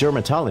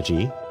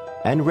 dermatology,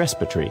 and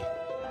respiratory.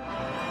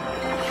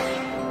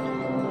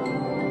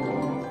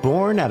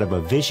 Born out of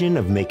a vision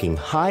of making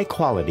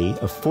high-quality,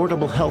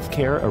 affordable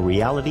healthcare a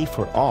reality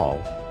for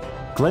all,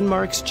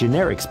 Glenmark's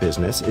generics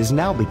business is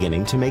now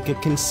beginning to make a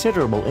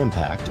considerable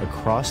impact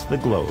across the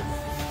globe.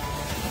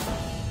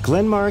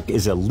 Glenmark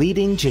is a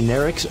leading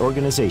generics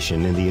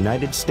organization in the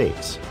United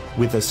States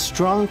with a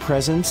strong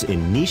presence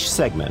in niche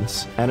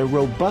segments and a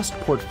robust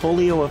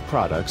portfolio of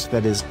products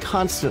that is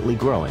constantly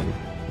growing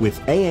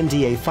with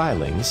ANDA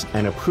filings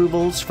and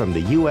approvals from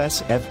the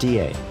US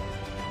FDA.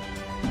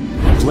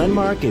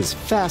 Glenmark is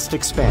fast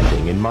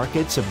expanding in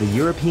markets of the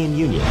European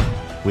Union,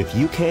 with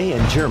UK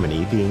and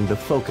Germany being the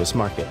focus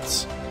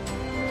markets.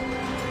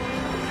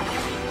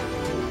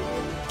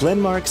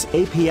 Glenmark's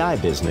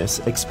API business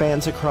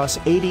expands across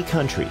 80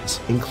 countries,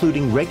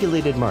 including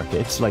regulated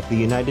markets like the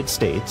United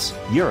States,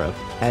 Europe,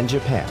 and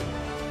Japan.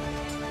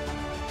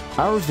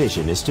 Our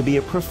vision is to be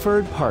a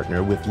preferred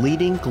partner with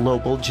leading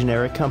global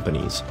generic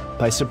companies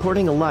by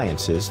supporting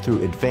alliances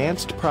through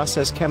advanced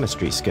process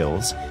chemistry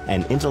skills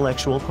and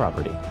intellectual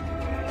property.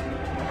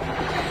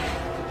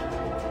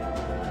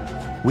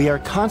 We are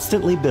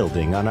constantly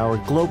building on our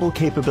global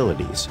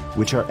capabilities,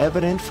 which are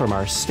evident from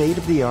our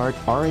state-of-the-art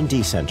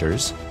R&D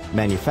centers,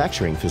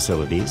 manufacturing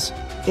facilities,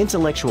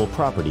 intellectual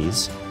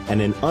properties,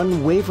 and an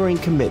unwavering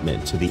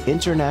commitment to the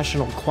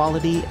international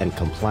quality and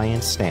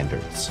compliance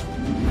standards.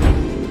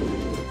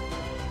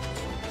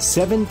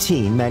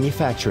 17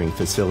 manufacturing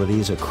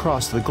facilities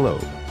across the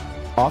globe,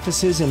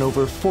 offices in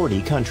over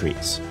 40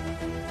 countries,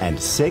 and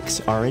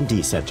 6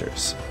 R&D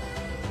centers.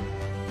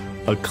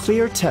 A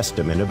clear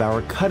testament of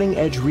our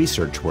cutting-edge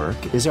research work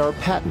is our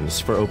patents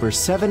for over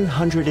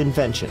 700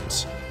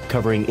 inventions,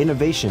 covering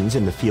innovations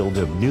in the field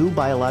of new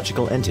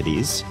biological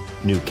entities,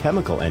 new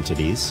chemical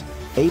entities,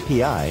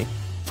 API,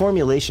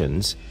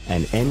 formulations,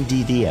 and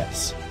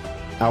NDDS.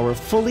 Our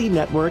fully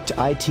networked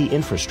IT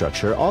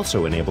infrastructure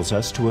also enables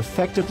us to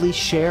effectively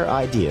share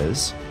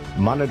ideas,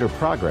 monitor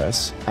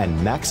progress, and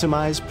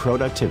maximize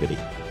productivity.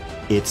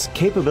 It's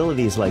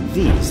capabilities like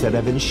these that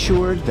have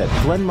ensured that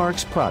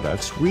Glenmark's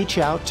products reach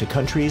out to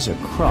countries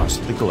across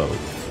the globe.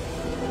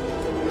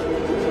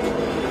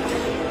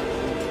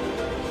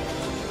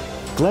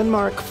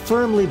 Glenmark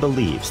firmly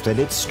believes that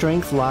its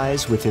strength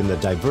lies within the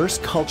diverse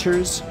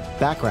cultures,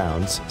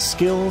 backgrounds,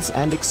 skills,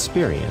 and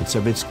experience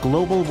of its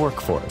global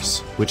workforce,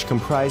 which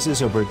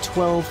comprises over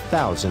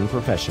 12,000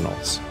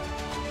 professionals.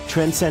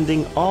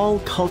 Transcending all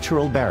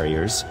cultural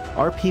barriers,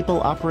 our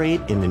people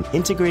operate in an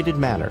integrated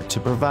manner to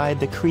provide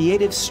the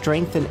creative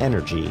strength and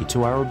energy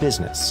to our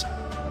business,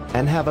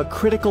 and have a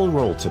critical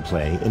role to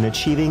play in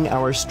achieving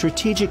our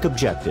strategic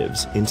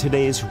objectives in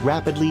today's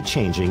rapidly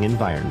changing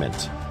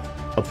environment.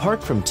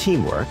 Apart from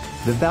teamwork,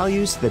 the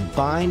values that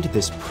bind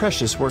this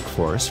precious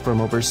workforce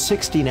from over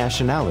 60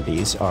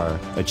 nationalities are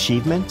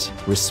achievement,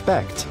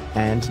 respect,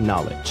 and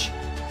knowledge.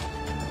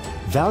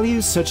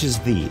 Values such as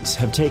these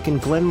have taken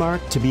Glenmark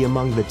to be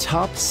among the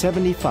top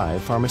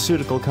 75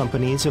 pharmaceutical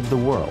companies of the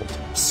world.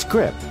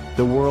 Scrip,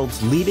 the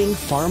world's leading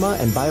pharma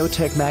and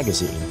biotech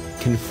magazine,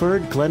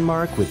 conferred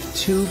Glenmark with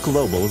 2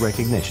 global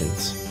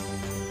recognitions.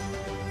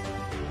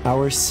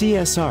 Our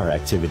CSR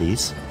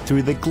activities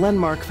through the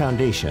Glenmark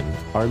Foundation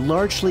are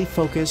largely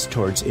focused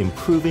towards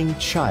improving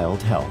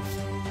child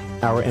health.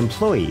 Our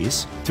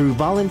employees, through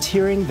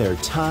volunteering their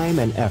time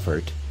and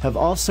effort, have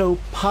also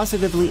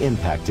positively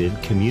impacted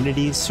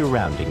communities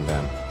surrounding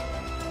them.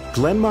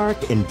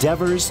 Glenmark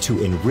endeavors to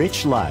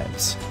enrich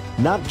lives,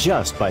 not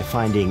just by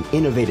finding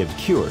innovative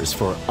cures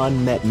for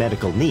unmet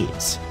medical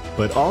needs,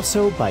 but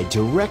also by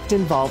direct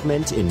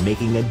involvement in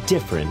making a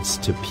difference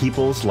to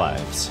people's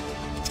lives.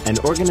 An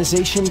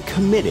organization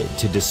committed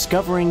to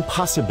discovering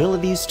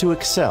possibilities to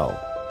excel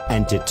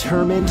and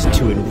determined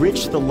to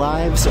enrich the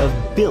lives of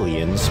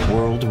billions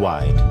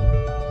worldwide.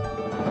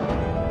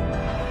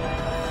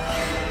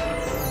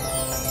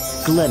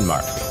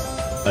 Glenmark,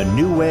 a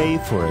new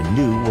way for a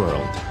new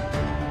world.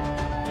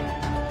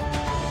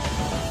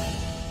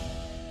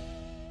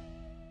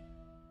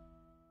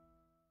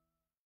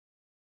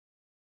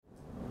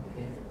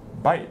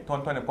 Baik,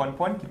 tuan-tuan dan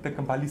puan-puan, kita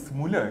kembali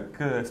semula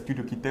ke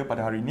studio kita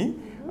pada hari ini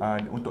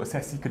untuk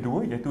sesi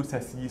kedua, iaitu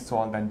sesi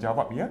soal dan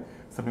jawab ya.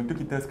 Sebelum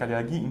itu kita sekali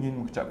lagi ingin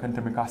mengucapkan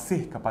terima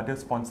kasih kepada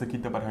sponsor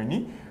kita pada hari ini,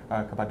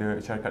 kepada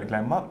syarikat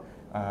Glenmark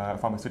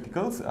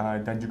Pharmaceuticals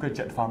dan juga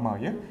Jet Pharma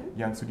ya,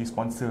 yang sudi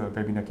sponsor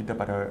webinar kita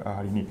pada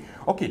hari ini.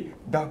 Okey,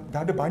 dah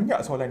ada banyak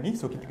soalan ni,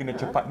 so kita kena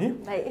cepat ni.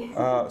 Baik.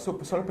 So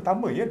soalan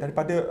pertama ya,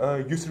 daripada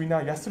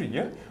Yusrina Yasri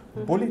ya.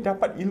 Boleh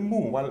dapat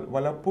ilmu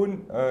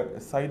walaupun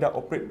saya dah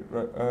operate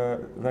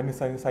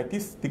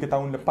rhinosinusitis 3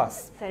 tahun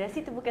lepas. Saya rasa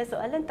itu bukan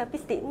soalan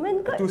tapi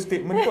statement kot. Itu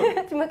statement kot.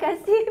 Terima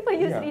kasih Pak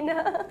Yusrina.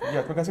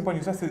 Ya, terima kasih Puan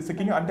Yusrina.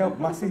 Sekiranya anda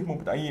masih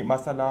mempunyai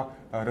masalah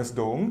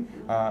resdung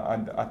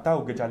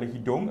atau gejala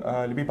hidung,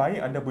 lebih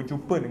baik anda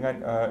berjumpa dengan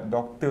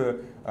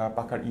doktor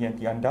pakar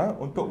ENT anda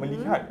untuk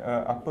melihat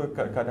apa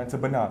keadaan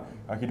sebenar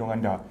hidung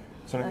anda.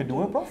 Soalan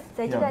kedua, Prof?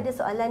 Saya juga ada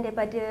soalan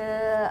daripada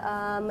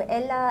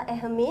Ella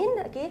Ehmin.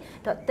 Okey,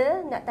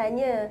 doktor nak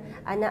tanya,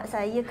 anak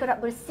saya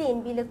kerap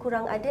bersin bila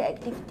kurang ada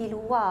aktiviti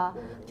luar,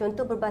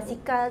 contoh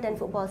berbasikal dan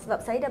futbol.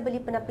 Sebab saya dah beli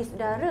penapis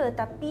udara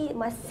tapi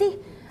masih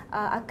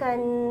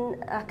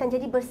akan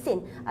jadi bersin.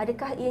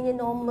 Adakah ianya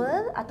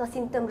normal atau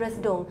simptom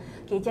resdung?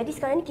 Okey, jadi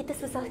sekarang ni kita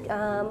susah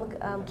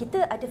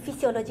kita ada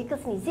physiological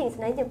sneezing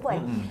sebenarnya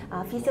Puan.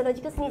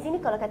 Physiological sneezing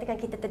ni kalau katakan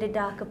kita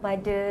terdedah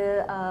kepada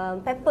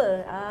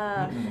pepper,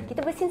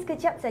 kita bersin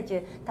sekejap saja.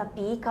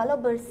 Tapi kalau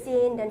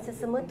bersin dan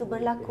sesama tu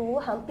berlaku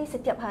hampir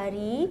setiap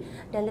hari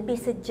dan lebih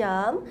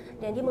sejam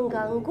dan dia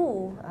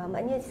mengganggu,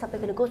 maknanya sampai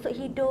kena gosok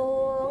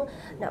hidung,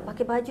 nak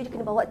pakai baju dia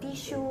kena bawa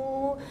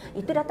tisu,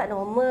 itu dah tak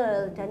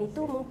normal dan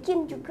itu mungkin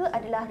juga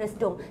adalah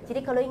resdung.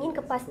 Jadi kalau ingin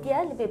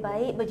kepastian, lebih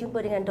baik berjumpa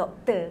dengan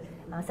doktor.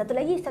 Satu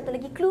lagi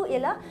clue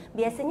ialah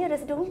biasanya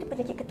resdung ni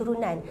penyakit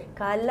keturunan.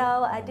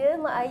 Kalau ada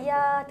mak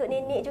ayah, tok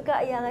nenek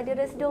juga yang ada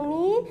resdung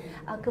ni,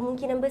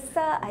 kemungkinan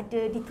besar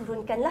ada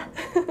diturunkan lah.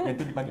 Yang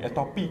itu dipanggil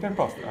atopi kan,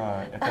 Prof?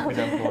 Atopi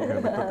dalam keluarga,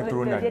 betul,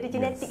 keturunan. Betul, dia ada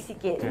genetik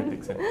sikit.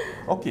 Genetik.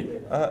 Okey,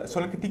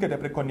 soalan ketiga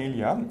daripada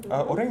Cornelia.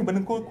 Orang yang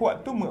berdengkur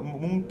kuat tu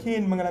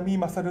mungkin mengalami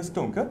masalah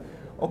resdung ke?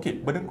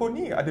 Okey, berdengkur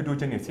ni ada 2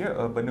 jenis ya.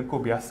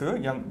 Berdengkur biasa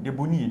yang dia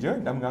bunyi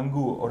je dan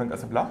mengganggu orang kat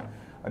sebelah.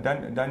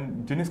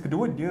 Dan jenis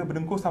kedua dia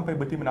berdengkur sampai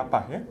berhenti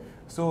menapah ya.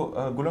 So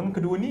golongan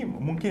kedua ni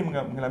mungkin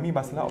mengalami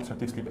masalah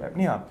obstructive sleep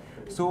apnea.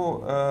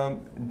 So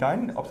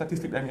dan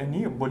obstructive sleep apnea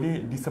ni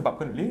boleh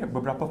disebabkan oleh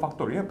beberapa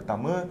faktor ya.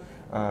 Pertama,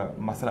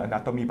 masalah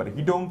anatomi pada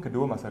hidung,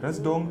 kedua masalah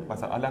resdung,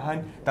 masalah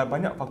alahan dan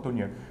banyak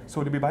faktornya.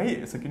 So lebih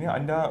baik sekiranya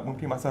anda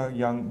mungkin masa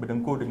yang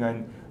berdengkur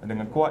dengan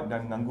kuat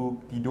dan mengganggu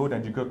tidur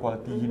dan juga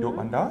kualiti hidup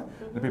anda,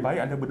 lebih baik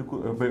anda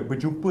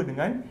berjumpa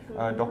dengan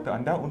doktor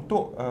anda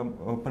untuk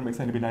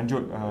pemeriksaan lebih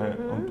lanjut.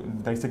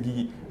 Dari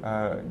segi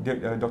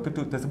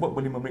doktor tersebut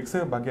boleh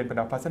memeriksa bahagian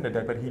pernafasan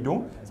daripada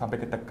hidung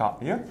sampai ke tekak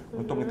ya,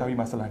 untuk mengetahui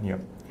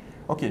masalahnya.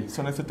 Okey,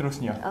 soalan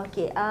seterusnya.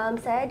 Okey,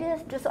 saya ada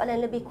dua soalan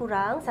lebih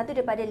kurang. Satu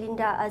daripada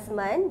Linda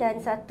Azman dan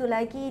satu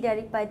lagi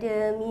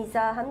daripada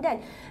Miza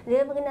Hamdan.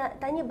 Dia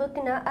tanya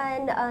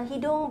berkenaan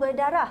hidung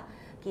berdarah.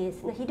 Okay,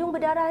 hidung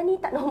berdarah ni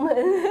tak normal.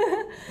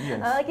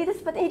 Yes. Kita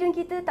sepatutnya hidung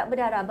kita tak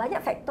berdarah.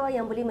 Banyak faktor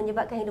yang boleh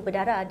menyebabkan hidung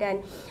berdarah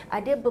dan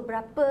ada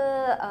beberapa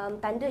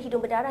tanda hidung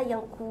berdarah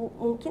yang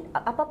mungkin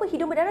apa-apa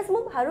hidung berdarah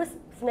semua harus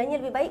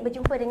sebenarnya lebih baik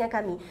berjumpa dengan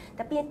kami.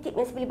 Tapi yang tip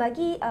yang saya boleh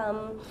bagi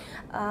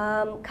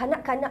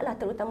kanak-kanak lah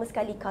terutama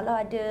sekali kalau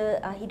ada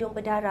hidung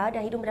berdarah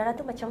dan hidung berdarah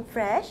tu macam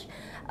fresh,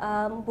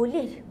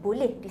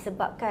 boleh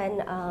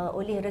disebabkan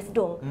oleh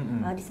resdung.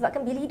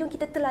 Disebabkan bila hidung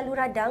kita terlalu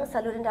radang,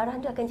 saluran darah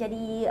tu akan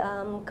jadi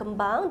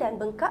kembang dan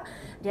bengkak.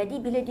 Jadi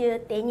bila dia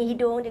tenyih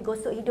hidung, dia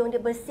gosok hidung, dia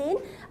bersin,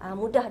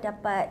 mudah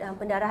dapat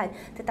pendarahan.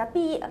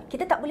 Tetapi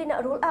kita tak boleh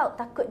nak rule out,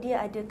 takut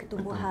dia ada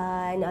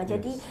ketumbuhan.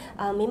 Jadi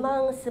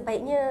memang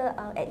sebaiknya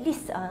at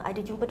least ada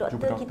jumpa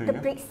doktor, kita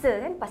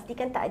periksa kan,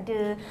 pastikan tak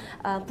ada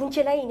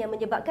punca lain yang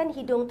menyebabkan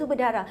hidung tu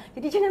berdarah.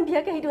 Jadi jangan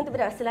biarkan hidung tu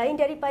berdarah. Selain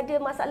daripada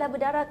masalah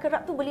berdarah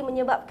kerap tu boleh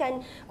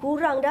menyebabkan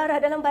kurang darah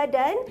dalam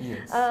badan.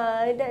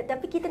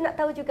 Tapi kita nak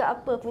tahu juga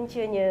apa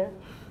puncanya.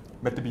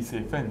 Better be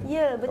safe kan?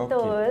 Ya,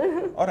 betul.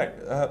 Okay. Alright,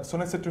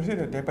 soalan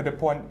seterusnya daripada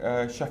Puan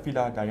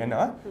Syafila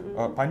Dayana.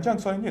 Panjang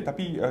soalan dia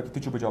tapi kita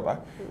cuba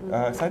jawab.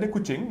 Saya ada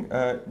kucing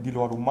di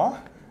luar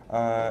rumah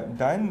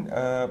dan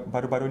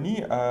baru-baru ni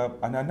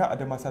anak-anak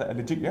ada masalah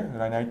alergik ya,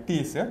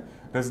 rhinitis ya,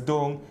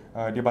 resdung,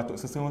 dia batuk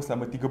sesemua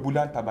selama 3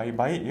 bulan tak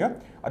baik-baik ya.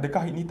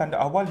 Adakah ini tanda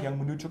awal yang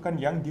menunjukkan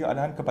yang dia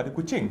alahan kepada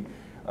kucing?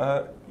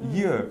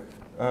 Ya.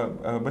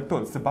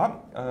 Betul, sebab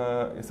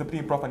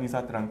seperti Prof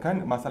Aneeza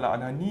terangkan, masalah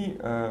alahan ni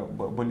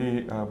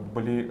boleh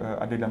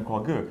ada dalam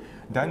keluarga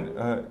dan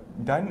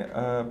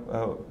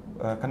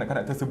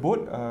kanak-kanak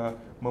tersebut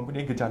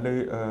mempunyai gejala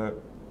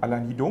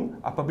alahan hidung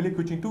apabila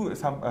kucing tu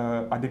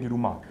ada di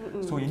rumah.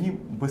 So ini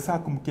besar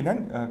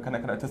kemungkinan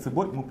kanak-kanak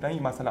tersebut mempunyai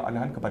masalah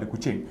alahan kepada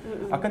kucing.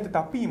 Akan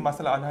tetapi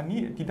masalah alahan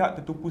ni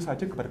tidak tertumpu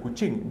saja kepada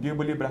kucing. Dia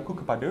boleh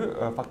berlaku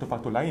kepada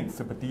faktor-faktor lain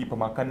seperti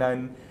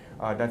pemakanan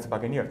dan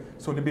sebagainya.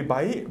 So lebih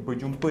baik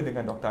berjumpa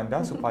dengan doktor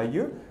anda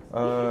supaya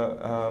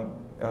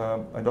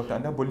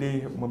doktor anda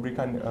boleh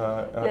memberikan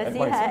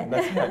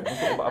nasihat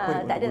untuk ubat apa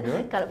yang guna.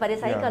 Kalau pada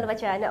saya, kalau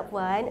macam anak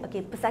puan,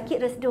 pesakit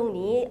resdung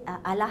ni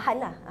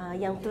alahan lah,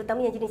 yang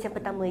terutama yang jenis yang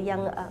pertama,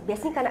 yang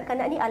biasanya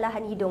kanak-kanak ni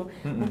alahan hidung,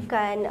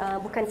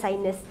 bukan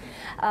sinus.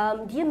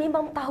 Dia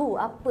memang tahu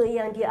apa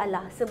yang dia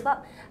alah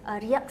sebab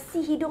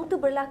reaksi hidung tu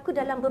berlaku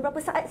dalam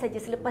beberapa saat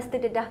saja selepas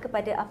terdedah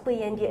kepada apa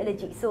yang dia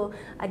alergik. So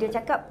ada yang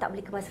cakap tak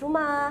boleh kemas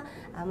rumah,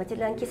 macam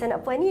dalam kes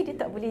anak puan ni dia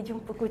tak boleh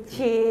jumpa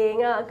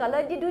kucing. Kalau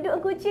dia duduk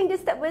dengan kucing, dia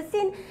start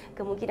bersin,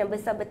 kemungkinan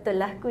besar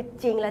betul lah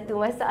kucing lah tu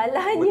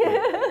masalahnya.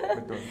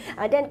 Betul.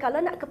 Dan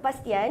kalau nak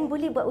kepastian,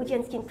 boleh buat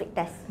ujian skin prick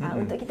test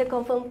untuk kita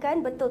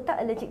confirmkan betul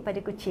tak alergik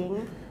pada kucing.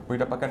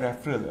 Boleh dapatkan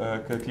referral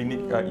ke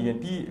klinik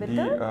ENT di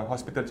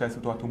Hospital Cahaya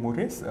Tuatu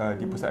Muris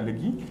di Pusat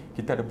Alergi.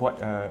 Kita ada buat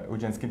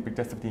ujian skin prick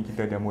test seperti yang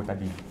kita demo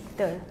tadi.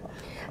 Betul.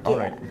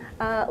 Okay.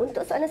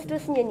 Untuk soalan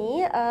seterusnya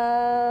ni,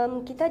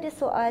 kita ada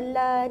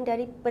soalan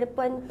daripada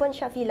Puan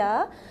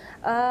Syafila.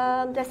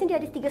 Rasanya dia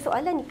ada 3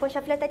 soalan ni. Puan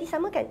Syafila tadi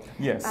sama kan?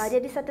 Yes. Dia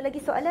ada satu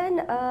lagi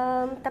soalan,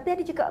 tapi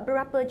ada juga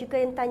beberapa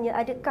juga yang tanya,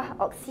 adakah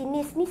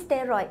oksinis ni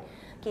steroid?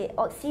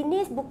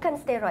 Oksinis bukan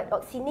steroid.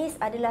 Oksinis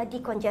adalah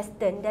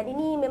decongestant dan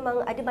ini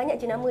memang ada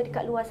banyak jenama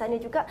dekat luar sana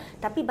juga,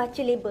 tapi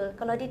baca label.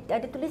 Kalau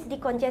ada tulis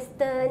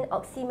decongestant,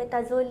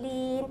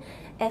 oxymetazoline,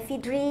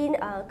 ephedrine,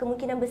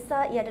 kemungkinan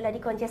besar ia adalah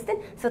decongestant.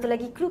 Satu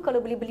lagi clue,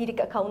 kalau boleh beli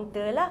dekat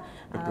kaunter lah.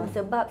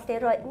 Sebab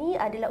steroid ni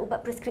adalah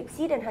ubat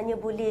preskripsi dan hanya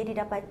boleh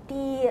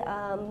didapati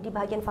di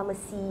bahagian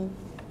farmasi.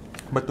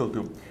 Betul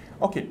tu.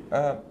 Okey,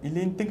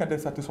 Elaine Ting ada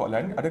satu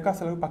soalan. Adakah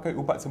selalu pakai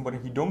ubat semburan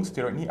hidung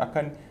steroid ni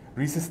akan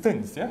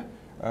resistance ya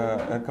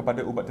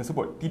kepada ubat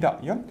tersebut?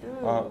 Tidak ya.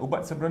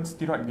 Ubat semburan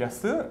steroid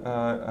biasa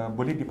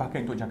boleh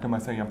dipakai untuk jangka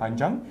masa yang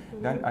panjang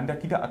dan anda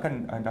tidak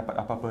akan dapat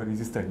apa-apa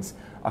resistance.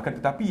 Akan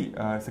tetapi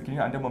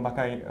sekiranya anda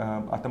memakai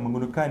atau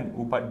menggunakan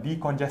ubat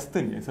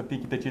decongestant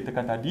seperti kita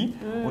ceritakan tadi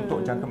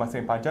untuk jangka masa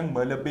yang panjang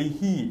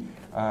melebihi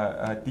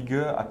 3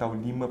 atau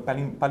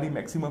 5, paling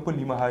maksimum pun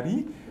 5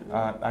 hari,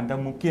 anda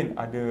mungkin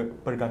ada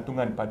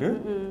pergantungan pada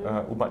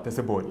ubat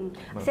tersebut.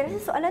 Saya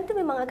rasa soalan tu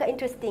memang agak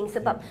interesting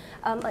sebab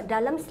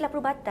dalam istilah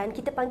perubatan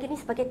kita kita panggil ni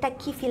sebagai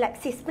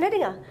tachyphylaxis. Pernah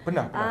dengar?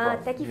 Pernah.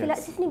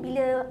 Tachyphylaxis ni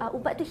bila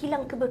ubat tu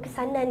hilang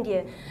keberkesanan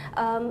dia.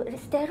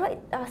 Steroid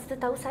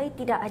setahu saya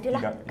tidak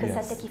adalah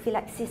kesan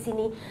tachyphylaxis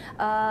ini.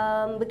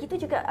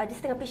 Begitu juga ada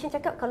setengah pasien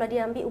cakap kalau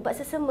dia ambil ubat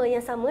sesama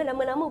yang sama,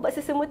 lama-lama ubat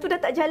sesama tu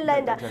dah tak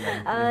jalan dah.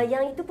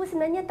 Yang itu pun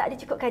sebenarnya tak ada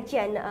cukup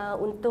kajian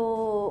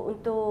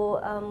untuk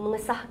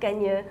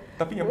mengesahkannya.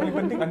 Tapi yang paling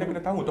penting anda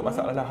kena tahu untuk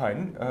masalah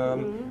lahan,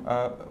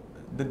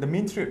 the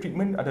mainstream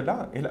treatment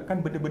adalah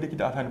elakkan benda-benda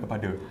kita arahan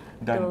kepada.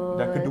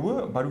 Dan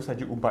kedua, baru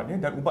saja ubatnya,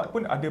 dan ubat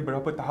pun ada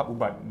beberapa tahap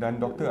ubat, dan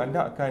doktor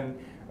anda akan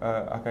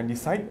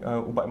decide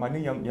ubat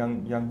mana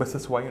yang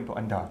bersesuaian untuk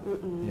anda.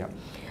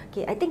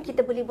 Okay, I think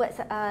kita boleh buat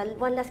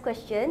one last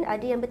question.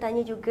 Ada yang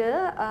bertanya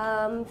juga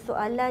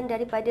soalan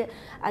daripada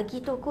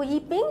Agitoko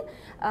Yiping.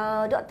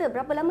 Doktor,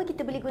 berapa lama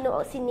kita boleh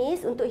guna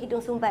oksinis untuk hidung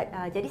sumbat?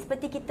 Jadi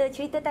seperti kita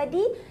cerita tadi,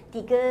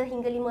 3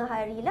 hingga 5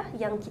 hari lah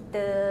yang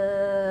kita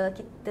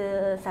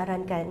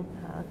sarankan.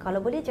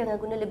 Kalau boleh jangan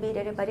guna lebih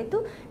daripada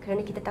itu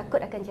kerana kita takut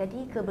akan jadi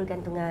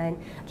kebergantungan.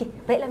 Okay,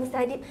 baiklah Mr.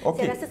 Hardip.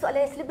 Saya rasa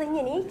soalan yang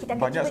selebihnya ni kita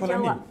akan cuba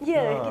jawab.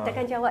 Kita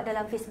akan jawab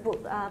dalam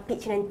Facebook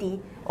page nanti.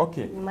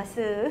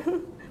 Masa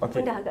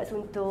pun dah agak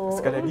suntuk.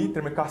 Sekali lagi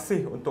terima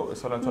kasih untuk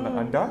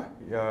soalan-soalan anda,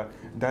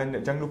 dan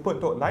jangan lupa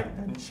untuk like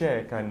dan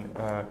sharekan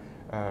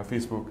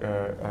Facebook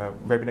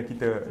webinar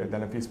kita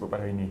dalam Facebook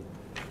pada hari ini.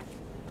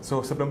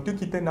 So sebelum tu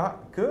kita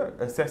nak ke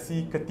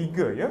sesi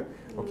ketiga ya.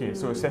 Okey,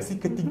 so sesi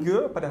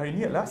ketiga pada hari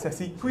ini adalah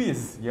sesi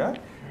quiz ya.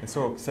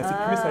 So sesi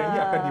quiz hari ini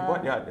akan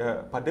dibuat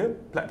pada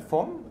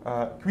platform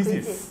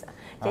Quizzes.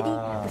 Jadi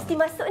mesti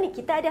masuk ni,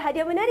 kita ada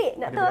hadiah menarik.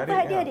 Nak tahu apa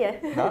hadiah dia?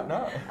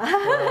 Nak.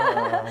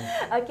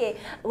 Okey,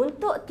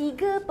 untuk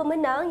 3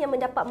 pemenang yang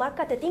mendapat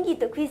markah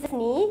tertinggi untuk quiz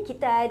ni,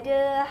 kita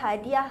ada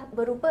hadiah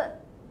berupa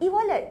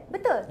e-wallet.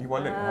 Betul?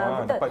 E-wallet.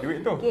 Betul. Dapat duit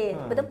tu. Okey,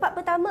 tempat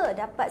pertama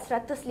dapat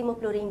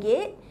RM150.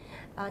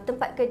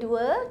 Tempat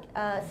kedua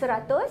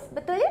 100,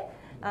 betul ya?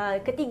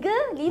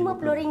 Ketiga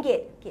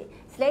RM50. Okey.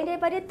 Selain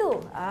daripada tu,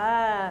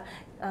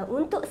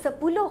 untuk 10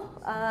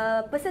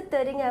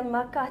 peserta dengan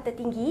markah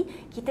tertinggi,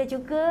 kita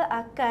juga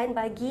akan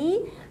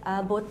bagi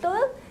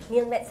botol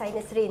Nilmed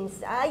Sinus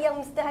Rinse yang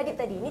Mr. Hardip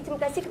tadi. Ini terima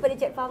kasih kepada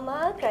Jet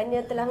Pharma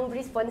kerana telah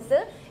memberi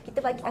sponsor. Kita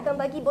akan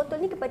bagi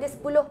botol ni kepada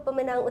 10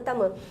 pemenang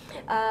utama.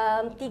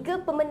 3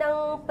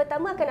 pemenang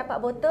pertama akan dapat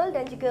botol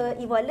dan juga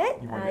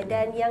e-wallet,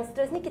 dan yang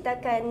seterusnya kita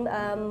akan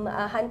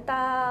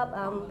hantar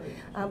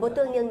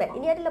botol Nilmed.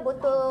 Ini adalah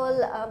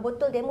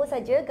botol demo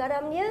saja.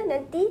 Garamnya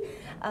nanti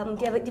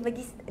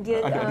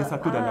dia ada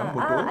satu dalam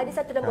botol. Ada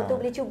satu dalam botol,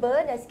 boleh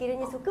cuba, dan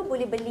sekiranya suka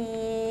boleh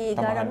beli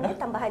garamnya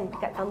tambahan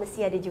dekat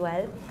farmasi ada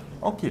jual.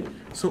 Okey.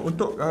 So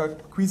untuk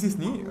quizzes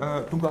ni,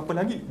 tunggu apa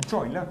lagi?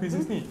 Join lah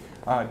quizzes ni.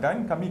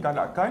 Dan kami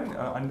galakkan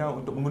anda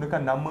untuk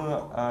menggunakan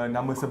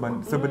nama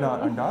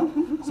sebenar anda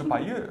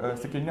supaya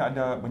sekiranya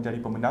anda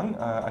menjadi pemenang,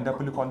 anda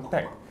perlu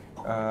kontak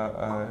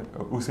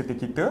usaha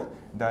kita,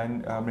 dan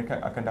mereka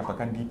akan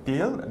dapatkan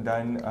detail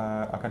dan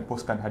akan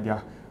postkan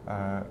hadiah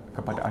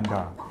kepada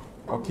anda.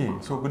 Okey,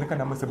 so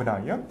gunakan nama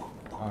sebenar ya.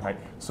 Alright.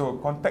 So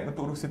kontak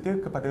untuk urus setia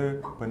kepada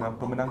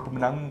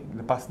pemenang-pemenang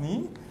lepas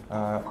ni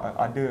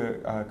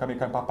kami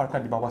akan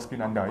paparkan di bawah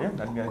skrin anda ya,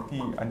 dan nanti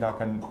anda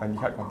akan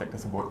lihat kontak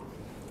tersebut.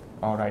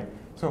 Alright.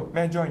 So,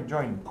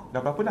 join.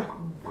 Dah berapa dah?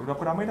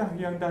 Berapa ramai dah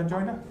yang dah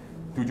join dah?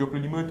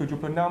 75,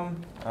 76.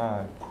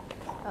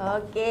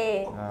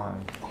 Okey.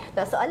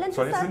 Soalan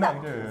susah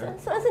senang tak? Je.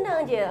 Soalan senang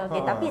je.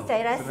 Okey, tapi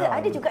saya rasa senang.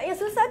 Ada juga yang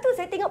susah tu.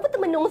 Saya tengok pun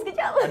termenung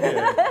sekejap. Ada.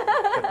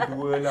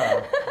 1-2 lah.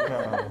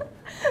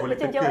 Boleh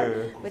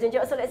macam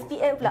jawab soalan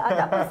SPM pula.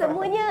 Tak apa,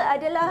 semuanya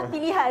adalah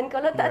pilihan.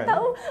 Kalau tak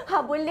tahu,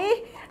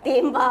 boleh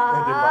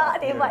tembak.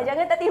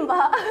 Jangan tak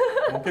tembak.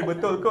 Mungkin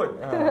betul kot.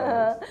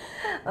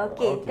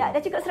 Okey, dah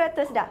cukup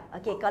 100 dah.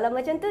 Okey, kalau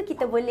macam tu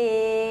kita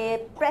boleh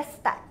press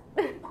start.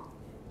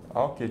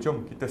 Okey,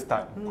 jom kita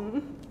start.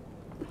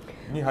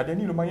 Ni hadiah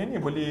ni lumayan ni,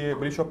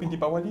 boleh shopping di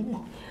Pawali ni.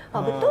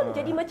 Betul,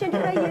 jadi macam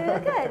duit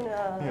raya kan.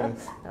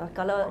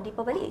 Kalau di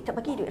Pawali tak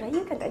bagi duit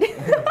raya kan tak ada.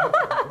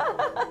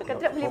 Kan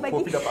tak boleh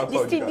bagi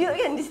distribute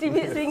kan,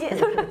 distribute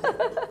RM1.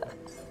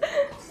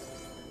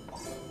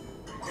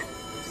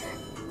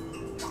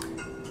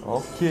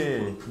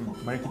 Okey,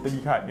 mari kita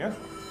lihat ya.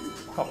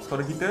 Top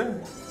scorer kita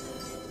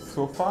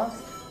so far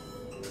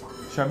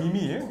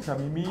Syamimi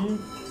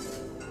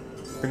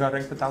tengah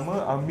rank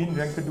pertama, Amin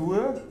rank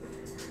kedua.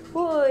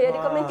 Ada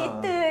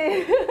komentator.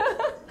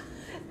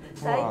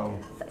 Saya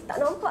tak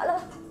nampak lah.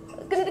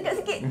 Kena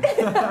dekat sikit.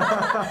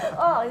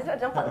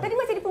 Nampak. Tadi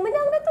masih ada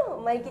pemenang dah tu.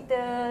 Mari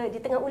kita di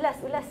tengah ulas.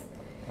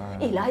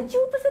 Laju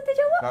peserta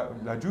jawab.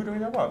 Laju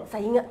dia jawab.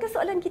 Saya ingatkan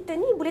soalan kita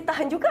ni boleh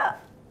tahan juga.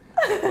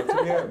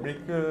 Maksudnya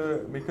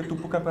mereka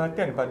tumpukan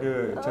perhatian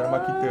pada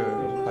ceramah kita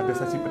pada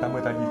sesi pertama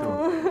tadi tu.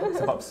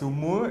 Sebab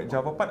semua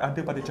jawapan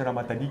ada pada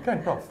ceramah tadi kan,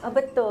 Prof?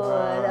 Betul.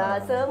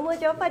 Semua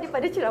jawapan ada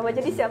pada ceramah.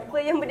 Jadi siapa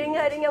yang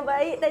mendengar dengan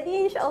baik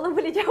tadi, insya-Allah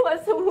boleh jawab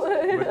semua.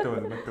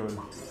 Betul.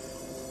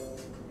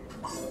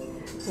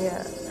 Ya.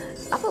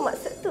 Apa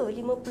maksud tu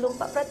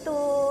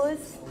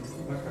 54%?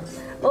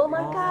 Oh,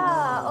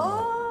 markah.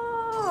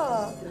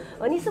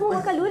 Oh, ni semua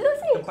bakal lulus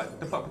ni.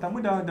 Tempat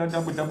pertama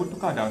dah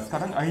bertukar dah.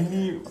 Sekarang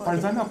Aini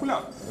Farzana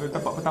pula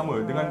tempat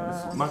pertama dengan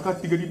markah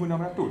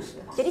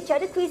 3,600. Jadi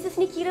cara quizzes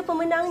ni kira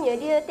pemenangnya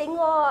dia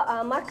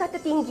tengok markah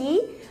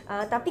tertinggi,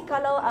 tapi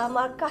kalau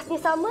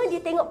markahnya sama dia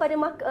tengok pada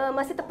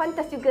masa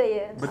terpantas juga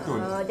ya. Betul.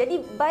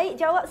 Jadi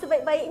baik jawab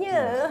sebaik-baiknya.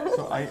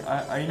 So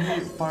Aini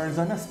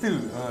Farzana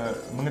still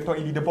mengetuai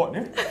leaderboard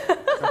ya.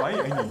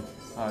 Terbaik Aini.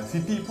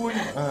 Siti pun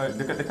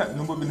dekat-dekat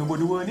nombor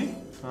 2 ni.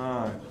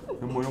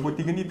 Nombor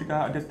 3 ni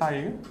tengah ada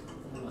tie ke?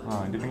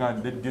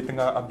 Dia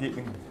tengah update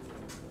ni.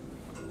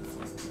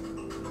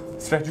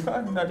 Stress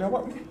juga nak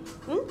jawab ni.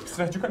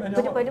 Stress juga nak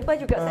jawab. Depan-depan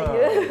juga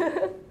saya.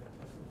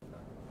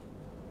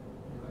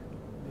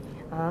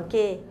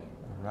 Okey.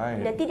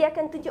 Right. Nanti dia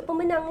akan tunjuk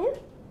pemenangnya.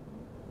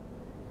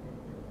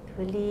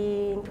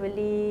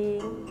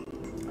 Twirling.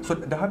 So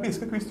dah habis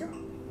ke kuisnya?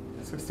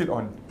 Still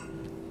on.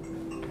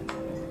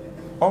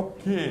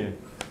 Okey.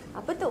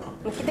 Apa tu?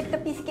 Kita ke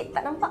tepi sikit,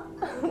 tak nampak.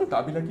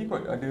 Tak habis lagi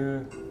kot,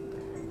 ada.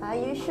 Are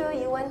you sure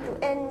you want to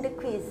end the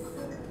quiz?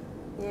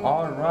 Yeah.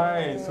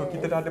 Alright, so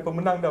kita dah ada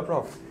pemenang dah,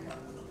 Prof.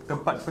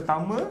 Tempat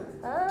pertama.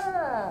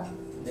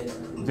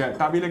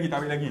 Tak habis lagi. Tak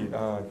habis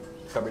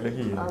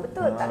lagi.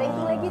 Betul, tak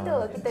ranking lagi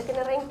tu. Kita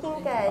kena ranking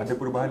kan. Ada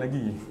perubahan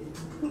lagi.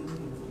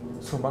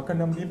 So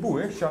makan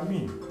 6,000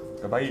 Syami.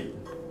 Terbaik.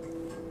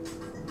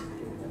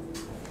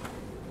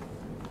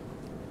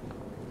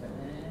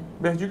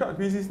 Best juga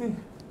quizzes ni.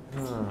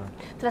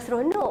 Telah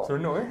seronok.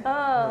 Seronok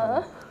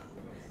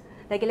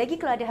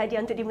Lagi-lagi kalau ada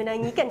hadiah untuk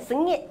dimenangi kan,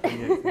 sengit.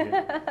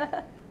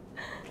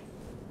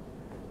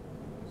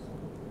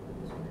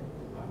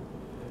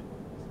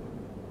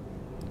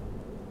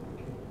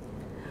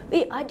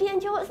 Ada yang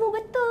jawab semua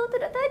betul tu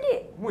Dr.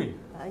 Hardip. Wih,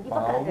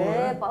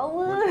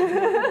 power.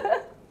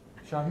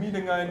 Syami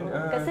dengan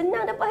Bukan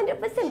senang dapat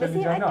 100%,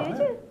 biasanya ada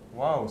je.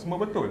 Wow, semua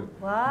betul.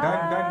 Wow. Dan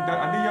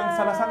ada yang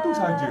salah satu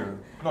saja.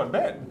 Not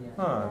bad.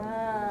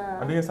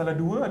 Ada yang salah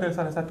 2, ada yang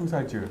salah 1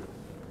 saja.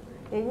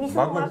 Ini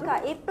semua markah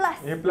A+. A+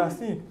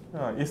 ni.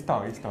 A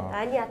star.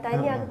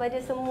 Tahniah kepada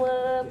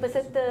semua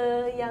peserta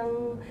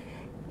yang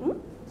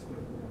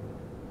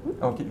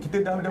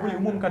kita dah boleh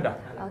umumkan dah.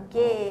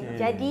 Okey.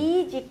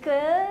 Jadi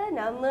jika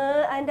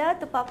nama anda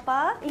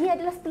terpapar, ini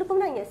adalah 10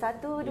 pemenangnya.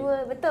 1,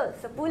 2, betul.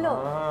 10.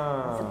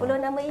 10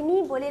 nama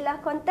ini bolehlah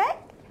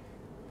kontak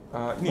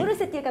guru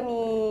setia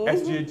kami.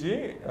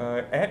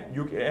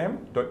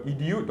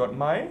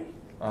 sjj@ukm.edu.my.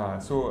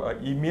 So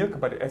email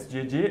kepada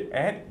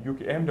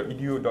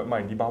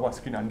sjj@ukm.edu.my di bawah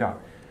skrin anda.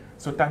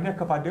 So tahniah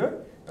kepada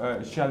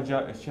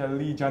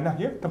Shelly Janah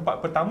ya,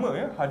 tempat pertama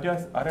ya,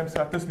 hadiah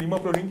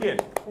RM150.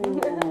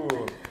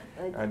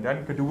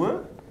 Dan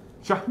kedua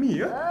Syahmi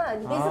ya.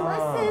 Beza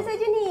masa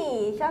saja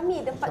ni.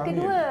 Syahmi tempat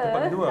kedua.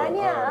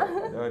 Tahniah.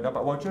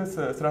 Dapat voucher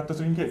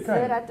RM100 kan?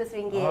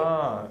 RM100.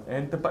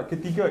 And tempat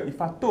ketiga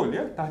Ifatul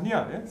ya,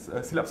 tahniah ya.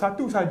 Silap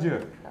satu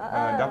saja.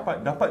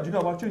 Dapat juga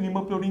voucher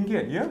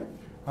RM50 ya.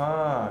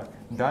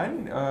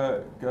 Dan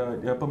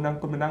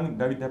pemenang-pemenang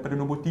daripada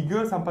nombor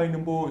 3 sampai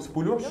nombor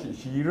 10,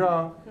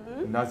 Syira,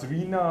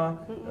 Nazrina,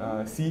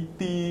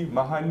 Siti,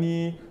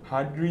 Mahani,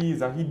 Hadri,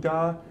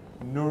 Zahida,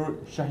 Nur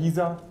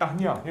Syahiza,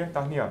 tahniah ya,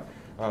 tahniah.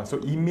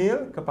 So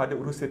email kepada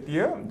urus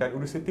setia dan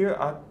urus setia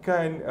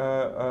akan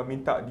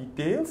minta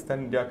details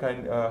dan dia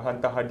akan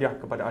hantar hadiah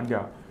kepada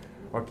anda.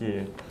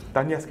 Okey,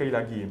 tahniah sekali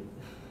lagi.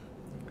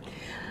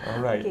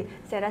 Alright. Okay.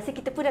 Saya rasa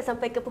kita pun dah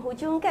sampai ke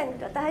penghujung kan,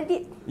 Dr.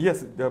 Hardip?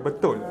 Yes,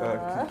 betul.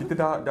 Kita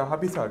dah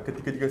habis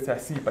ketiga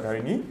sesi pada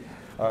hari ini.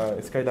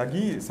 Sekali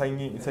lagi saya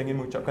ingin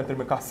mengucapkan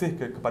terima kasih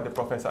kepada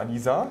Profesor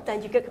Aneeza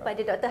dan juga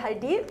kepada Dr.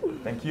 Hardip.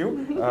 Thank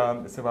you.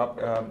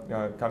 Sebab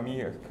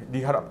kami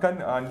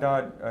diharapkan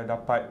anda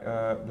dapat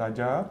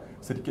belajar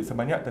sedikit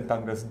sebanyak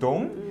tentang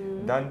RESDUNG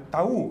dan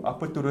tahu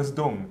apa tu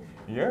RESDUNG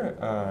ya,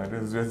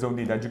 RESDUNG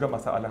ni dan juga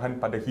masalahan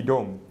pada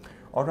hidung.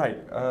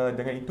 Alright,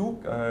 dengan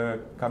itu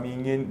kami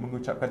ingin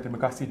mengucapkan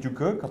terima kasih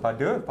juga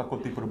kepada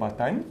Fakulti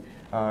Perubatan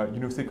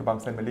Universiti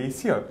Kebangsaan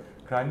Malaysia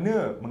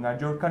kerana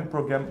menganjurkan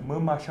program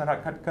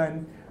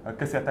Memasyarakatkan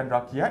Kesihatan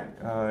Rakyat,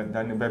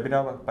 dan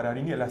webinar pada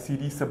hari ini adalah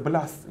siri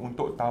 11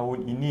 untuk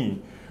tahun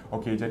ini.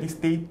 Okey, jadi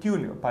stay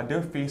tune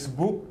pada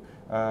Facebook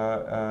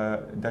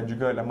dan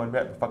juga laman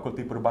web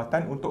Fakulti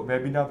Perubatan untuk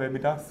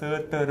webinar-webinar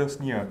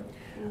seterusnya.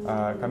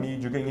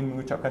 Kami juga ingin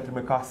mengucapkan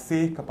terima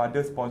kasih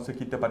kepada sponsor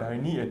kita pada hari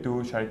ini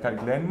iaitu syarikat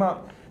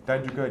Glenmark dan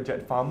juga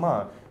Jet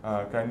Pharma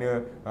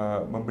kerana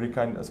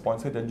memberikan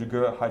sponsor dan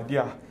juga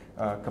hadiah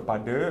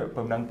kepada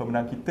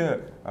pemenang-pemenang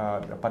kita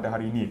pada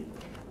hari ini.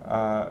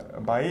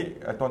 Baik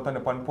tuan-tuan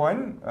dan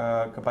puan-puan,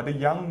 kepada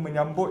yang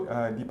menyambut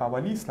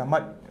Deepawali,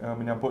 selamat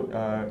menyambut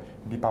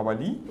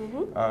Deepawali.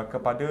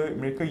 Kepada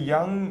mereka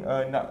yang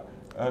nak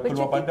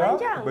keluar bandar,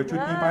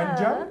 bercuti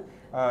panjang,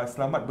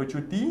 selamat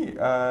bercuti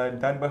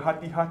dan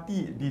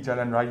berhati-hati di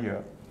jalan raya.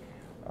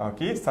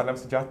 Okey, salam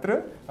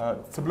sejahtera.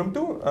 Sebelum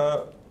tu,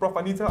 Prof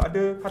Aneeza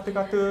ada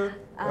kata-kata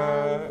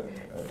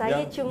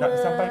saya yang cuma nak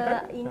disampaikan?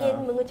 ingin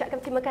mengucapkan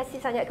terima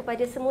kasih sangat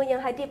kepada semua yang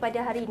hadir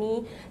pada hari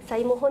ini.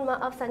 Saya mohon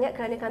maaf sangat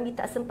kerana kami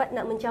tak sempat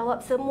nak menjawab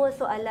semua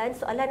soalan.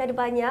 Soalan ada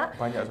banyak.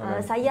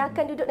 Soalan. Saya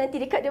akan duduk nanti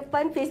dekat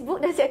depan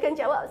Facebook dan saya akan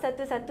jawab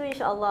satu-satu,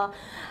 insya-Allah.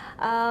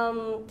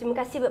 Terima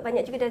kasih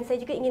banyak juga, dan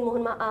saya juga ingin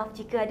mohon maaf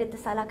jika ada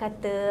tersalah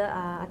kata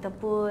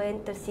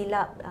ataupun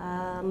tersilap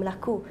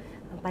melaku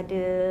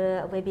pada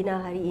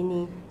webinar hari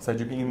ini. Saya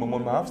juga ingin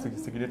memohon maaf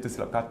sekiranya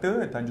tersilap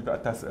kata dan juga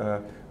atas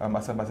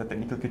masalah-masalah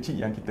teknikal kecil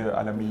yang kita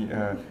alami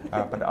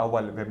pada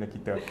awal webinar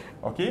kita.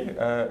 Okey,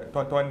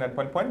 tuan-tuan dan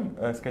puan-puan,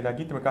 sekali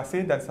lagi terima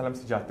kasih dan salam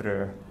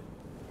sejahtera.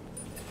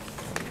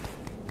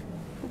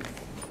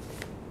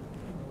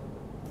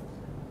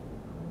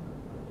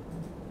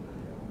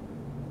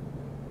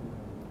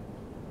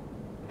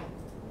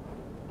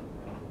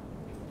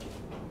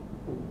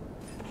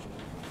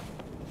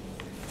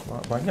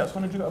 Banyak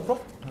soalan juga, Prof.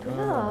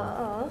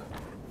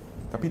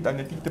 Tapi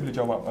nanti kita boleh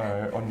jawab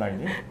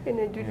online ya.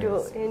 Kena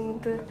duduk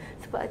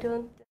sebab ada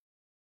orang.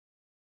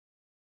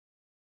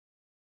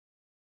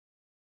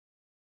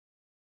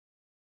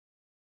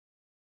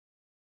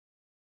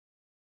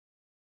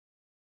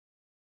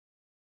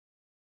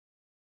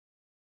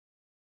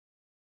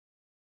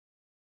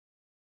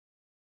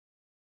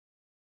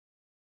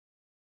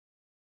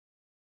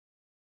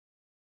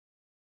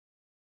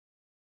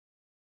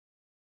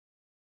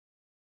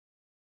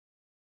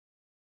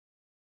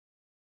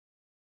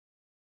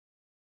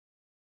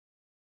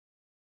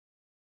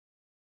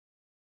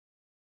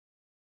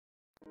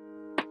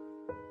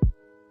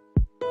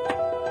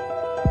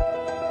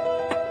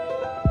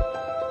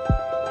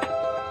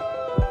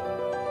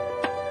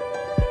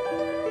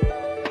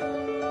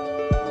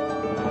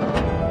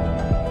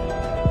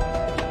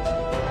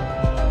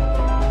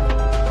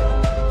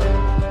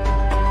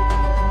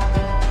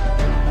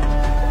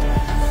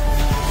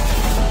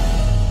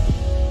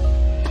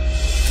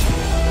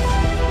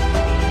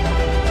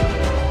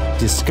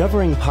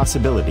 Discovering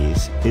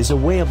possibilities is a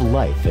way of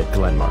life at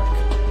Glenmark.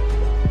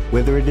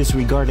 Whether it is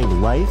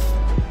regarding life,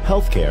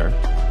 healthcare,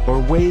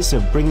 or ways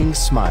of bringing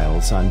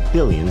smiles on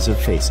billions of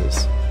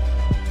faces.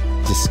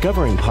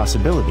 Discovering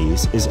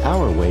possibilities is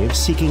our way of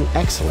seeking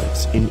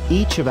excellence in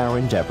each of our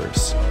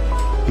endeavors,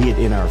 be it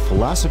in our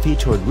philosophy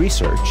toward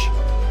research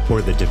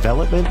or the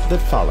development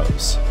that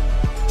follows.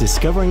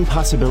 Discovering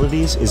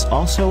possibilities is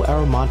also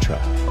our mantra,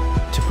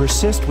 to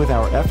persist with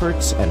our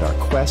efforts and our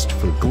quest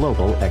for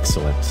global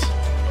excellence.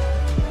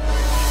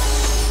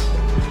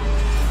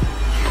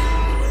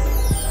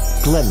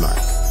 Glenmark,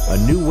 a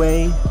new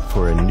way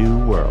for a new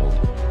world.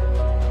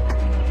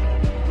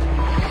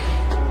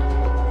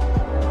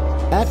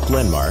 At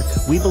Glenmark,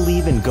 we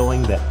believe in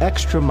going the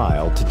extra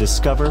mile to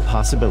discover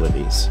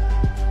possibilities.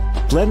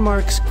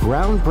 Glenmark's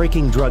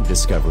groundbreaking drug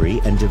discovery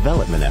and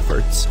development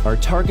efforts are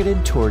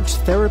targeted towards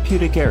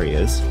therapeutic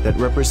areas that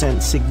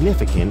represent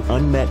significant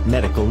unmet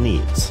medical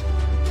needs.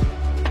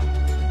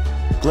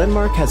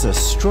 Glenmark has a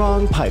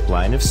strong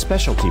pipeline of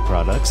specialty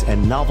products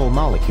and novel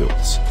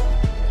molecules,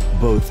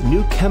 both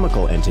new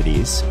chemical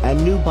entities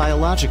and new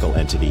biological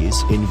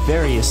entities in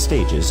various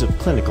stages of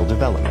clinical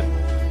development.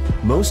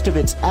 Most of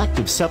its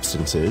active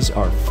substances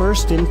are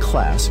first in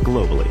class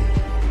globally.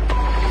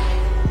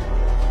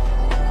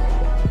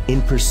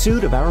 In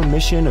pursuit of our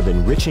mission of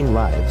enriching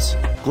lives,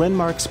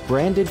 Glenmark's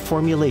branded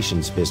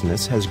formulations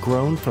business has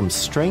grown from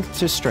strength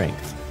to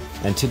strength,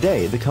 and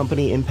today the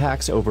company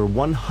impacts over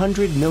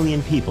 100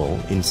 million people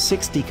in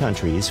 60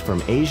 countries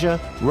from Asia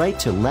right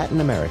to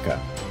Latin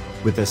America,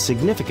 with a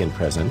significant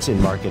presence in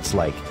markets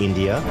like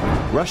India,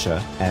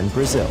 Russia, and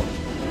Brazil.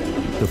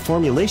 The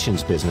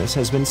formulations business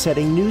has been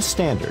setting new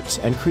standards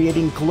and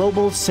creating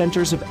global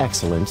centers of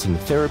excellence in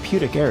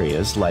therapeutic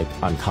areas like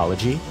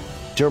oncology,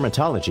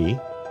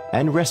 dermatology,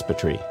 and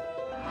respiratory.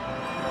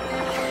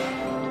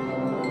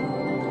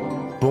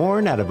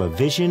 Born out of a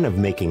vision of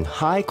making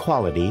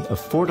high-quality,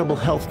 affordable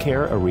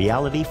healthcare a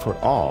reality for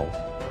all,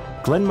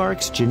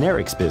 Glenmark's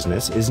generics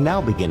business is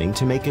now beginning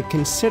to make a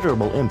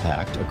considerable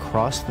impact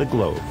across the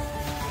globe.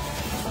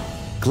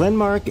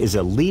 Glenmark is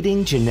a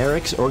leading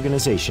generics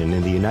organization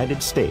in the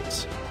United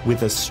States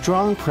with a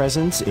strong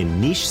presence in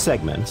niche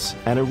segments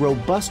and a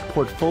robust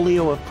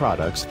portfolio of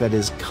products that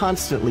is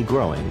constantly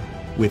growing,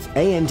 with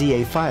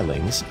ANDA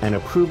filings and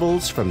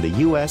approvals from the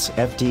US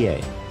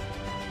FDA.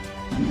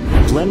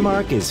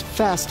 Glenmark is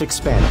fast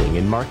expanding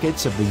in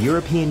markets of the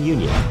European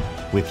Union,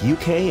 with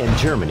UK and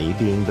Germany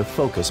being the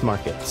focus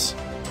markets.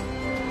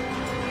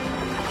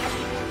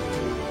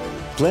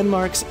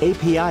 Glenmark's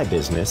API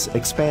business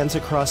expands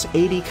across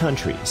 80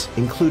 countries,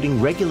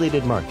 including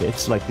regulated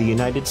markets like the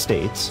United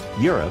States,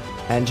 Europe,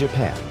 and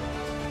Japan.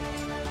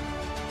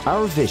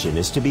 Our vision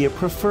is to be a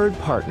preferred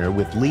partner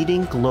with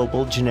leading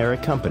global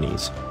generic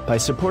companies by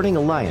supporting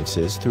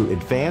alliances through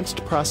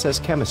advanced process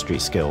chemistry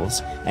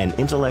skills and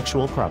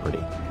intellectual property.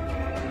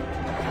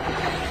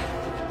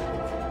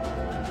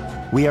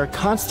 We are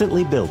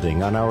constantly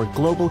building on our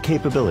global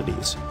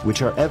capabilities,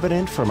 which are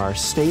evident from our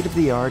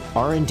state-of-the-art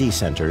R&D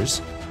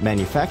centers,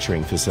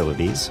 manufacturing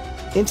facilities,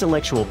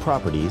 intellectual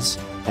properties,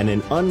 and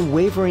an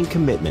unwavering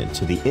commitment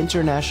to the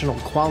international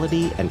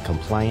quality and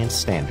compliance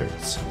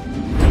standards.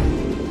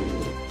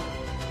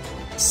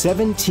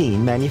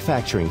 17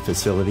 manufacturing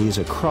facilities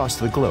across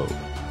the globe,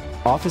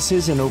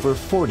 offices in over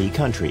 40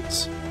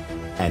 countries,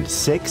 and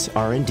 6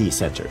 R&D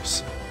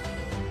centers.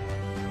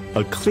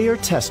 A clear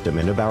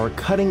testament of our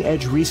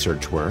cutting-edge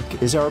research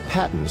work is our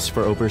patents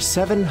for over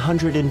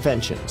 700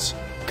 inventions,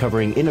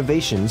 covering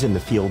innovations in the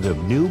field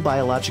of new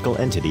biological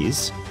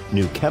entities,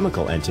 new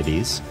chemical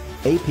entities,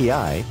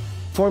 API,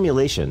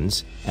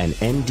 formulations, and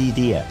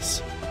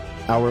NDDS.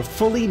 Our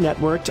fully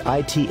networked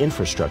IT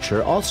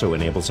infrastructure also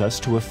enables us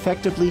to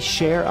effectively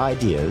share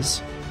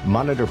ideas,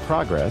 monitor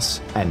progress,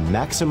 and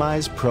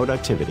maximize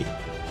productivity.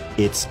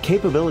 It's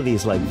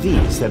capabilities like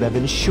these that have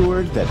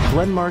ensured that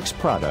Glenmark's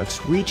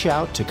products reach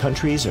out to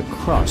countries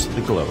across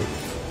the globe.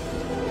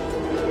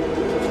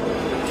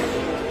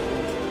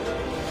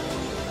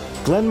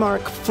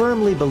 Glenmark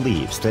firmly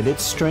believes that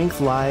its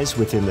strength lies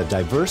within the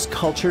diverse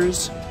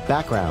cultures,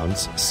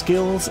 backgrounds,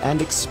 skills,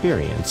 and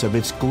experience of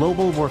its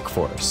global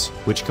workforce,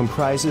 which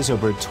comprises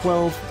over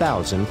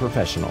 12,000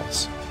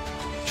 professionals.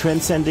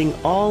 Transcending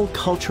all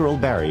cultural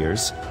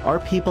barriers,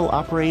 our people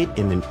operate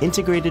in an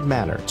integrated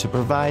manner to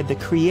provide the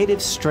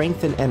creative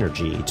strength and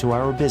energy to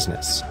our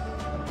business,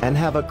 and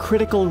have a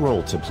critical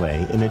role to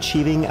play in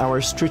achieving our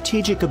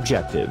strategic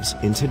objectives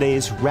in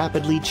today's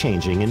rapidly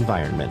changing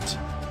environment.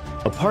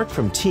 Apart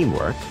from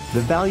teamwork,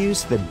 the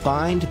values that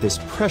bind this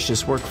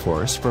precious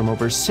workforce from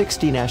over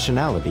 60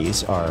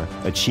 nationalities are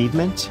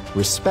achievement,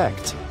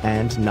 respect,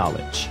 and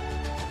knowledge.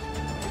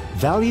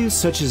 Values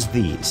such as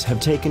these have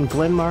taken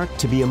Glenmark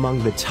to be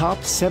among the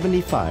top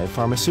 75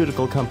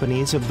 pharmaceutical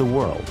companies of the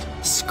world.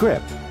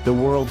 Scrip, the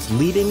world's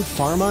leading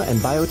pharma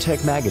and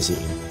biotech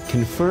magazine,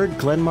 conferred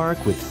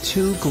Glenmark with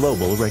 2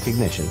 global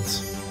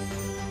recognitions.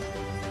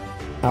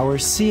 Our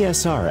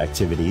CSR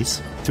activities,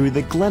 through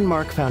the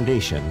Glenmark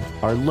Foundation,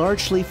 are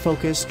largely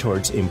focused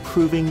towards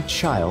improving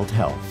child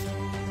health.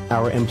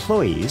 Our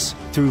employees,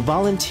 through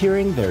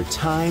volunteering their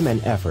time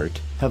and effort,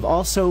 have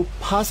also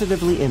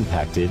positively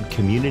impacted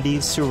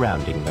communities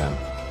surrounding them.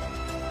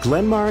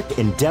 Glenmark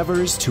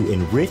endeavors to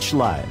enrich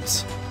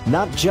lives,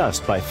 not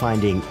just by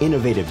finding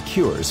innovative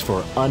cures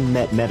for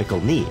unmet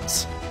medical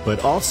needs,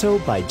 but also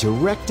by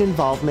direct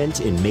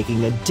involvement in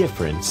making a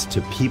difference to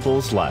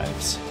people's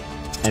lives.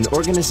 An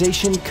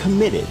organization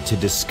committed to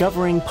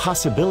discovering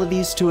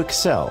possibilities to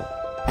excel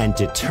and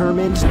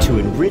determined to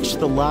enrich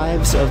the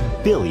lives of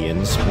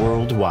billions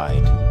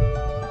worldwide.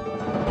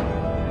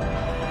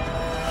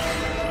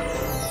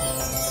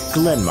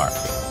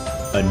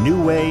 Glenmark, a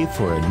new way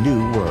for a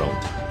new world.